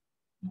 Leighton?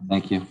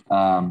 Thank you.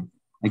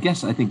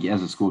 I think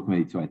as a school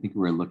committee too, I think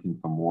we're looking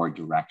for more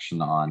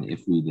direction on,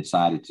 if we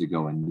decided to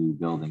go a new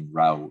building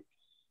route,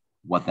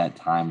 what that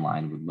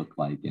timeline would look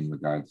like in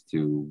regards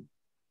to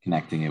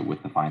connecting it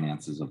with the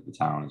finances of the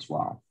town as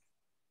well.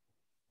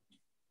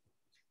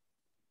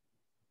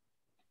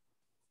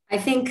 I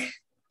think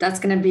that's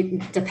going to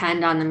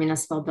depend on the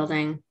municipal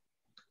building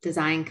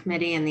design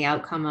committee and the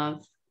outcome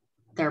of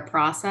their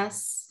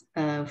process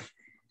of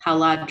how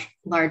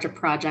large a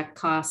project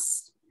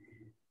costs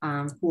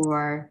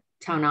for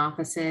town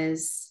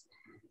offices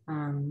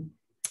and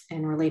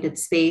related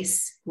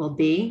space will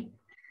be.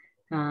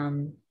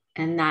 And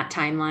that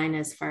timeline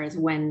as far as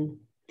when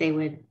they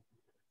would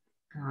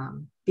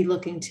be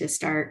looking to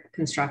start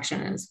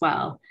construction as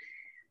well.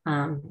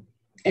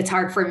 It's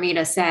hard for me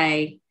to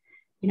say,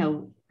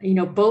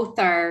 both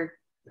are,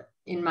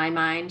 in my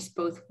mind,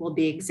 both will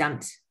be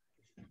exempt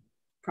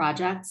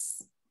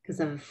projects because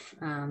of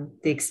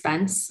the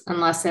expense,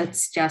 unless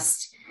it's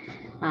just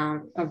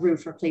a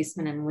roof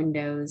replacement and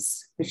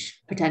windows,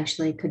 which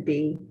potentially could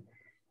be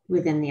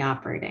within the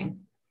operating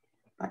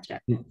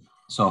budget.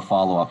 So a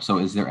follow-up. So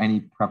is there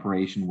any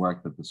preparation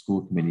work that the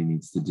school committee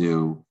needs to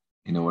do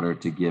in order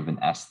to give an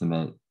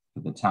estimate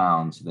to the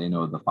town so they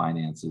know the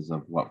finances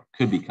of what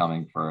could be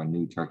coming for a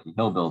new Turkey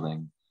Hill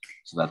building,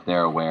 so that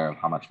they're aware of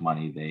how much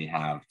money they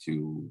have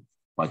to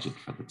budget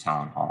for the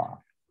town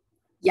hall?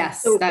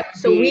 Yes. So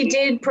we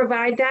did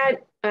provide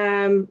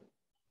that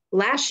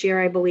last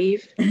year, I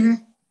believe,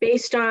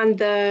 based on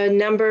the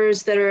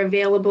numbers that are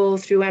available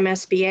through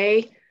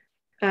MSBA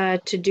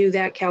to do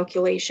that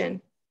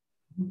calculation.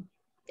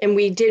 And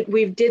we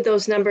did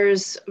those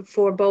numbers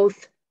for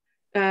both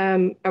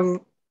a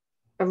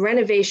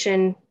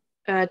renovation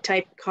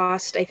type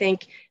cost, I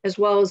think, as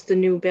well as the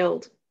new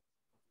build.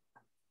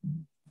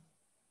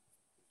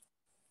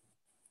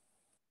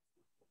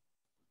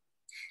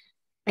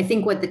 I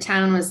think what the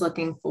town was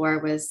looking for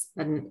was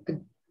a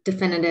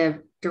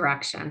definitive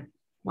direction,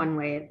 one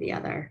way or the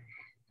other.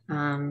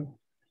 And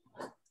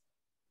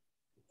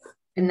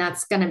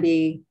that's going to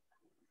be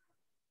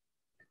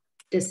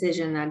a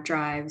decision that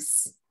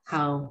drives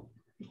how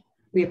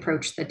we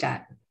approach the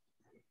debt.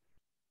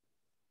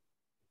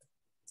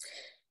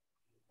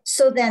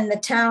 So then the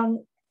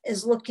town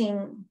is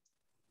looking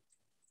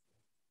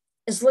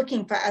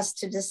for us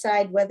to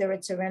decide whether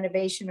it's a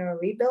renovation or a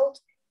rebuild.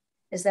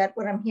 Is that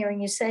what I'm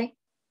hearing you say?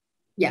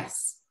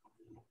 Yes.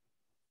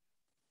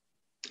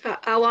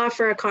 I'll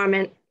offer a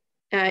comment.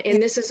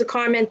 And this is a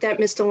comment that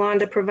Mr.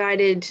 Londa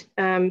provided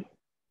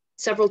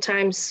several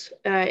times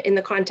in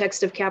the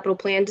context of capital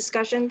plan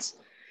discussions.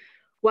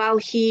 While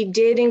he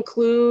did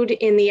include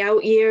in the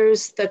out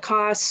years the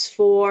costs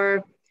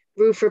for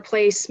roof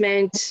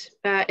replacement,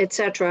 et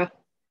cetera,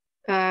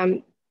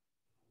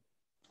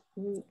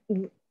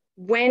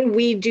 when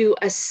we do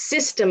a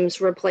systems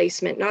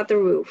replacement, not the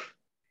roof,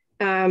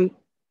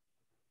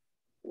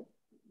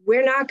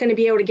 we're not going to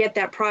be able to get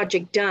that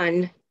project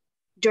done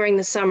during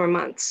the summer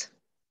months,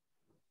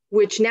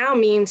 which now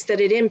means that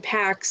it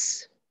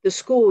impacts the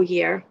school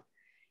year.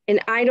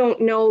 And I don't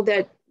know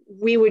that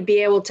we would be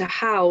able to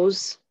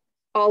house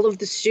all of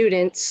the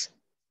students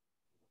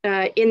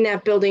in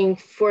that building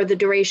for the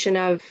duration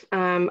of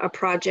a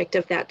project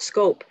of that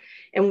scope.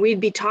 And we'd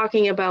be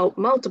talking about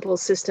multiple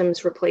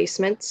systems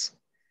replacements.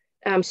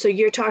 So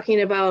you're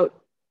talking about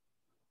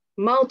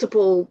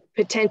multiple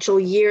potential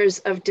years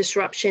of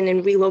disruption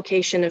and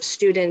relocation of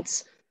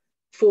students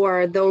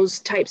for those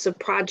types of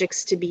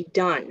projects to be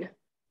done.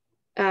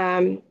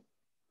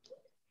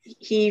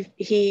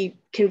 He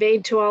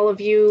conveyed to all of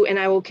you, and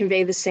I will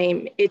convey the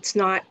same. It's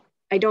not,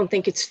 I don't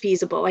think it's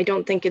feasible. I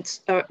don't think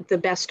it's the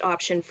best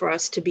option for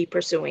us to be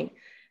pursuing.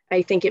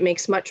 I think it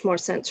makes much more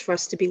sense for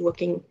us to be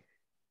looking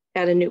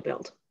at a new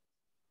build.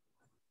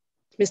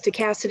 Mr.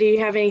 Cassidy, do you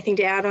have anything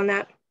to add on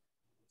that?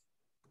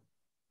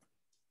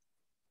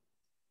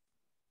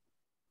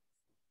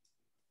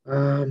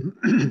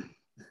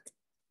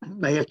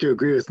 I have to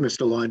agree with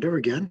Mr. Launder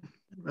again.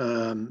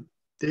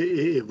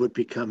 It would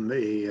become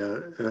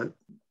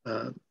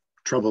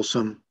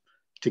troublesome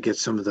to get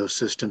some of those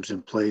systems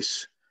in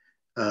place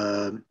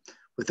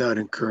without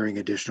incurring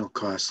additional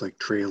costs like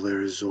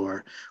trailers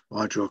or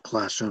modular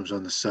classrooms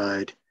on the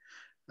side.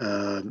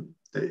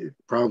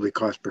 Probably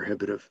cost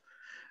prohibitive.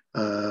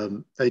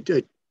 I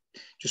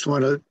just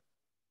want to,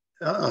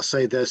 I'll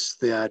say this,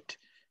 that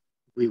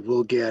we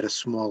will get a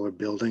smaller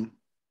building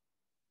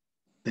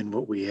than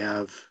what we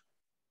have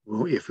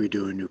if we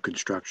do a new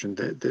construction.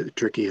 The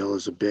Turkey Hill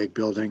is a big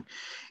building,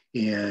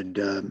 and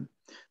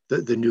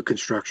the new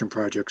construction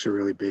projects are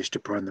really based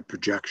upon the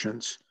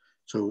projections.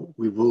 So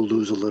we will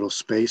lose a little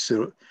space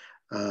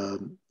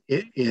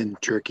in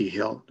Turkey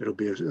Hill. It'll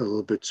be a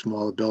little bit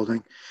smaller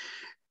building,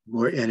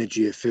 more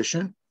energy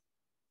efficient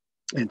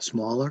and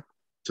smaller.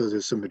 So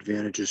there's some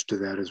advantages to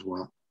that as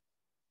well.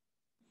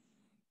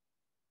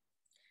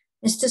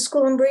 Mr.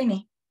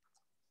 Schoenbrini.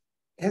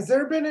 Has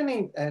there been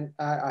any, and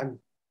I'm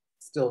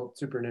still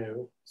super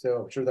new,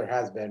 so I'm sure there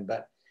has been,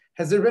 but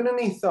has there been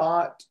any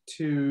thought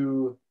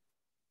to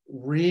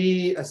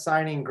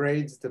reassigning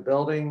grades to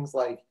buildings?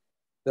 Like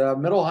the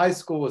middle high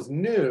school is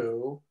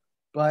new,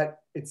 but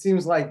it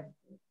seems like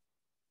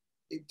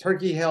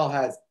Turkey Hill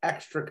has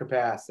extra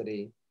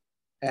capacity.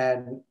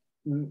 And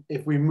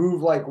if we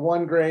move like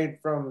one grade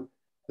from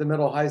the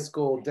middle high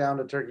school down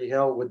to Turkey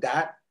Hill, would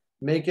that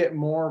make it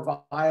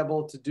more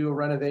viable to do a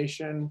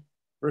renovation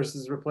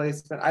versus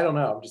replacement? I don't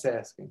know, I'm just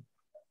asking.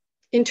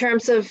 In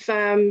terms of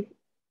the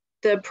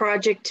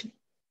project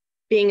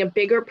being a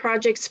bigger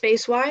project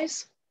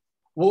space-wise?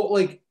 Well,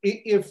 like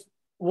if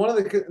one of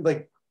the,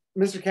 like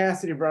Mr.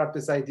 Cassidy brought up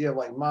this idea of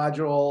like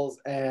modules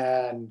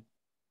and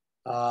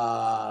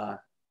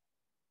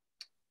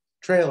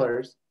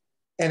trailers.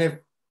 And if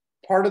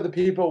part of the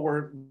people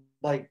were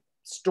like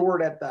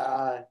stored at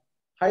the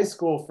high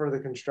school for the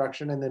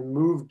construction and then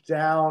moved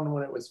down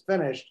when it was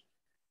finished,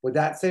 would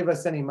that save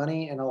us any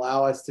money and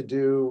allow us to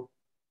do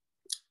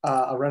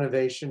a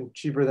renovation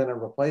cheaper than a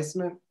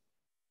replacement?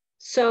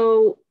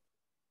 So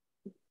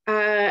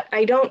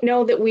I don't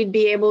know that we'd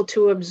be able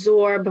to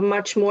absorb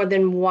much more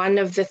than one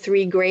of the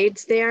 3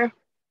 grades there.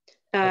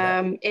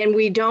 And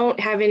we don't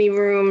have any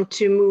room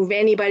to move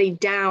anybody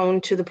down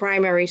to the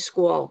primary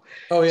school.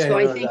 Oh yeah. So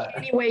I think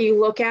any way you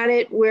look at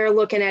it, we're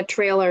looking at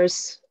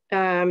trailers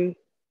during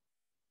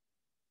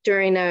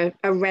a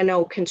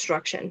reno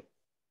construction.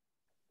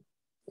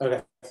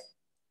 Okay.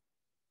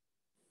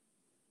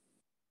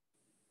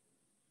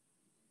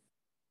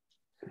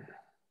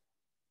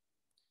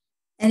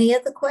 Any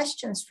other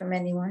questions from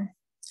anyone?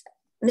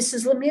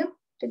 Mrs. Lemieux,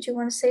 did you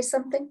want to say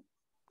something?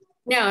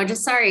 No,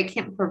 just sorry, I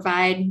can't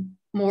provide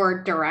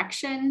more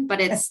direction, but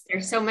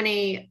there's so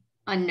many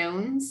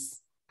unknowns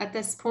at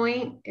this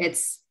point.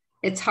 It's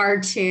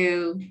hard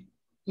to,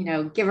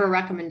 give a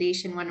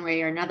recommendation one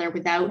way or another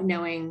without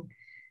knowing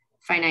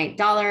finite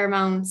dollar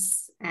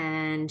amounts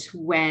and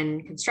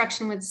when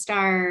construction would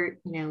start,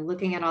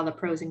 looking at all the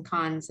pros and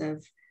cons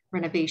of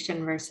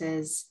renovation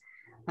versus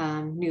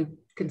new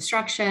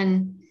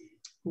construction,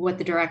 what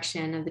the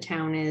direction of the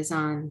town is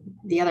on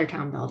the other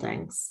town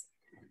buildings.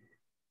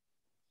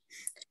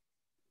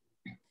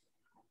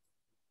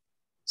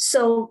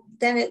 So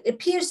then it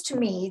appears to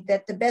me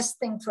that the best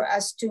thing for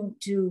us to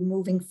do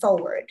moving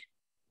forward,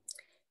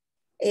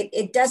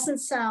 it doesn't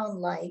sound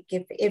like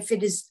if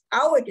it is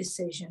our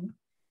decision,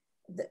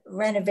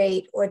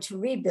 renovate or to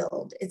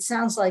rebuild, it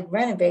sounds like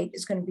renovate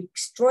is going to be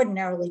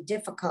extraordinarily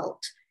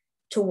difficult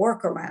to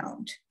work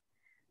around.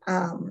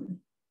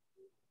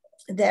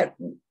 That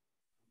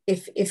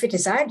if it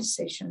is our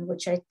decision,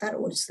 which I thought it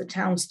was the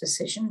town's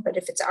decision, but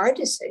if it's our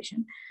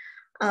decision,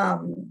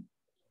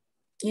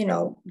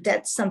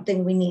 that's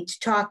something we need to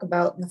talk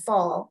about in the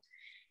fall.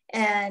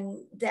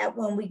 And that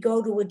when we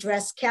go to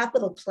address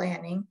capital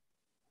planning,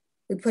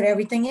 we put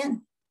everything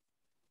in.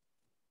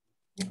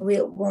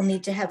 We'll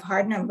need to have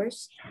hard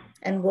numbers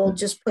and we'll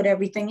just put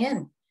everything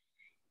in.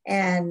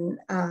 And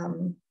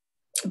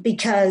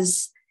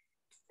because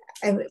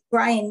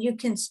Brian, you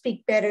can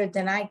speak better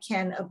than I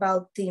can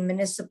about the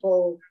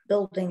municipal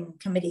building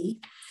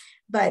committee,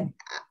 but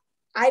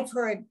I've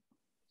heard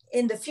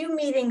in the few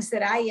meetings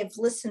that I have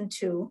listened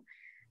to,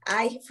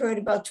 I've heard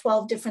about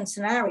 12 different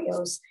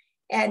scenarios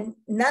and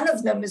none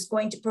of them is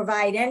going to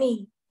provide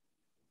any,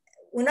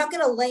 we're not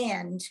going to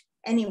land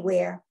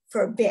anywhere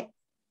for a bit,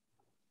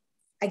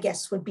 I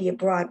guess would be a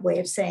broad way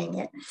of saying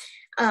it.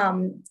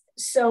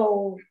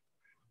 So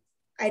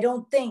I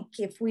don't think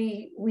if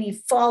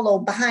we follow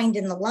behind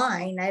in the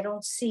line, I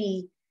don't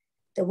see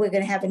that we're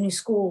going to have a new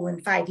school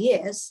in 5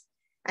 years.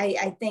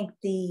 I think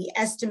the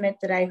estimate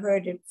that I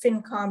heard at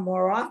FinCom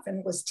more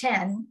often was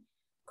 10,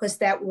 because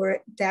that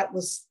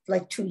was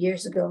like 2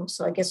 years ago.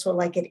 So I guess we're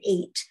like at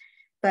 8.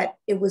 but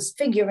it was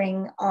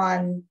figuring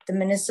on the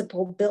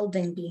municipal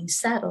building being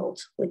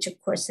settled, which of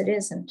course it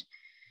isn't.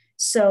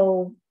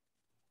 So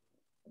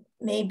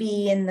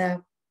maybe in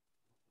the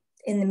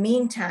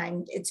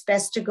meantime, it's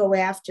best to go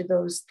after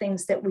those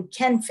things that we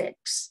can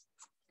fix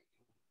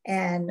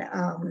and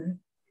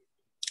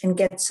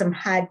get some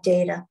hard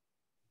data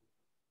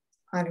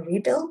on a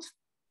rebuild.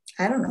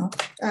 I don't know.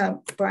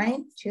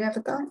 Brian, do you have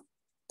a thought?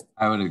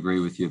 I would agree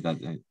with you that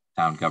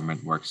town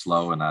government works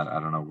slow, and I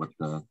don't know what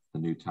the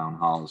new town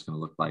hall is going to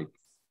look like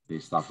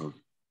based off of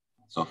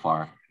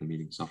the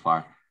meeting so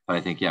far. But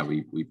I think, yeah,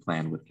 we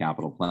plan with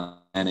capital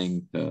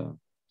planning to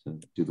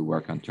do the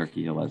work on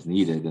Turkey Hill as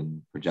needed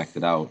and project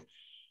it out.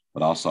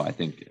 But also, I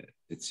think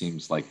it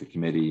seems like the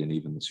committee and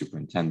even the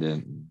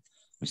superintendent and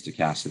Mr.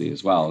 Cassidy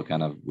as well,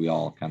 we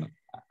all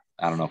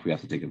I don't know if we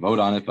have to take a vote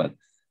on it, but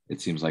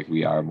it seems like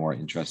we are more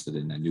interested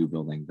in a new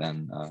building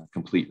than a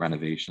complete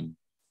renovation.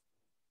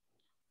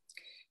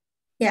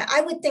 Yeah,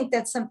 I would think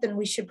that's something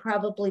we should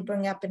probably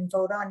bring up and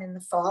vote on in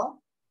the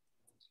fall.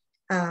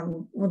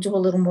 We'll do a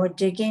little more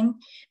digging,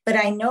 but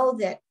I know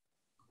that,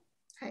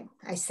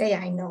 I say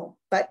I know,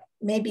 but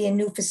maybe a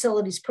new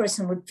facilities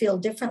person would feel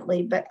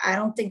differently, but I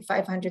don't think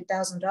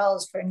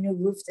 $500,000 for a new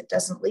roof that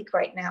doesn't leak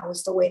right now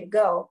is the way to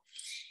go.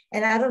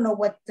 And I don't know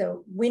what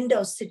the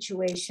window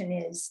situation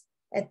is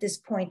at this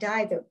point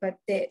either, but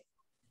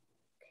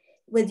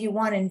whether you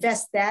want to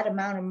invest that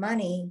amount of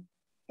money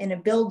in a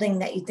building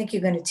that you think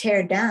you're going to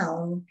tear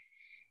down,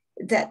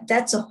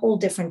 that's a whole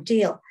different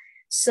deal.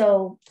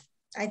 So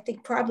I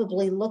think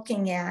probably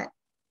looking at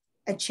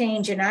a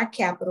change in our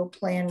capital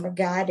plan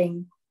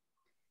regarding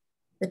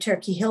the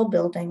Turkey Hill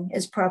building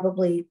is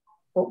probably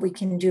what we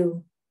can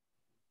do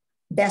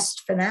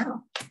best for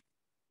now.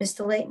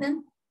 Mr.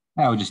 Leighton?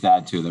 I would just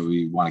add too that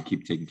we want to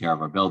keep taking care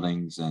of our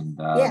buildings, and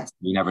yes,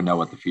 we never know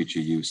what the future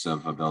use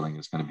of a building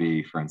is going to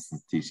be. For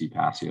instance, TC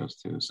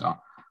Passios too. So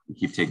we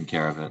keep taking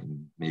care of it,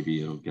 and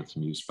maybe it'll get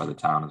some use by the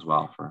town as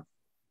well for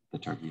the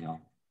Turkey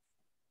Hill.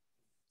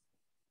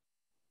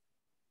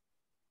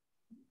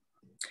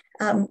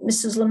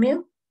 Mrs.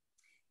 Lemieux?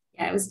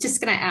 Yeah, I was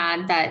just going to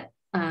add that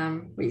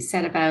what you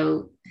said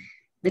about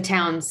the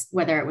town's,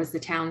 whether it was the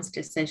town's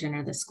decision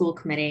or the school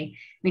committee,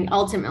 I mean,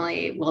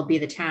 ultimately it will be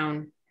the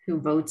town who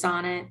votes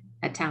on it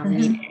at town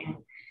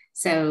meeting.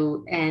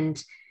 So,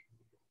 and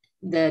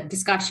the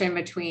discussion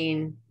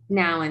between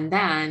now and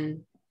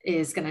then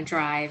is going to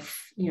drive,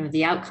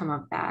 the outcome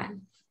of that.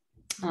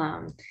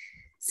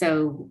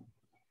 So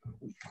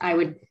I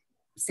would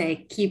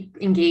say keep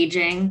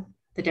engaging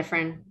the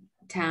different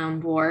town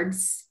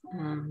boards,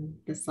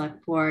 the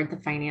select board,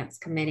 the finance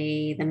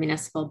committee, the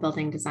municipal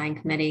building design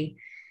committee,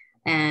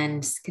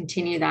 and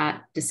continue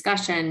that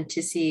discussion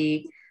to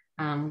see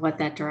what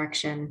that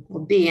direction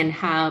will be and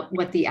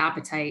what the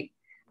appetite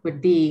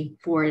would be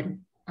for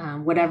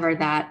whatever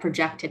that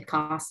projected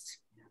cost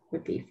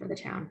would be for the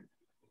town.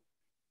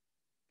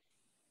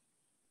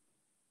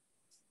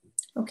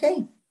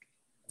 Okay.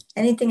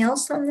 Anything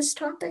else on this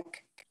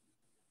topic?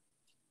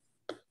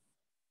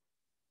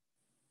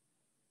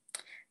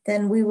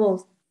 Then we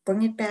will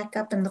bring it back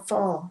up in the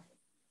fall,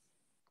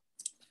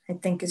 I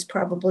think is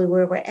probably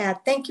where we're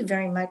at. Thank you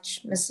very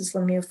much, Mrs.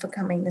 Lemieux, for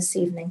coming this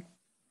evening.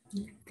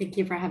 Thank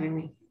you for having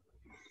me.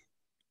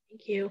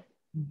 Thank you.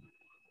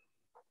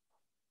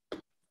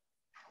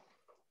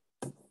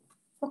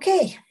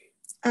 Okay,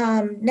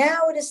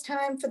 now it is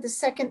time for the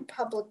second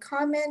public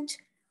comment,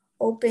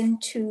 open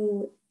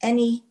to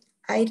any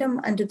item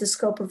under the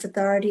scope of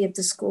authority of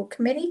the school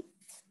committee.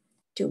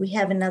 Do we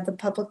have another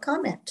public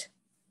comment?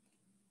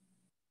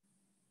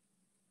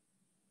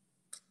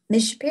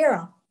 Ms.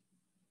 Shapiro.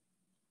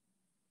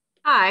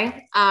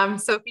 Hi, I'm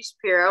Sophie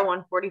Shapiro,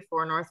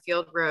 144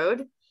 Northfield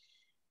Road.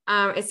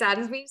 It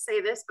saddens me to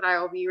say this, but I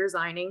will be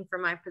resigning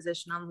from my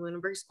position on the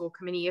Lunenburg School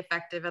Committee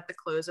effective at the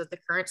close of the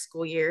current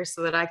school year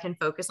so that I can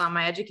focus on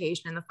my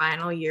education in the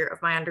final year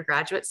of my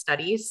undergraduate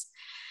studies.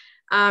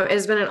 It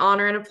has been an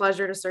honor and a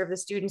pleasure to serve the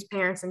students,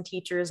 parents, and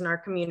teachers in our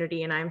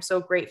community, and I'm so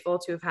grateful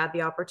to have had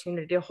the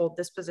opportunity to hold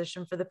this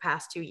position for the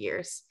past 2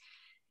 years.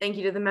 Thank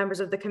you to the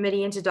members of the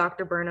committee and to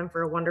Dr. Burnham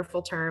for a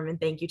wonderful term,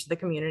 and thank you to the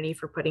community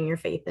for putting your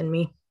faith in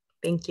me.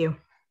 Thank you.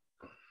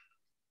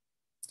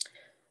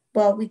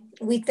 Well,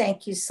 we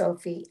thank you,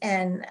 Sophie,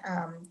 and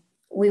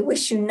we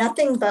wish you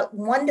nothing but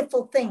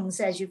wonderful things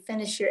as you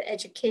finish your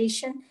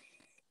education.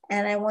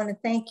 And I want to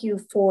thank you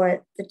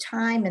for the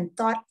time and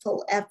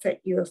thoughtful effort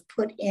you have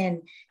put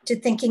in to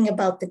thinking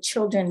about the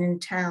children in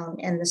town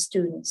and the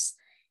students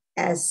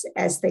as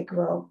they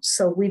grow.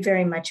 So we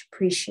very much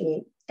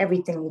appreciate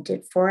everything you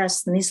did for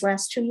us in these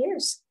last 2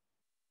 years.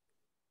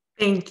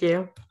 Thank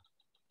you.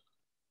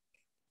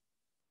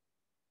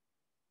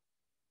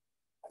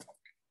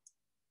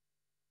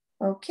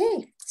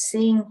 Okay,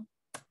 seeing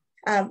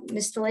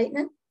Mr.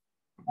 Leighton.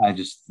 I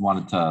just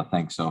wanted to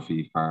thank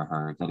Sophie for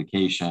her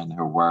dedication,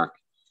 her work,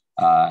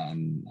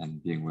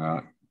 and being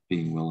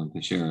willing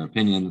to share her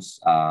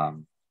opinions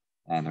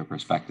and her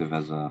perspective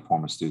as a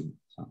former student.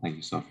 So thank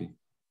you, Sophie.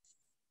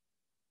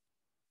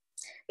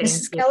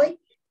 Mrs. Kelly.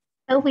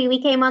 Sophie,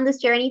 we came on this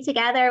journey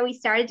together. We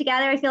started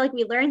together. I feel like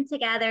we learned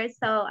together.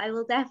 So I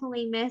will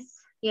definitely miss,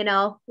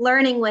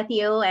 learning with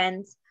you.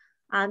 And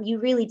you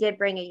really did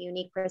bring a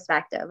unique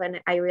perspective. And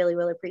I really,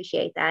 really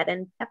appreciate that.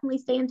 And definitely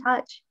stay in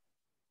touch.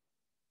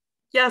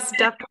 Yes,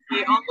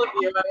 definitely. All of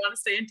you. I want to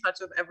stay in touch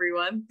with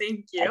everyone.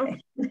 Thank you.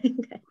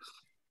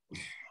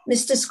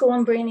 Mr.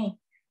 Schoenbrini.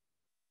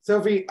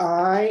 Sophie,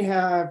 I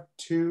have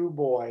 2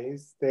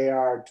 boys. They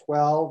are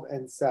 12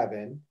 and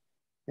 7.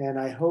 And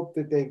I hope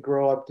that they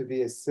grow up to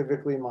be as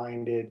civically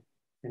minded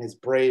and as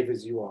brave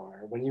as you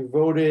are. When you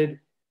voted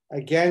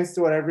against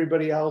what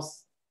everybody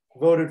else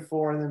voted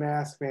for in the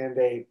mask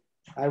mandate,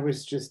 I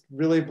was just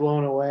really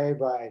blown away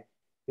by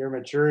your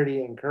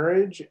maturity and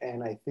courage.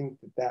 And I think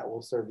that that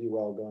will serve you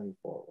well going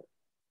forward.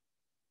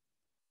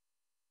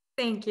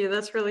 Thank you.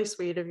 That's really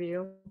sweet of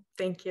you.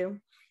 Thank you.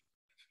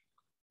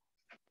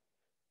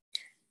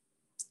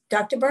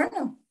 Dr.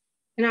 Burnham.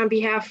 And on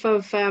behalf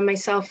of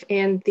myself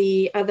and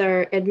the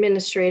other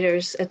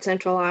administrators at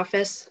Central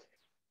Office,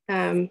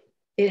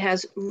 it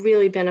has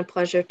really been a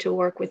pleasure to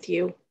work with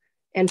you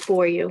and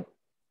for you.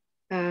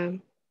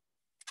 You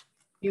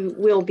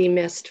will be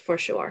missed for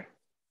sure.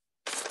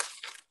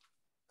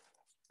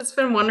 It's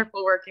been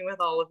wonderful working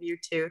with all of you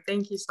too.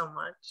 Thank you so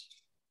much.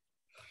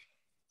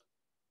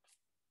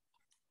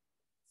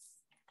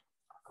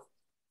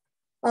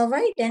 All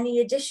right, any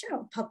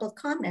additional public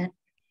comment?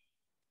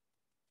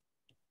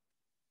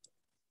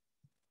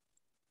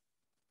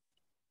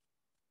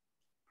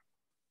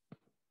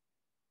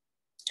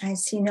 I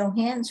see no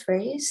hands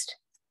raised.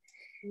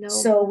 No.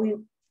 So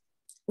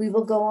we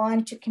will go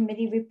on to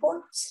committee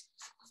reports.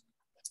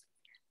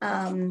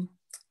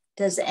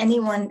 Does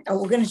anyone,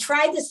 we're going to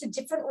try this a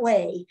different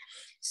way.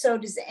 So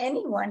does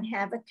anyone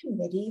have a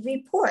committee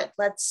report?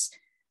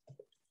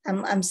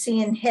 I'm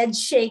seeing head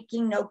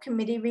shaking, no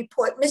committee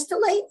report.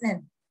 Mr.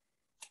 Leighton.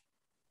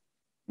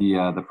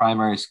 The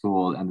primary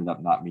school ended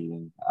up not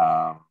meeting,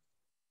 and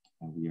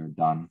we are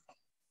done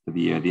for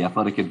the year. The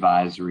athletic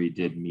advisory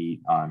did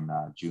meet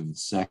on June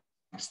 6th.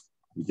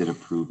 We did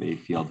approve a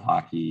field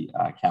hockey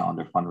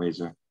calendar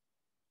fundraiser.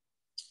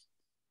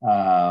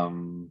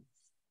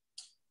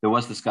 There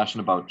was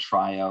discussion about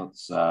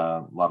tryouts.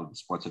 A lot of the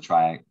sports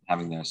are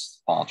having their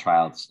fall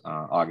tryouts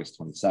August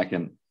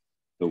 22nd.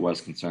 There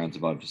was concerns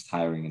about just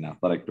hiring an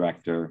athletic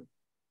director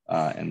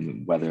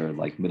and whether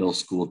like middle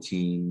school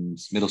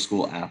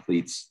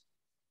athletes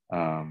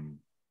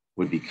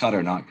would be cut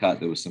or not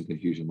cut. There was some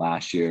confusion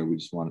last year. We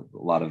just wanted, a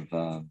lot of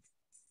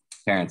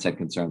parents had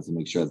concerns to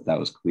make sure that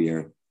was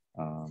clear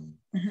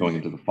going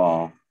into the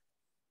fall.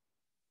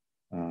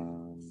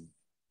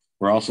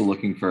 We're also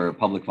looking for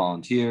public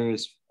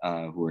volunteers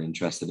who are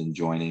interested in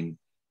joining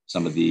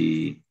some of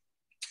the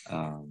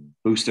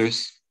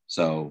boosters.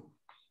 So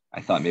I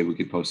thought maybe we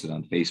could post it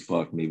on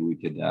Facebook. Maybe we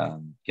could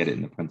get it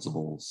in the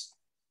principals'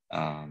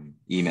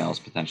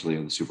 emails potentially,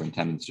 or the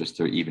superintendents, just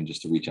to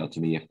reach out to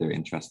me if they're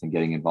interested in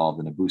getting involved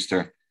in a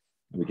booster.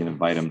 And we can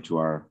invite them to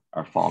our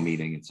fall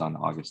meeting. It's on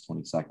August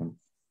 22nd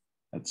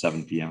at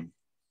 7 p.m.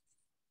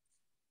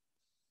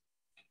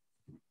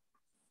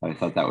 I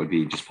thought that would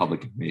be just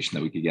public information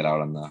that we could get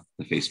out on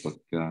the Facebook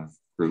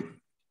group.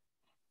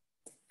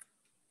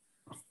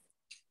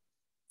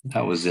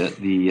 That was it.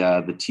 The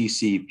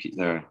TC,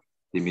 the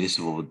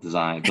Municipal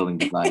Building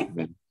Design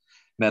Committee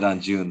met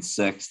on June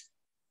 6th.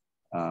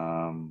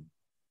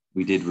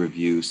 We did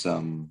review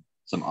some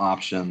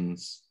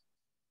options.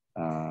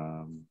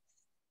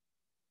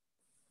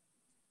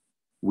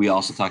 We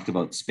also talked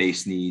about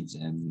space needs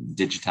and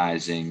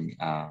digitizing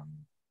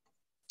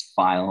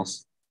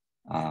files.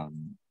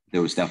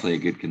 There was definitely a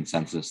good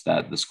consensus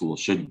that the school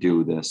should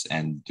do this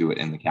and do it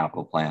in the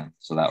capital plan.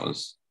 So that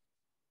was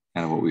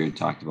kind of what we had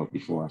talked about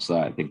before. So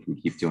I think we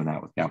keep doing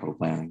that with capital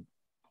planning.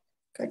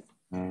 Good.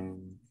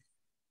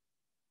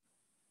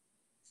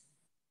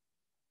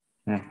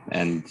 Yeah,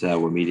 and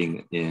we're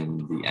meeting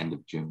in the end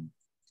of June.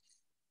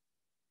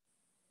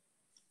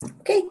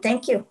 Okay,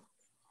 thank you.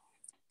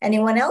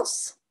 Anyone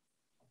else?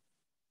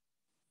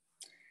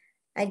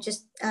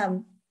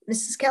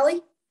 Mrs.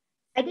 Kelly?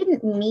 I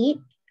didn't meet,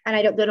 and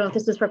I don't know if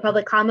this was for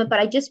public comment, but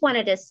I just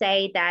wanted to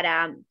say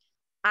that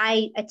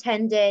I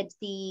attended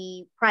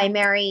the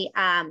primary,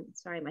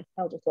 sorry, my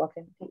child just walked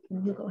in.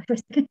 Can you go for a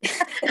second?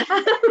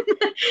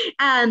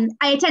 I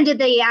attended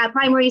the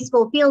primary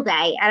school field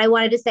day, and I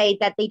wanted to say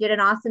that they did an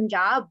awesome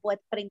job with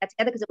putting that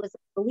together, because it was, I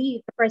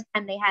believe, the first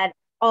time they had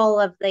all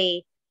of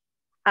the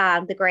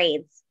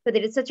grades. So they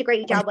did such a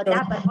great job with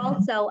that, but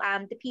also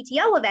the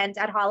PTO event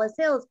at Hollis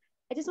Hills.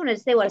 I just wanted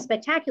to say what a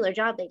spectacular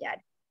job they did.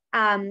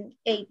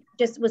 It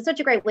just was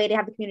such a great way to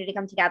have the community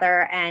come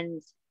together.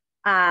 And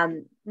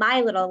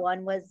my little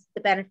one was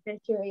the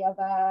beneficiary of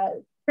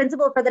a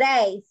principal for the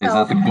day. So, is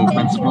that the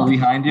co-principal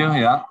behind you?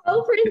 Yeah.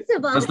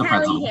 Co-principal, That's the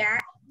Kelly principal. here.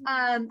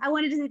 I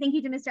wanted to say thank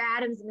you to Mr.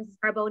 Adams and Mrs.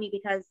 Carboni,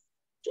 because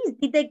geez,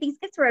 these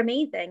kids were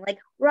amazing. Like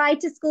ride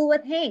to school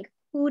with Hank.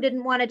 Who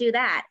didn't want to do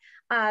that?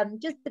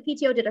 Just the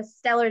PTO did a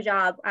stellar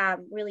job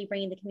really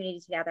bringing the community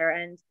together,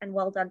 and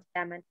well done to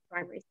them and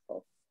primary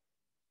school.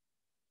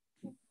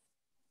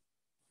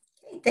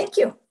 Thank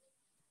you.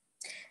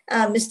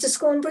 Mr.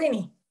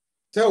 Schoenbrini.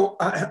 So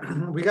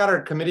we got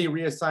our committee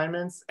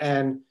reassignments,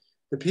 and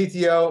the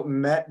PTO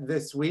met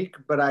this week,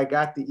 but I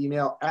got the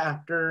email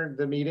after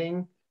the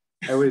meeting.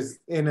 I was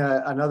in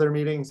another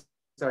meeting,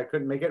 so I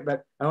couldn't make it,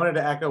 but I wanted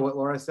to echo what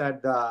Laura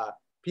said. The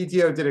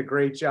PTO did a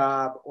great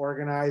job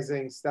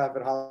organizing stuff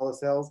at Hollis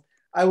Hills.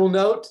 I will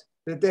note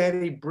that they had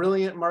a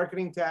brilliant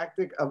marketing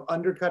tactic of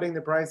undercutting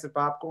the price of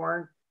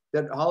popcorn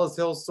that Hollis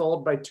Hills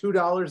sold by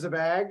 $2 a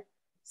bag.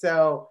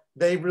 So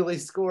they really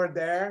scored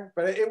there,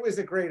 but it was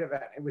a great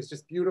event. It was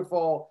just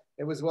beautiful.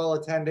 It was well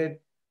attended.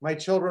 My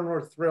children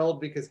were thrilled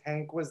because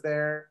Hank was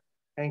there,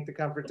 Hank the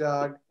comfort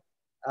dog.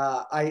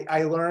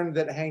 I learned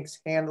that Hank's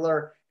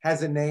handler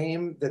has a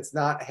name that's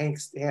not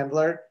Hank's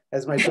handler,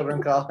 as my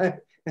children call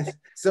it.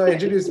 So I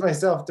introduced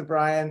myself to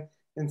Brian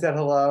and said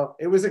hello.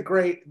 It was they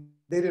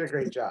did a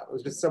great job. It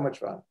was just so much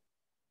fun.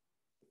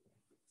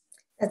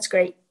 That's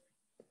great.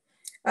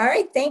 All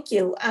right, thank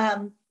you.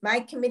 My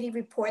committee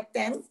report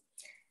then.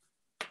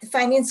 The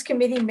Finance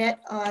Committee met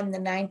on the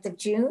 9th of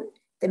June.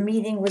 The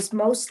meeting was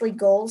mostly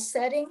goal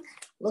setting,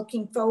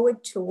 looking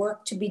forward to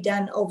work to be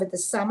done over the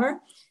summer,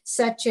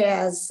 such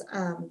as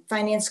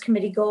Finance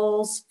Committee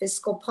goals,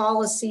 fiscal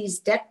policies,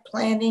 debt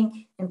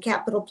planning, and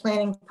capital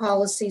planning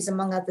policies,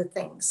 among other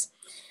things.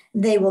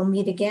 They will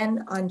meet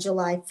again on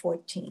July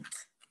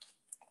 14th.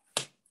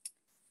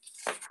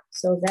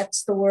 So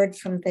that's the word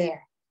from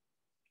there.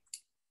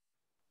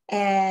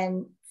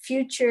 And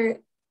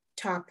future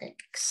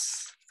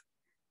topics.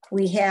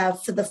 We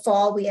have, for the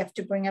fall, we have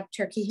to bring up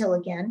Turkey Hill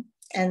again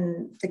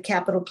and the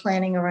capital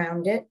planning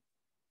around it.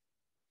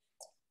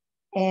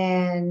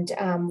 And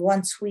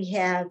once we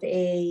have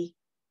a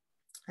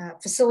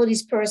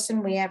facilities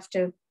person, we have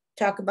to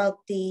talk about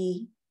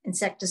the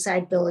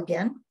insecticide bill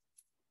again.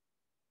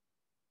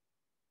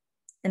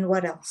 And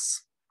what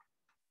else?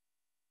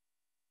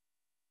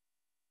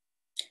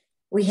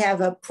 We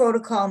have a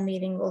protocol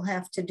meeting we'll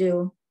have to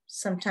do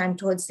sometime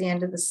towards the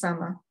end of the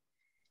summer,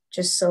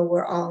 just so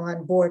we're all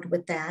on board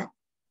with that.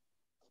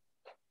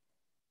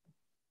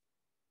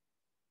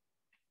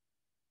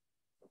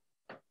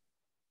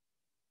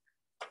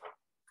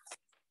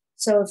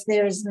 So if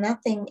there's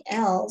nothing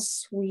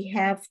else, we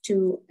have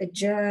to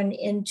adjourn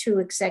into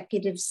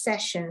executive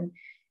session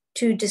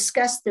to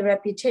discuss the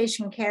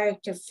reputation,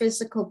 character,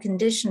 physical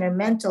condition, or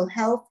mental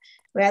health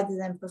rather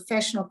than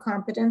professional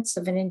competence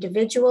of an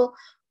individual,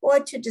 or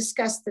to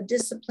discuss the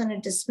discipline or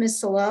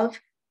dismissal of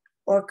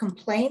or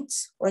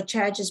complaints or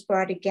charges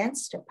brought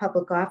against a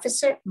public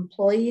officer,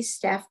 employee,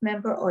 staff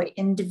member, or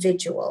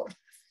individual.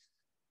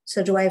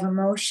 So do I have a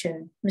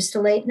motion?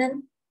 Mr.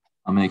 Leighton?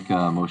 I'll make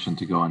a motion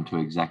to go into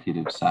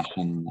executive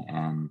session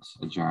and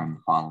adjourn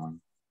following.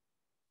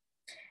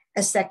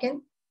 A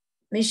second?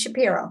 Ms.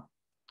 Shapiro?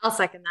 I'll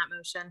second that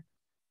motion.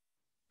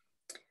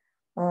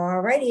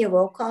 All righty, a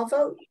roll call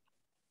vote.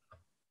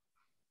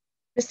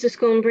 Mr.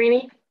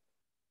 Schoenbrini?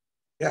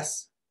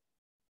 Yes.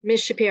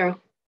 Ms. Shapiro?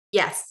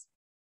 Yes.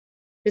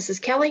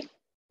 Mrs. Kelly?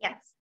 Yes.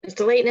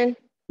 Mr. Leighton?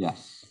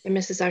 Yes. And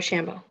Mrs.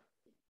 Archambault?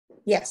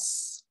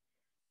 Yes.